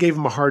we all gave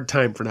him a hard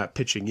time for not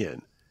pitching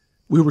in.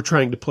 We were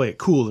trying to play it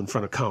cool in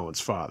front of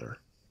Colin's father.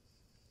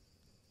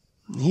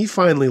 He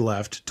finally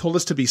left, told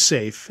us to be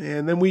safe,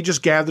 and then we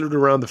just gathered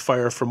around the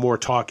fire for more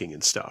talking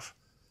and stuff.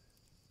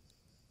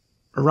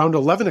 Around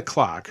 11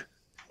 o'clock,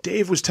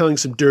 Dave was telling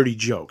some dirty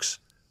jokes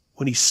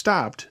when he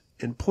stopped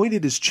and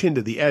pointed his chin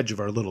to the edge of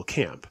our little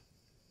camp.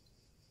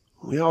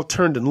 We all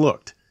turned and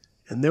looked,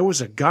 and there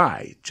was a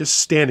guy just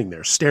standing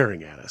there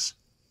staring at us.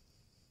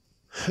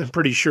 I'm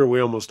pretty sure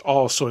we almost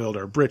all soiled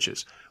our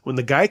britches when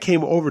the guy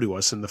came over to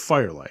us in the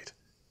firelight.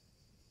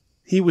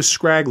 He was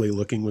scraggly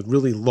looking with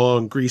really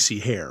long, greasy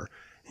hair.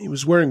 He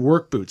was wearing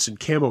work boots and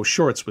camo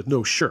shorts with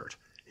no shirt,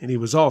 and he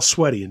was all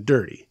sweaty and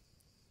dirty.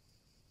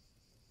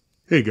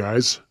 "Hey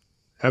guys,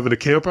 having a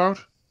camp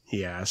out?"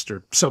 he asked,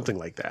 or something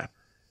like that.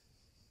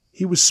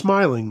 He was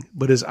smiling,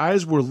 but his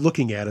eyes were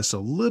looking at us a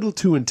little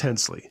too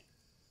intensely.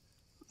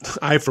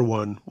 I, for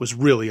one, was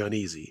really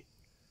uneasy.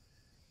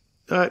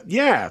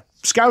 Yeah,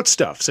 scout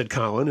stuff," said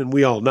Colin, and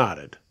we all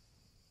nodded.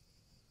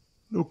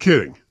 "No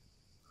kidding.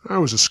 I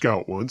was a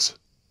scout once."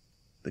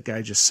 The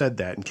guy just said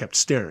that and kept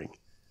staring.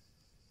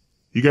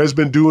 "You guys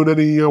been doing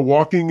any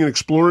walking and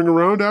exploring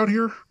around out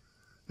here?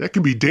 That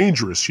can be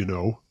dangerous, you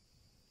know."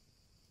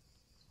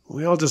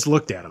 We all just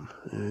looked at him,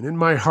 and in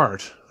my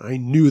heart, I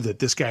knew that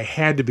this guy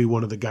had to be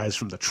one of the guys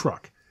from the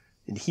truck,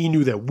 and he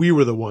knew that we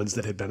were the ones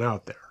that had been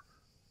out there.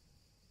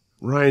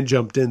 Ryan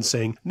jumped in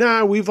saying,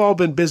 "Nah, we've all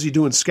been busy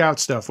doing scout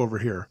stuff over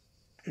here.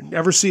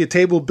 Ever see a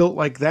table built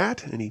like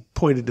that?" And he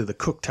pointed to the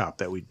cooktop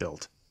that we'd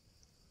built.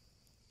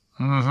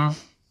 "Mm-hmm,"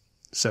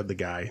 said the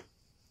guy.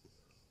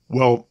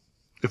 "Well,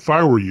 if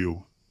I were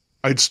you,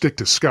 I'd stick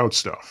to scout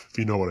stuff, if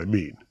you know what I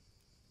mean.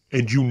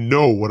 And you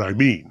know what I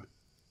mean.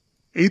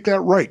 Ain't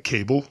that right,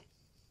 Cable?"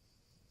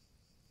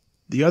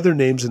 The other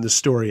names in the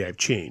story I've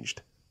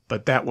changed,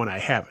 but that one I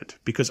haven't,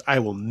 because I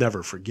will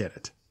never forget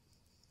it.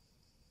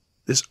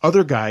 This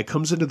other guy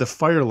comes into the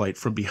firelight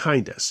from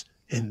behind us,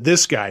 and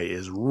this guy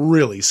is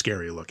really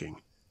scary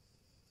looking.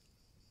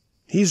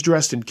 He's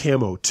dressed in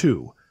camo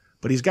too,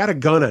 but he's got a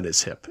gun on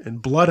his hip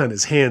and blood on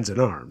his hands and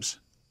arms.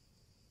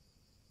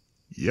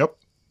 "Yep,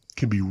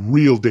 can be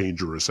real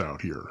dangerous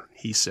out here,"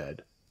 he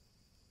said.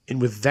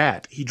 And with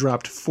that, he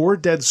dropped 4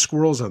 dead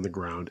squirrels on the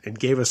ground and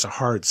gave us a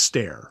hard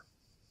stare.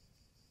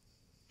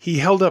 He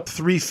held up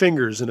 3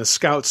 fingers in a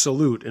scout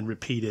salute and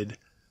repeated,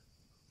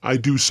 "I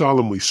do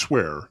solemnly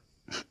swear,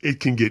 it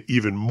can get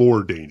even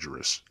more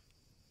dangerous."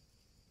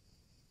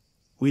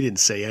 We didn't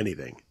say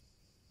anything.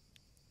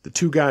 The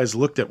 2 guys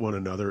looked at one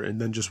another and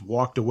then just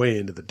walked away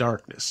into the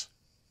darkness.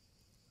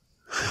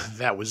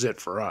 That was it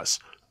for us.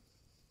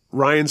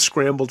 Ryan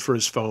scrambled for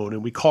his phone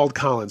and we called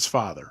Colin's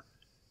father.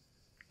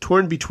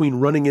 Torn between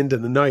running into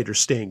the night or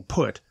staying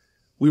put,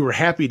 we were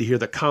happy to hear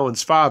that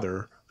Colin's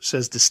father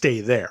says to stay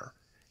there.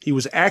 He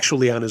was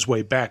actually on his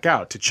way back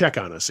out to check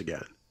on us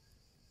again.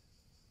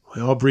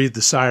 We all breathed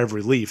a sigh of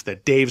relief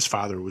that Dave's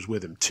father was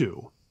with him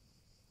too.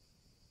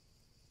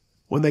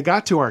 When they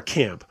got to our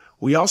camp,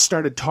 we all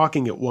started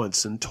talking at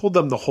once and told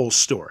them the whole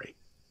story.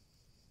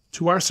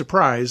 To our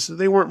surprise,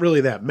 they weren't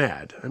really that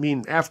mad. I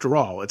mean, after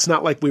all, it's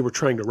not like we were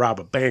trying to rob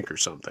a bank or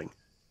something.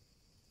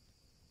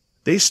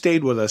 They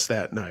stayed with us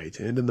that night,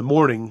 and in the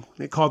morning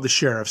they called the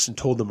sheriffs and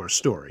told them our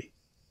story.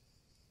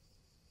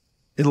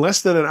 In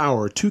less than an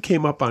hour, 2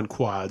 came up on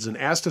quads and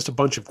asked us a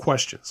bunch of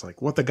questions,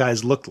 like what the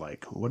guys looked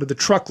like, what did the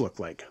truck look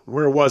like,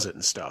 where was it,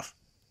 and stuff.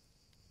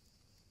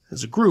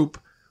 As a group,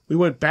 we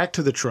went back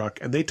to the truck,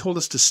 and they told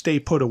us to stay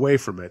put away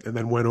from it and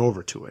then went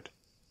over to it.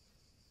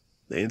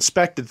 They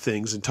inspected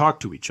things and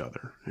talked to each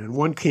other, and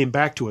one came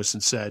back to us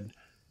and said,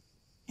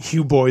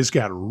 "You boys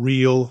got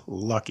real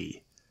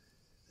lucky.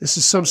 This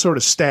is some sort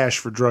of stash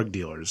for drug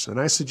dealers, and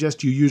I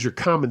suggest you use your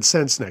common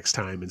sense next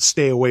time and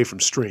stay away from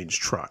strange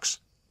trucks."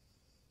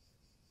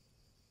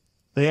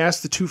 They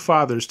asked the 2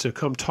 fathers to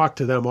come talk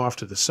to them off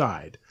to the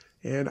side,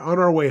 and on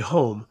our way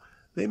home,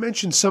 they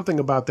mentioned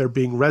something about there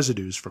being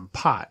residues from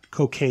pot,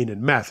 cocaine,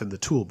 and meth in the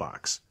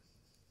toolbox.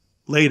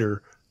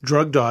 Later,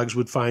 drug dogs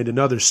would find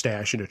another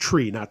stash in a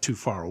tree not too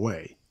far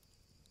away.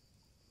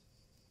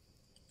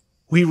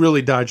 We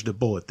really dodged a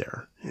bullet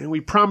there, and we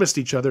promised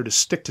each other to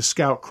stick to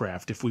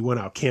scoutcraft if we went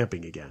out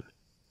camping again.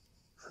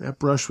 That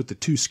brush with the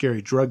 2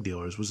 scary drug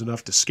dealers was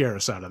enough to scare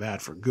us out of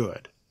that for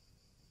good.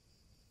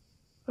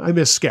 I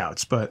miss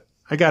scouts, but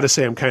I gotta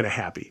say I'm kind of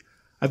happy.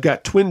 I've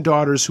got twin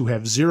daughters who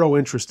have zero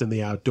interest in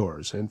the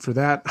outdoors, and for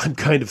that I'm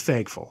kind of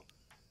thankful.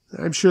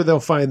 I'm sure they'll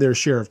find their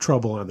share of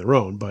trouble on their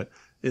own, but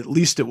at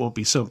least it won't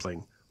be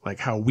something like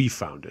how we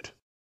found it.